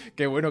 no?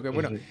 Qué bueno, qué sí,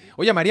 bueno. sí.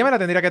 Oye, a María me la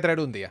tendría que traer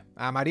un día.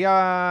 A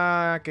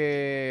María,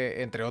 que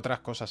entre otras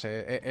cosas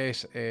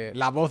es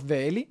la voz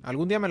de Eli.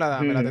 Algún día me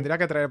la Mm. tendría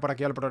que traer por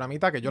aquí al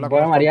programita, que yo la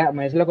Bueno, conozco.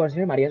 María, es lo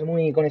consigo. María es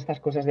muy con estas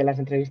cosas de las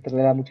entrevistas,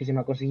 le da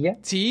muchísima cosilla.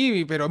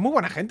 Sí, pero es muy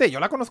buena gente. Yo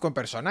la conozco en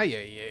persona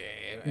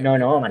No,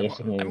 no, María es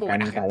es muy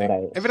buena gente. encantadora,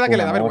 Es es verdad que un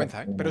le da amor.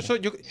 vergüenza, ¿eh? Un Pero amor. eso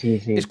yo Sí,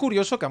 es sí,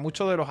 curioso que a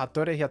muchos de los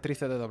actores y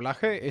actrices de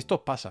doblaje esto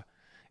os pasa.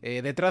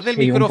 Detrás del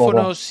sí, un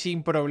micrófono poco.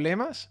 sin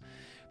problemas,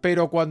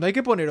 pero cuando hay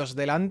que poneros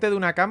delante de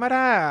una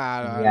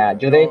cámara, Ya,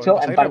 yo de lo hecho, en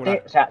pasáis parte,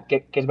 regular. o sea,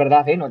 que es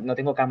verdad, ¿eh? No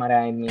tengo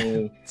cámara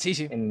Sí,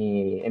 sí. en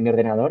mi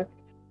ordenador.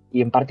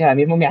 Y en parte ahora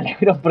mismo me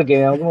alegro porque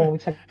me da como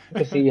mucha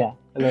cosilla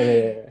lo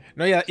de.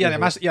 No, Sí, sí. y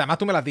además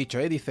tú me lo has dicho,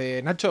 ¿eh?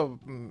 Dice, Nacho,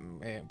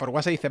 por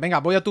WhatsApp dice, venga,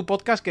 voy a tu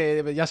podcast,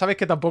 que ya sabes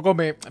que tampoco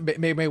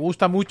me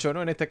gusta mucho,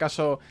 ¿no? En este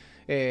caso,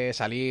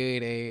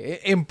 salir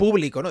en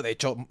público, ¿no? De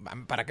hecho,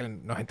 para que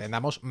nos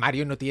entendamos,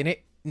 Mario no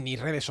tiene ni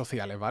redes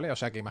sociales, ¿vale? O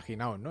sea que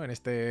imaginaos, ¿no?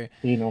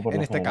 Sí, no, por En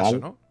lo este caso,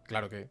 general. ¿no?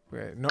 Claro que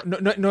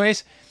no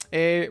es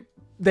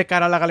de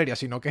cara a la galería,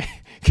 sino que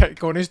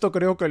con esto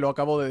creo que lo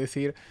acabo de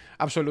decir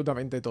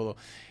absolutamente todo.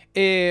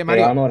 Pero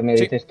Mario, vamos, me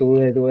sí. dices tú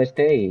de tu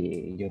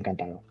y yo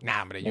encantado.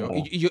 Nah, hombre, De verdad.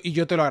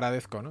 yo te lo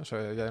agradezco, ¿no? Eso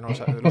ya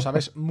lo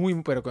sabes muy,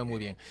 pero que muy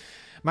bien.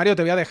 Mario,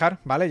 te voy a dejar,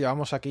 ¿vale?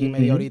 Llevamos aquí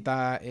media Ujú.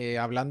 horita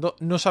hablando.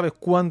 No sabes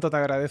cuánto te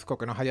agradezco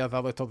que nos hayas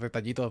dado estos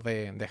detallitos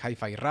de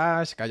Hi-Fi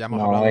Rush, que hayamos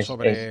No, hablado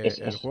sobre el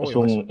juego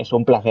y demás. es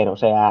un placer. O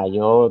sea,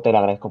 yo te lo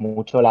agradezco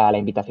mucho la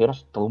invitación.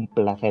 Es todo un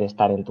placer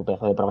estar en tu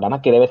pedazo de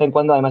programa, que de vez en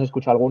cuando además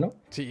escucho alguno,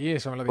 Sí,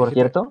 eso me lo por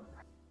dijiste. cierto.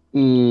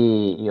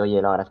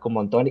 Oye, lo agradezco un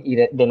montón. Y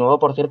de nuevo,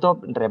 por cierto,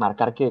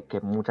 remarcar que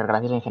muchas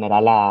gracias en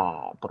general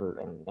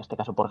en este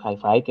caso por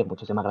Hi-Fi, que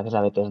muchísimas gracias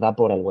a Bethesda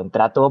por el buen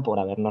trato, por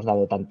habernos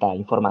dado tanta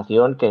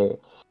información, que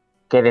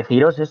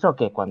deciros eso,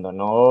 que cuando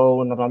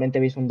no normalmente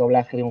veis un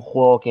doblaje de un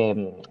juego que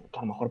a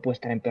lo mejor puede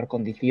estar en peor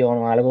condición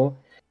o algo,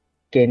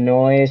 que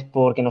no es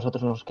porque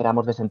nosotros nos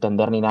queramos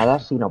desentender ni nada,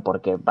 sino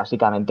porque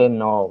básicamente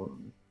no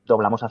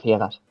doblamos a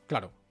ciegas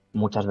Claro,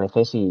 muchas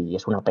veces y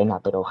es una pena,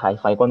 pero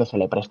Hi-Fi cuando se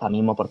le presta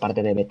mimo por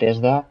parte de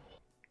Bethesda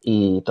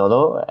y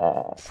todo,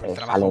 el trabajo es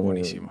salen.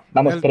 buenísimo.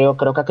 Vamos, creo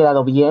que ha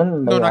quedado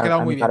bien, No, no ha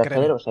quedado a muy mi bien, parecer,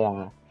 créeme. o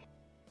sea,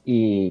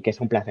 y que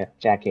es un placer.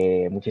 O sea,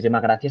 que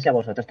muchísimas gracias y a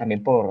vosotros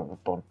también por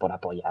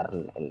apoyar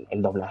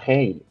el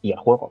doblaje y el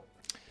juego.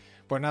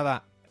 Pues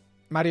nada,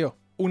 Mario,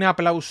 un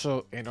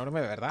aplauso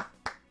enorme, de verdad.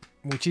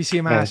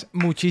 Eh,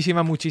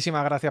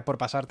 Muchísimas gracias por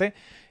pasarte. a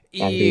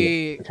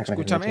ti, Y muchas gracias, Nacho.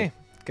 escúchame,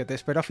 que te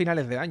espero a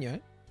finales de año,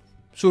 ¿eh?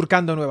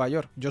 Surcando Nueva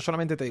York. Yo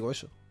solamente te digo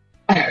eso.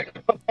 Yo,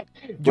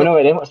 Bueno,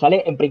 veremos.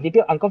 ¿Sale? En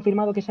principio, ¿han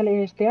confirmado que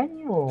sale este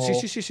año?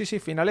 sí,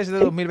 finales de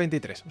Sí.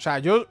 2023. O sea,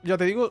 yo ya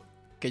te digo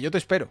que yo te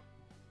espero.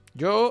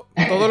 Yo,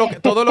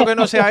 todo lo que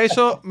no sea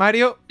eso,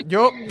 Mario,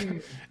 yo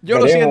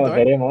lo siento, ¿eh? Solo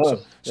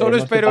Veremos qué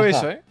espero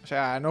eso, pasa. ¿eh? O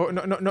sea,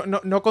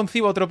 no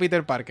concibo otro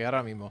Peter Parker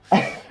ahora mismo.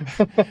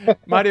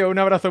 Mario, un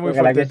abrazo muy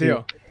Ojalá fuerte, que sí.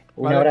 tío.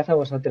 Un ¿Vale? abrazo a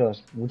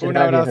vosotros. Muchas Un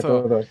gracias a abrazo.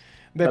 todos.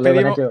 Hasta luego,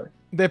 Despedimos, Nacho.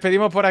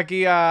 despedimos por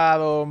aquí a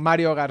don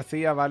Mario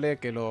García, ¿vale?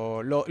 Que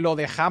lo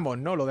dejamos,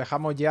 ¿no? Lo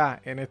dejamos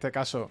ya, en este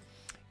caso,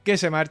 que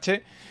se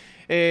marche.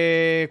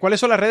 ¿Cuáles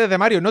son las redes de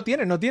Mario? No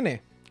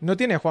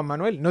tiene Juan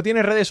Manuel, no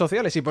tiene redes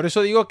sociales, y por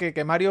eso digo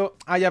que Mario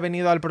haya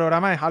venido al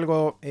programa es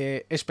algo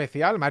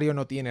especial. Mario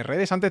no tiene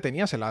redes, antes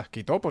tenía, se las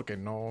quitó porque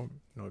no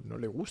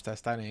le gusta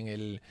estar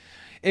en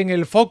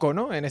el foco,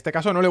 ¿no? En este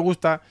caso no le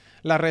gustan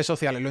las redes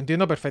sociales, lo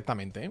entiendo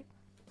perfectamente,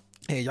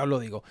 ya os lo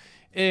digo.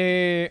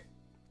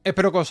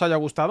 Espero que os haya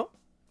gustado.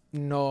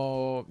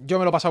 Yo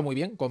me lo he pasado muy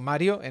bien con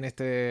Mario en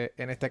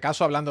este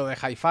caso, hablando de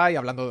Hi-Fi,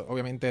 hablando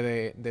obviamente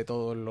de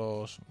todos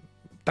los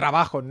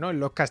trabajos, ¿no? En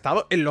los que ha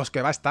estado, en los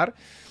que va a estar,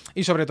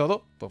 y sobre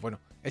todo, pues bueno,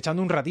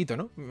 echando un ratito,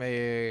 ¿no?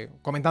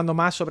 Comentando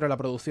más sobre la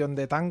producción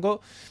de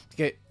Tango,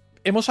 que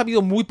hemos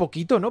sabido muy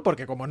poquito, ¿no?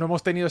 Porque como no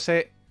hemos tenido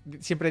ese,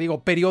 siempre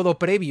digo, periodo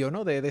previo,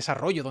 ¿no? De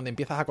desarrollo, donde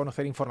empiezas a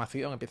conocer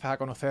información, empiezas a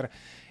conocer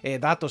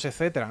datos,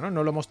 etcétera, ¿no?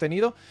 No lo hemos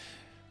tenido.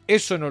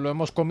 Eso no lo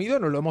hemos comido,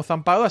 no lo hemos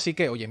zampado, así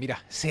que, oye,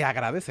 mira, se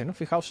agradece, ¿no?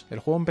 Fijaos, el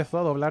juego empezó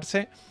a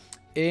doblarse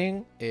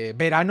en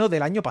verano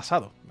del año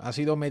pasado. Ha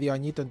sido medio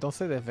añito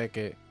entonces desde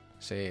que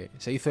se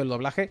hizo el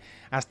doblaje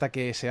hasta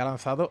que se ha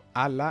lanzado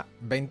a la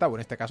venta, o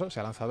en este caso se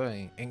ha lanzado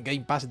en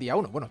Game Pass día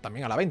 1. Bueno,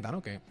 también a la venta,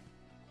 ¿no? Que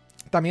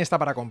también está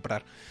para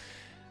comprar.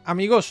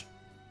 Amigos,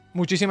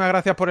 muchísimas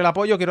gracias por el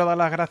apoyo. Quiero dar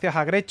las gracias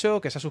a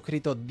Grecho, que se ha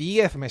suscrito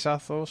 10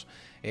 mesazos.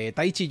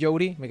 Taichi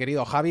Youri, mi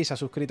querido Javi, se ha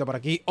suscrito por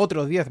aquí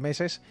otros 10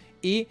 meses.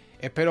 Y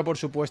espero, por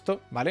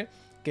supuesto, ¿vale?,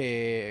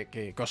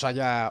 que os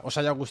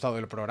haya gustado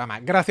el programa.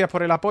 Gracias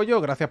por el apoyo,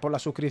 gracias por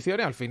las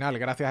suscripciones. Al final,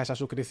 gracias a esas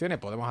suscripciones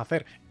podemos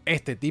hacer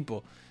este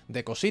tipo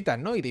de cositas,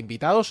 ¿no? Y de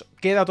invitados.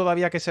 Queda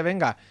todavía que se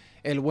venga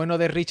el bueno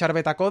de Richard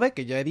Betacode,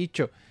 que ya he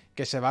dicho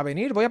que se va a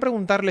venir. Voy a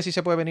preguntarle si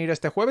se puede venir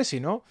este jueves,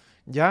 si no,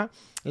 ya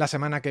la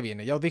semana que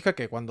viene. Ya os dije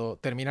que cuando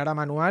terminara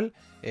Manual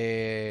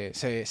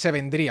se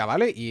vendría,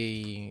 ¿vale?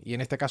 Y en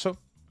este caso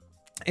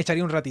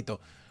echaría un ratito.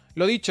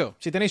 Lo dicho,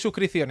 si tenéis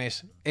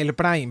suscripciones, el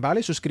Prime,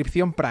 ¿vale?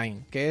 Suscripción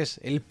Prime, que es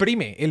el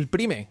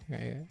Prime,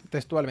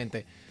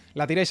 textualmente.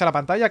 La tiráis a la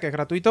pantalla, que es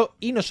gratuito,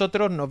 y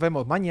nosotros nos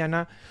vemos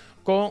mañana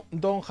con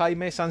Don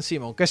Jaime San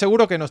Simón, que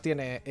seguro que nos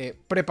tiene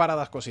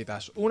preparadas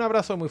cositas. Un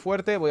abrazo muy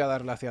fuerte, voy a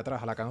darle hacia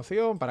atrás a la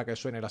canción para que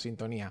suene la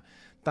sintonía,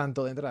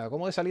 tanto de entrada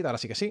como de salida, ahora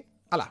sí que sí.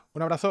 ¡Hala!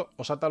 Un abrazo,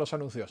 os salta los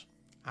anuncios.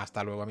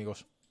 Hasta luego,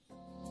 amigos.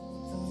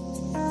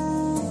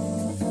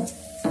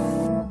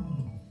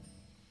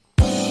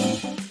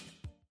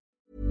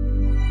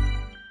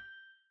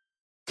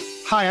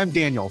 Hi, I'm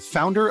Daniel,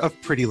 founder of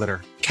Pretty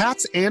Litter.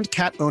 Cats and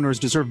cat owners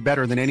deserve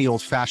better than any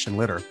old-fashioned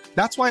litter.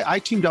 That's why I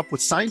teamed up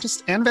with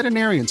scientists and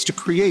veterinarians to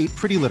create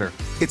Pretty Litter.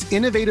 Its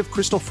innovative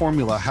crystal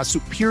formula has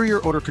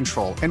superior odor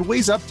control and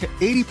weighs up to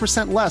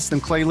 80% less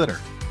than clay litter.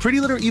 Pretty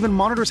Litter even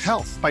monitors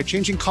health by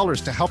changing colors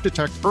to help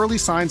detect early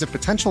signs of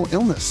potential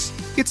illness.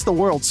 It's the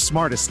world's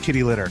smartest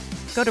kitty litter.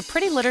 Go to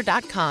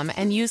prettylitter.com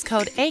and use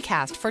code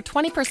ACAST for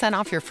 20%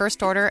 off your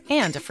first order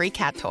and a free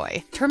cat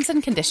toy. Terms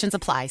and conditions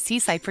apply. See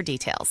site for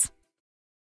details.